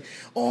people be like,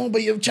 oh,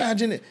 but you're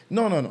charging it.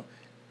 No.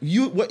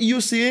 What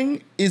you're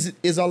seeing is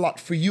a lot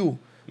for you.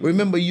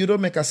 Remember, you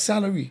don't make a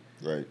salary.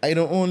 Right. I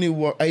don't only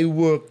work.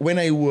 When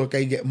I work,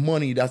 I get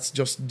money. That's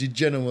just the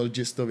general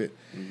gist of it.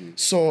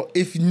 So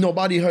if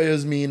nobody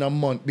hires me in a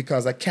month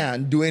because I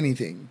can't do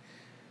anything,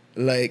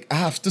 like, I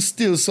have to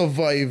still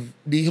survive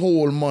the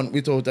whole month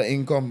without an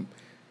income.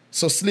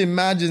 So slim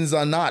margins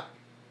are not,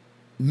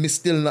 I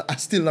still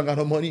not got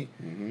no money.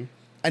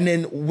 And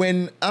then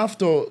when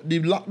after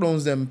the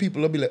lockdowns, them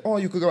people will be like, oh,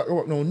 you could go back to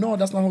work. No,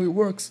 that's not how it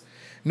works.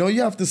 No,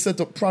 you have to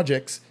set up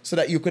projects so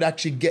that you could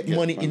actually get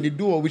money in the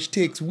door, which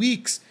takes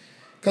weeks.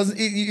 Because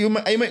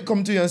I might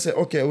come to you and say,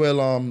 okay, well,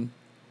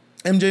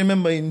 MJ,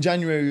 remember in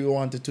January you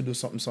wanted to do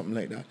something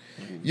like that.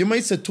 You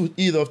might say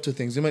either of two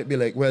things. You might be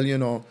like, well,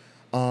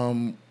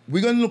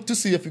 we're going to look to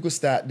see if we could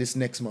start this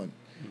next month.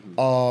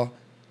 We're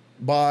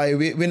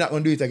not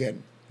going to do it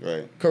again.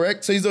 Right.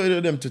 Correct? So it's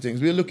either them two things.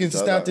 We're looking to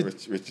start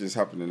it. Which is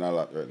happening a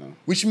lot right now.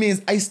 Which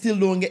means I still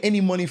don't get any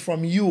money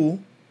from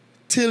you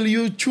till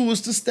you choose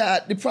to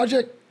start the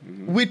project,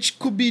 which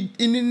could be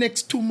in the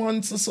next 2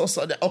 months or so.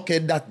 So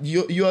that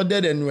you're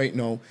dead end right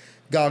now.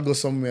 Gotta go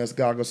somewhere else,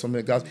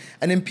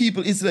 And then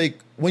people, it's like,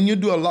 when you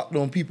do a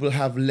lockdown, people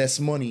have less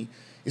money,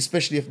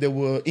 especially if they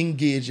were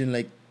engaged in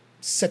like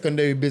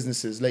secondary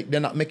businesses. Like, they're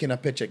not making a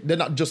paycheck. They're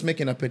not just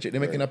making a paycheck. They're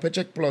making a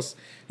paycheck plus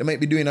they might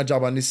be doing a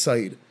job on this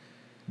side.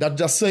 That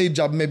just side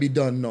job may be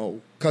done now.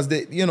 Because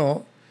they,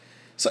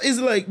 So it's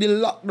like the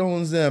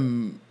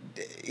lockdowns,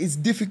 it's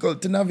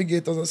difficult to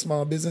navigate as a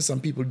small business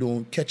and people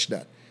don't catch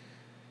that.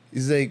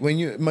 It's like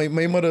when my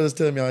mother was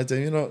telling me all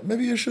the time,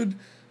 maybe you should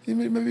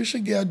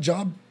get a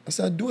job. I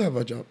said, I do have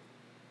a job.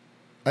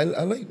 I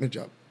like my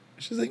job.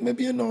 She's like,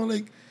 maybe,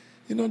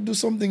 do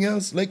something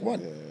else. Like what?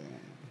 Yeah.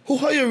 Who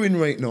hiring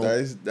right now?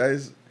 That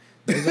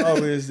is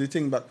always the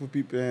thing back for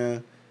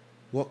people,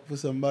 work for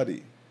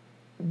somebody.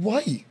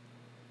 Why?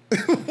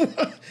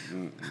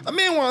 I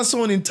may want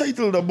someone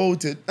entitled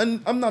about it.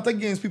 And I'm not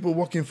against people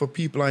working for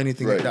people or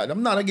anything like that.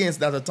 I'm not against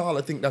that at all.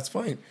 I think that's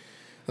fine.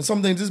 And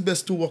sometimes it's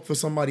best to work for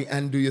somebody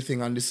and do your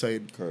thing on the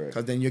side. Correct.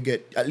 Because then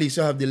at least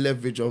you have the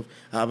leverage of,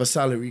 I have a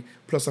salary,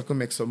 plus I can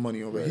make some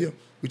money over here,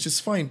 which is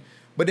fine.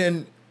 But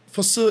then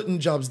for certain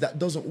jobs, that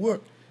doesn't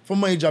work. For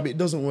my job, it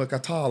doesn't work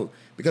at all.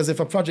 Because if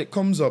a project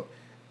comes up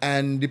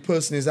and the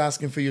person is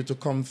asking for you to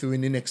come through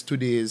in the next 2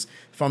 days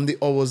from the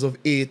hours of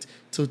 8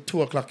 to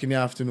 2 o'clock in the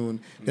afternoon,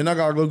 then I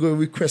gotta go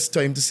request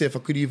time to see if I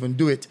could even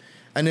do it.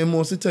 And then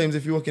most of the times,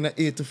 if you're working at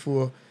 8 to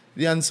 4,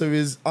 the answer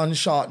is on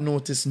short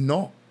notice,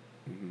 no.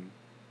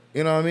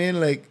 You know what I mean?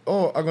 Like,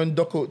 oh, I'm going to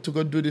duck out to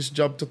go do this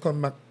job to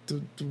come back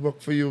to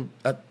work for you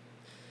at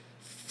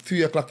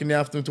 3 o'clock in the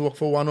afternoon to work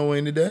for 1 hour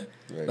in the day.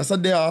 Right. That's a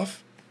day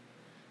off.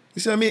 You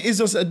see what I mean? It's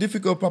just a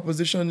difficult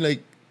proposition.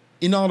 Like,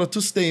 in order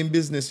to stay in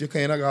business, you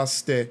kind of got to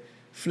stay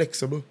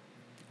flexible.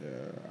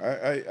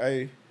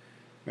 Yeah,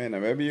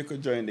 maybe you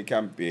could join the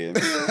campaign.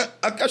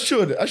 I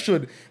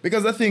should.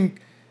 Because I think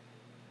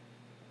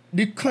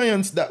the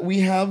clients that we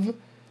have,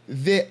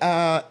 they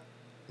are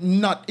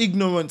not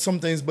ignorant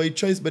sometimes by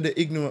choice, but they're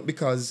ignorant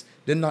because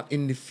they're not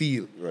in the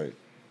field. Right.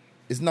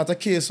 It's not a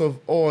case of,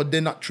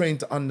 they're not trained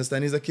to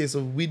understand. It's a case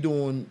of we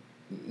don't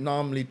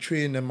normally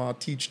train them or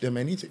teach them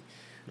anything.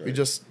 Right. We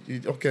just,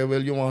 okay,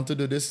 well, you want to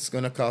do this, it's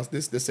going to cost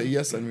this. They say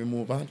yes, and we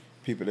move on.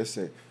 People, they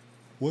say,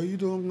 well, you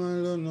don't want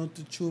to learn how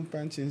to tune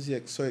panties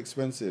yet, so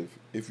expensive.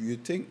 If you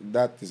think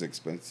that is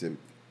expensive,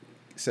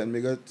 send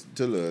me go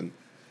to learn.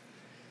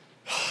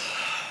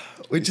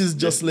 Which is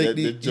just They- like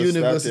they the just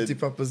university started-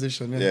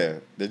 proposition. Yeah. Yeah,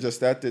 they just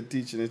started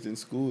teaching it in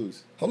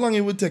schools. How long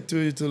it would take to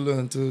you to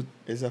learn to?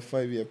 It's a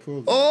 5-year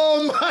program.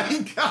 Oh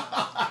my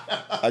God!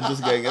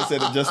 I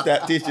said they just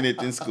start teaching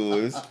it in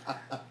schools,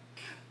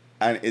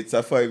 and it's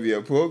a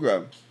 5-year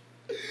program.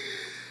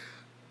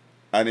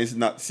 And it's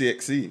not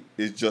CXC.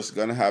 It's just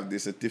gonna have the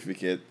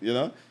certificate,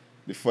 the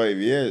 5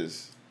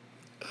 years.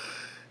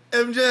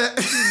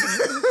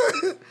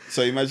 MJ.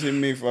 So imagine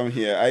me from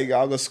here. I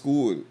go to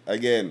school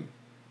again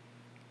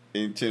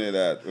in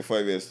Trinidad for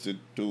 5 years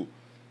to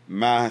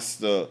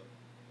master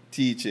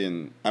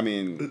teaching. I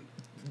mean,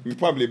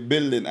 probably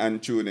building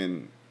and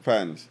tuning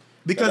fans.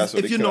 Because that's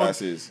what if the you know,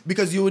 class is.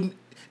 because you would,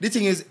 the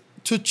thing is,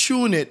 to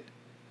tune it,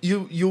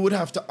 you would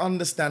have to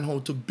understand how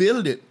to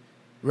build it,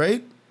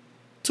 right?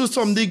 To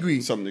some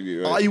degree. Some degree,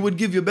 right. Or it would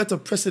give you better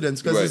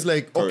precedence because Right, it's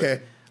like, correct.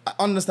 okay, I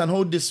understand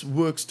how this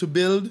works to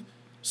build,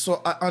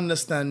 so I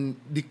understand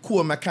the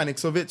core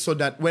mechanics of it so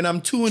that when I'm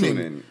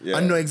tuning, yeah. I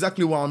know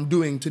exactly what I'm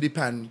doing to the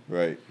pan.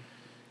 Right.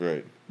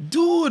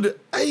 Dude,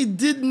 I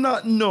did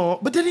not know,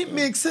 but then it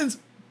makes sense.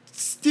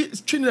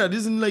 Trinidad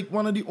isn't like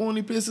one of the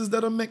only places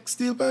that make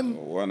steel pan.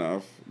 One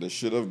of. They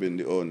should have been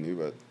the only,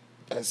 but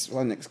that's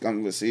one next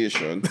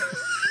conversation.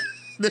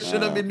 That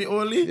should have been the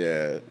only.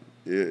 Yeah.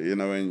 You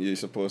know, when you're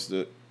supposed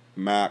to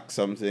mark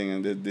something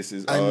and this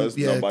is And, ours,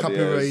 yeah, nobody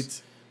copyright,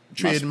 else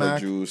trademark. mass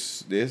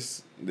produce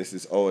this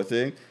is our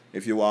thing.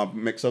 If you want to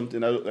make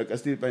something that look like a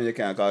steel pen, you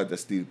can't call it a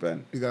steel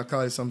pen. You gotta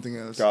call it something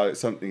else. Call it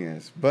something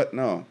else. But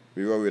no,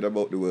 we worried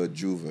about the word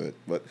Juvert.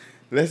 But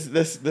let's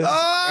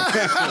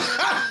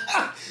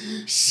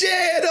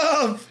Shade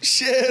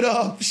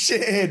up.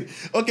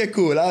 Okay,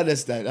 cool. I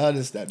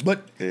understand.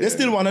 But they're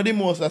still one of the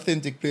most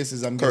authentic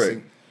places, I'm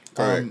guessing.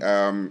 Correct.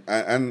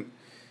 And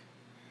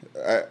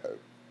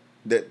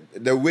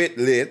they wait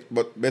late,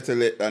 but better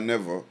late than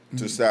never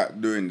to start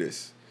doing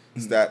this.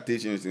 Start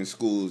teaching it in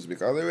schools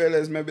because they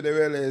realize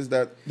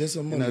that There's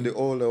some money. the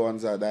older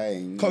ones are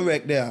dying.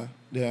 Correct, yeah.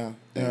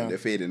 They're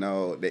fading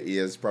out. The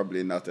ears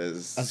probably not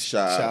as As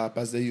sharp. sharp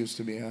as they used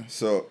to be, yeah.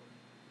 So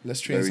Let's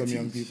train let some me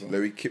young teach. people.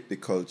 Let me keep the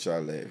culture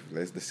alive.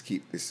 Let's just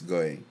keep this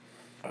going.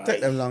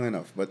 Take them long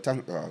enough, but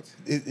thank God.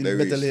 It's they better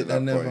reached late to that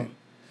than never. point.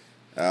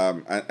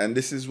 And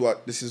this is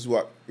what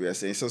we are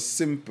saying. It's so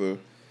simple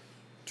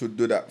to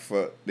do that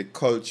for the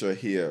culture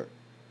here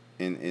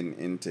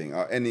in thing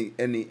or any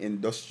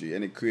industry,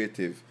 any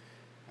creative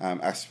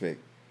aspect.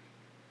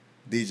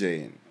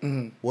 DJing.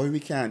 Mm-hmm. Why we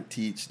can't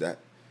teach that?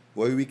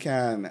 Why we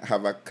can't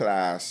have a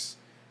class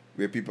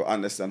where people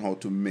understand how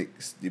to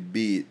mix the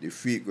beat, the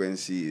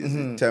frequencies,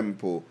 Mm-hmm. the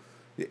tempo,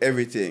 the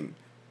everything.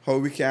 How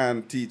we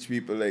can teach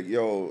people like,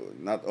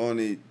 not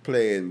only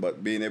playing,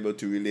 but being able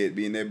to relate,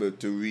 being able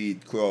to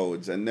read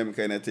crowds and them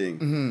kind of thing.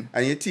 Mm-hmm.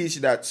 And you teach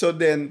that. So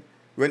then,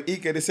 when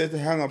Ike decided to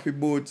hang up his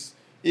boots,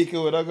 Ike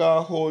would have got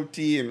a whole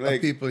team.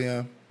 Like, People,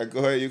 yeah.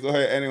 you go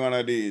ahead any one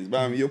of these.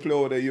 Bam, you play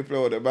with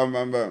it, bam,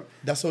 bam, bam.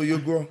 That's how you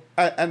grow.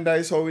 And that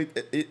is how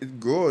it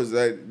grows.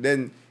 Like,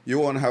 then you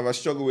won't have a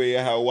struggle where you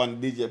have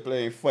one DJ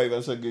playing 5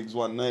 or 6 gigs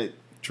one night.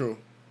 True.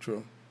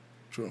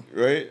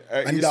 Right?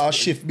 And that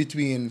shift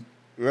between.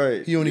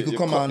 Right. He only could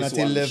come on at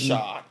 11.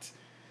 Shot.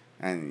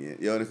 And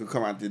you only could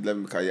come out at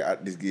 11 because you're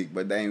at this gig.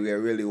 But then we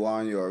really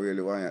want you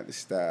at the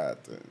start.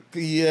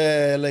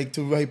 Yeah, like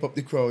to hype up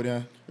the crowd,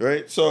 yeah.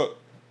 Right? So,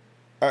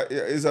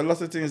 there's a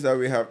lot of things that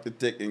we have to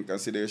take in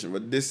consideration.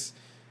 But this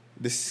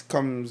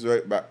comes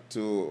right back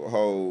to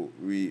how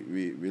we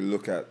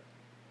look at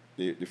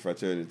the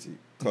fraternity,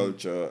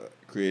 culture,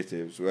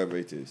 creatives, whoever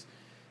it is.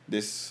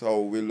 This is how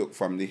we look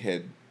from the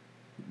head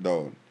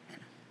down.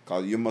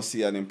 Because you must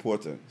see an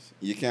importance.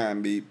 You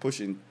can't be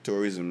pushing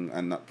tourism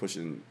and not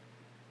pushing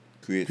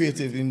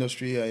Creative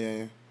industry,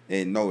 yeah.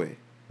 Ain't no way.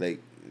 Like,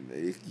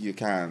 you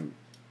can't.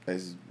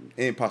 It's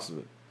ain't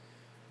possible.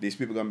 These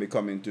people going to be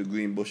coming to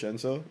Greenbush and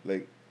so.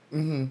 Like,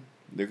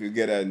 they could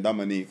get in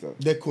Dominica.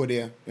 They could,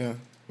 yeah.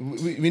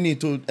 We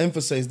need to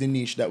emphasize the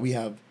niche that we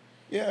have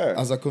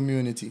as a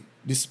community.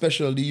 The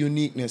special, the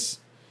uniqueness.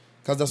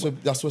 Because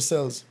that's what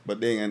sells. But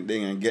they ain't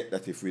gonna get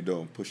that if we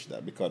don't push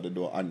that because they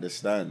don't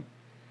understand.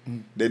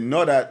 They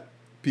know that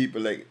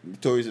people like the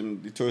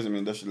tourism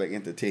industry like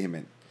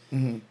entertainment.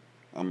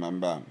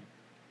 Bam.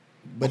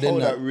 But how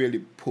that really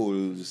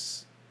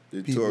pulls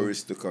the people.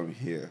 Tourists to come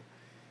here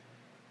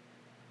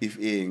if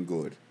it ain't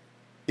good.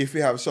 If we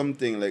have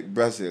something like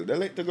Brazil, they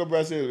like to go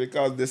Brazil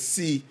because they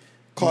see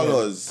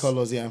colors,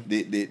 yeah.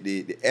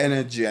 The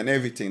energy and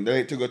everything. They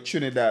like to go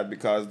Trinidad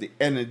because the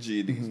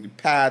energy, the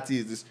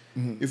parties.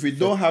 If we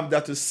don't have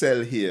that to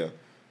sell here,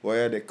 why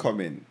are they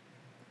coming?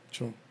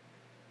 True.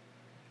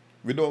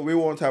 We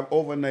won't have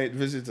overnight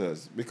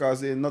visitors because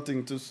there's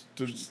nothing to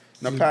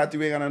party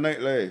way on a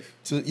nightlife.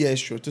 Yeah,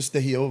 it's true. To stay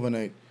here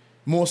overnight.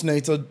 Most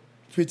nights are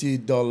pretty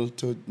dull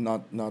to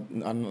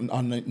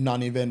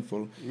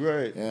non-eventful.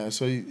 Right. Yeah.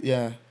 So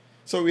yeah.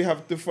 So we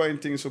have to find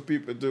things for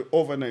people to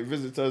overnight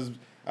visitors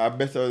are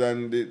better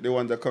than the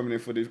ones that are coming in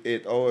for the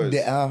 8 hours.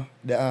 They are.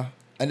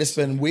 And they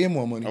spend way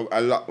more money. A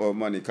lot more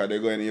money because you're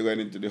going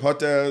into the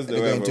hotels, They're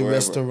going to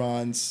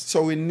restaurants.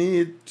 So we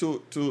need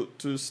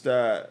to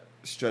start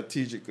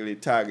strategically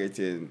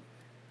targeting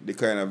the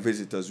kind of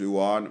visitors we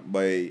want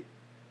by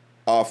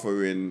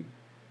offering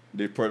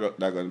the product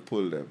that can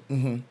pull them.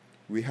 Mm-hmm.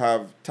 We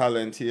have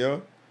talent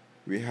here.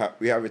 We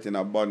have it in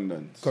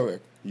abundance.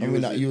 Correct. And we're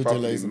not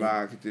utilizing it.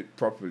 Market it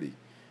properly.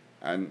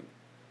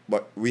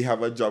 But we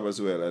have a job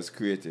as well as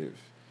creative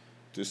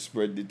to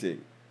spread the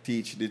thing,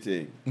 teach the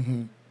thing.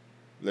 Mm-hmm.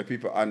 Let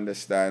people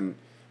understand,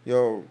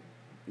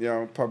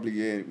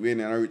 probably we're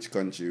in a rich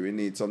country. We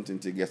need something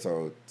to get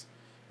out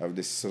of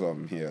this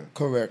slum here.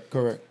 Correct.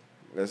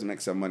 Let's make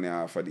some money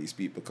off of these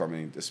people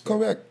coming into space.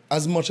 Correct.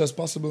 As much as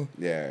possible.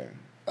 Yeah.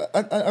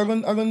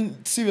 I'm going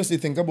to seriously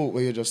think about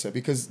what you just said,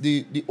 because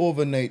the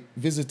overnight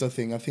visitor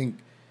thing, I think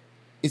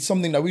it's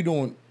something that we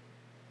don't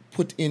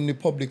put in the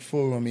public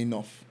forum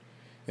enough.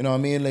 You know what I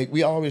mean? Like,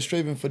 we are always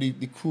striving for the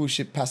cruise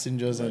ship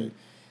passengers, right. And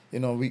you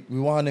know, we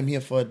want them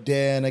here for a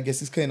day, and I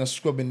guess it's kind of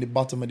scrubbing the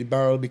bottom of the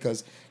barrel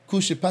because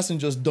cruise ship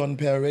passengers done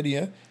pay already,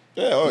 yeah?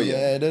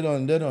 Yeah, they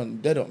don't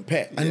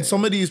pay. Yeah. And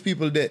some of these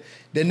people, they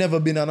never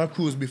been on a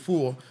cruise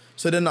before,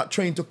 so they're not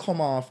trying to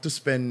come off to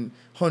spend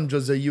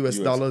hundreds of US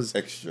dollars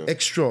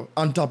extra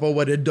on top of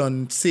what they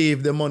done,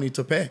 save the money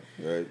to pay.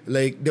 Right.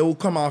 Like, they will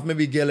come off,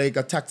 maybe get like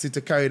a taxi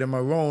to carry them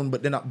around,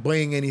 but they're not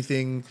buying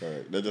anything.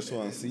 Correct. They just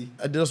want to see.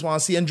 They just want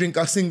to see and drink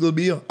a single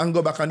beer and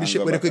go back on the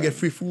ship where they could get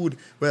free food.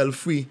 Well,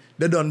 free.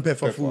 They don't pay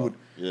for food.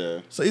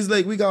 Yeah. So it's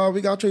like we got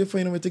to try to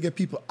find a way to get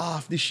people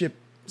off the ship,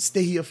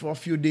 stay here for a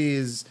few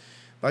days.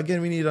 But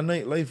again, we need a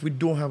nightlife. We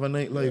don't have a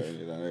nightlife. Yeah, we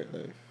need a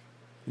nightlife.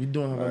 We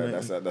don't have a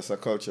nightlife. That's a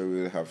culture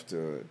we'll have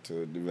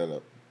to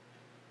develop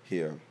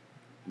here.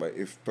 But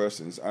if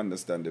persons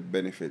understand the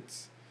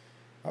benefits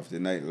of the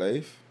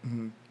nightlife,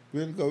 mm-hmm.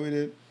 we'll go with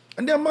it.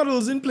 And there are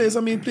models in place. I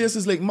mean,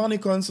 places like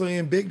Monaco and so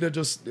ain't big.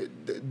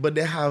 But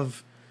they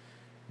have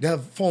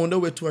found a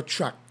way to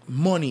attract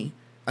money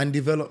and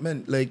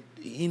development, like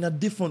in a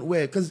different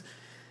way. Because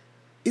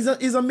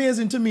it's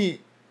amazing to me.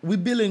 We're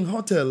building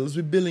hotels,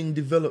 we're building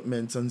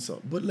developments and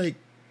so, but like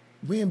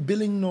we ain't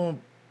building no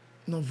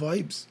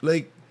vibes.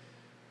 Like,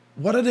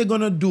 what are they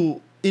gonna do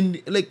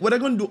what are they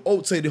gonna do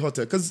outside the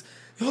hotel? Because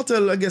the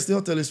hotel, I guess the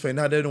hotel is fine.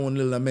 They have their own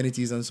little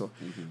amenities and so.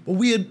 Mm-hmm.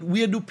 But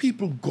where do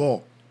people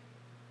go?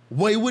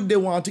 Why would they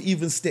want to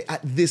even stay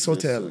at this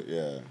hotel?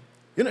 Yeah.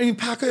 You know, I mean,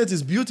 Park Hyatt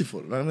is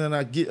beautiful. I'm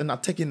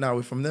not taking that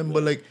away from them, yeah.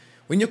 But like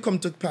when you come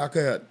to Park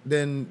Hyatt,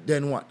 then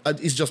what?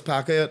 It's just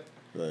Park Hyatt.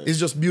 Right. It's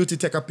just beauty.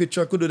 Take a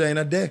picture. Could do that in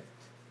a day.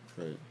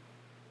 Right.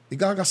 You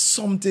got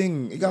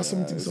something. You got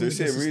something. It's the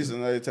same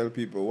reason I tell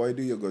people, why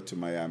do you go to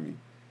Miami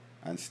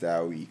and stay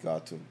a week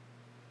or two?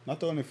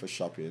 Not only for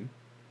shopping,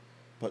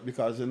 but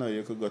because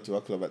you could go to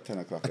a club at 10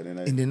 o'clock in the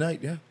night. In the night,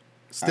 yeah.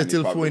 Stay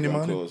till 4 in the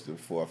morning. Close till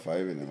 4 or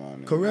 5 in the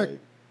morning.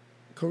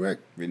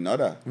 Correct. We know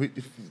that.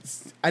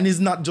 And it's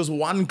not just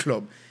one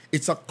club.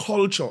 It's a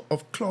culture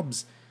of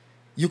clubs.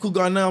 You could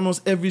go on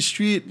almost every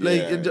street,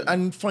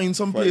 and find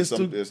some place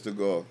to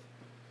go.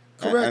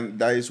 Correct. And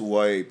that is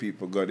why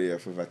people go there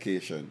for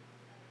vacation.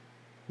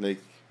 Like,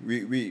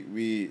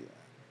 we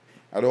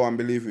I don't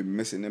believe we're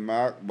missing the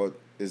mark, but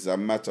it's a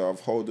matter of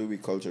how do we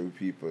culture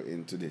people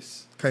into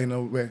this kind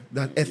of way,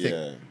 that ethic.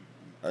 Yeah,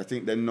 I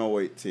think they know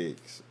what it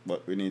takes,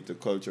 but we need to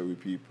culture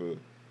with people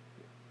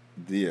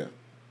there,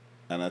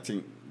 and I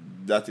think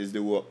that is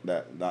the work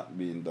that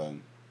being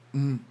done.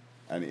 Mm.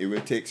 And it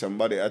will take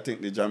somebody. I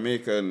think the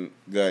Jamaican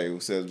guy who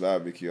sells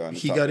barbecue on the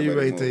he got it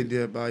right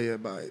idea by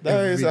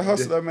that is a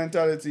hustler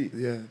mentality.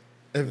 Yeah,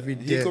 every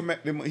day he could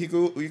make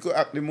he could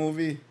act the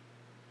movie.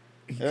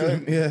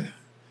 Yeah.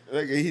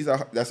 Like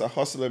that's a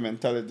hustler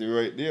mentality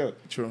right there.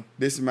 True.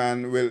 This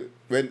man will,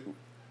 when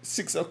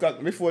 6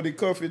 o'clock before the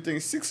curfew thing,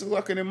 6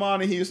 o'clock in the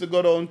morning he used to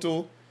go down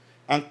to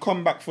and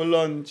come back for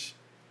lunch.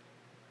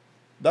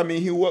 That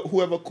means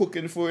whoever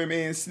cooking for him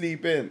ain't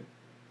sleeping.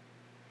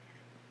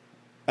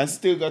 And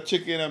still got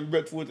chicken and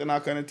breadfruit and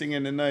that kind of thing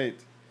in the night.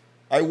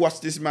 I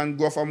watched this man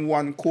go from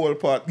one coal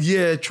pot.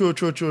 Yeah, true.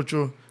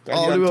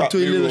 All the way up to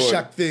a little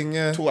shack thing,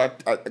 yeah. To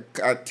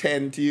a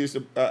tent, he used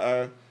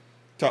to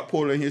top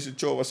pole and he used to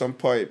throw over some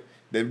pipe.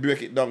 Then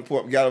break it down,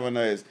 put up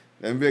galvanized.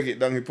 Then break it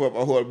down, he put up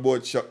a whole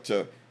board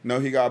structure. Now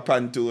he got a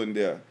pontoon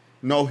there.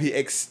 Now he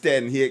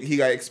extend, he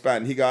got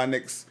expand. He got a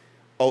next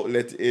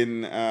outlet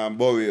in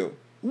Boreal.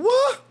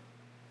 What?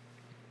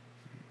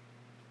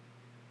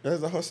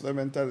 That's a hustler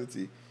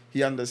mentality.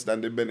 He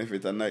understands the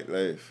benefit of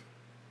nightlife.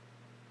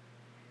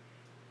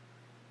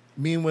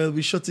 Meanwhile,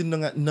 we shutting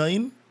down at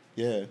 9?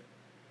 Yeah.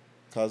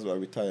 Because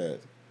we're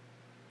tired.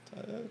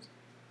 You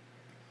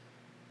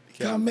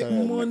can't make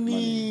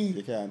money.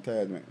 You can't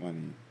tired make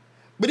money.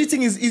 But the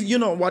thing is, you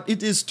know what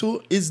it is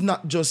too? It's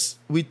not just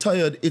we're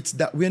tired, it's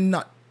that we're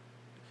not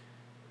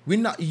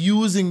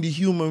using the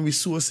human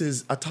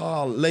resources at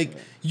all. Like,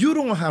 you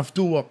don't have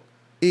to work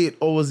 8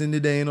 hours in the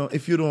day,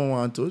 if you don't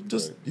want to.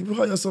 Just you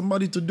hire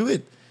somebody to do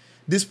it.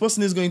 This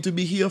person is going to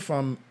be here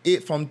from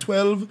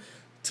 12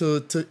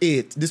 to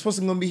 8. This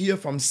person is going to be here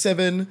from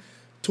 7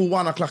 to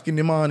 1 o'clock in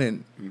the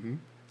morning. Mm-hmm.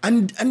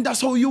 And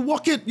that's how you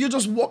walk it. You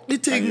just walk the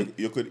thing. And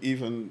you could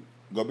even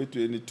go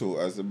between the two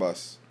as the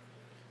boss.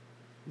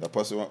 The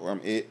person work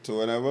from 8 to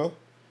whenever.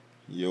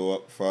 You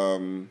work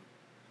from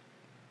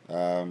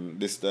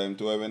this time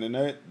to 11 in the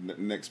night. The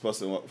next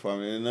person work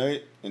from in the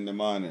night, in the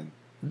morning.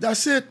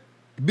 That's it.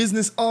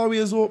 Business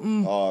always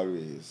open.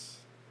 Always.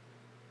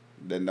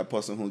 Then the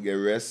person who get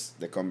rest,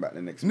 they come back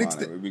the next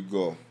morning. We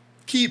go.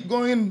 Keep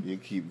going. You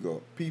keep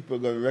going. People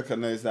gonna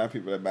recognize that.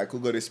 People like, I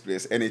could go this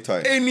place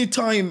anytime.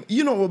 Anytime.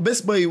 You know,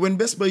 Best Buy, when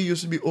Best Buy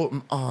used to be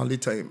open all the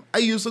time. I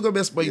used to go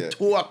Best Buy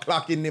 2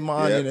 o'clock in the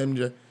morning,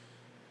 MJ.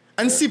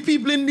 And see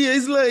people in there,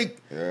 it's like,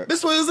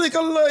 Best Buy is like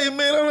a lie,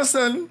 man,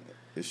 understand?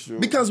 It's true.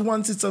 Because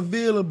once it's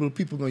available,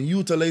 people gonna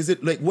utilize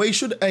it. Like, why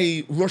should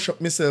I rush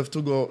up myself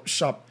to go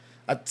shop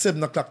at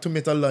 7 o'clock to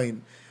meet a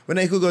line? When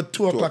I could go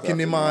 2 o'clock in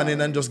the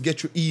morning and just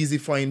get you easy,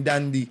 fine,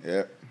 dandy.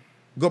 Yeah.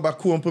 Go back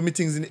home, put me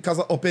things in it, because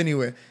I'm up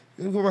anyway.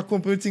 You go back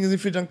home, put me things in the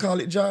fridge and call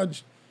it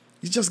George.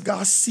 You just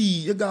gotta see.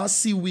 You gotta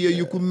see where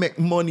you could make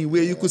money,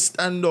 where you could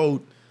stand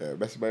out. Yeah,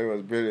 Best Buy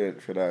was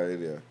brilliant for that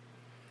idea.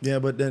 Yeah,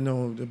 but then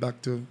no, they're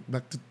back to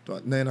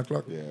what, 9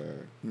 o'clock? Yeah.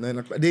 9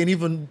 o'clock. They ain't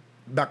even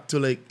back to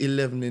like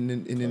 11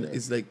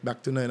 it's like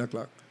back to 9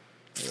 o'clock.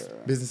 Yeah.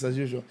 Business as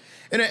usual.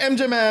 Anyway,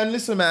 MJ, man,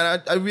 listen,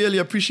 man, I really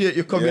appreciate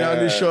you coming on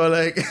this show.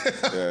 Like,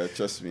 yeah,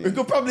 trust me. We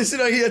could probably sit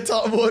out here and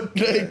talk about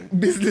like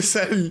business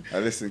and I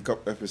listen to a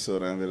couple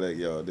episodes and be like,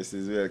 yo, this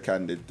is a real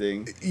candid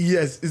thing.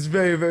 Yes, it's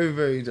very, very,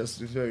 very it's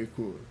very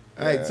cool.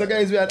 Alright, so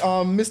guys, we had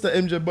Mr.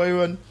 MJ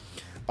Byron.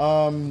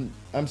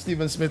 I'm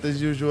Stephen Smith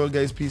as usual,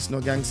 guys. Peace, no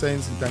gang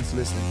signs, and thanks for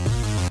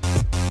listening.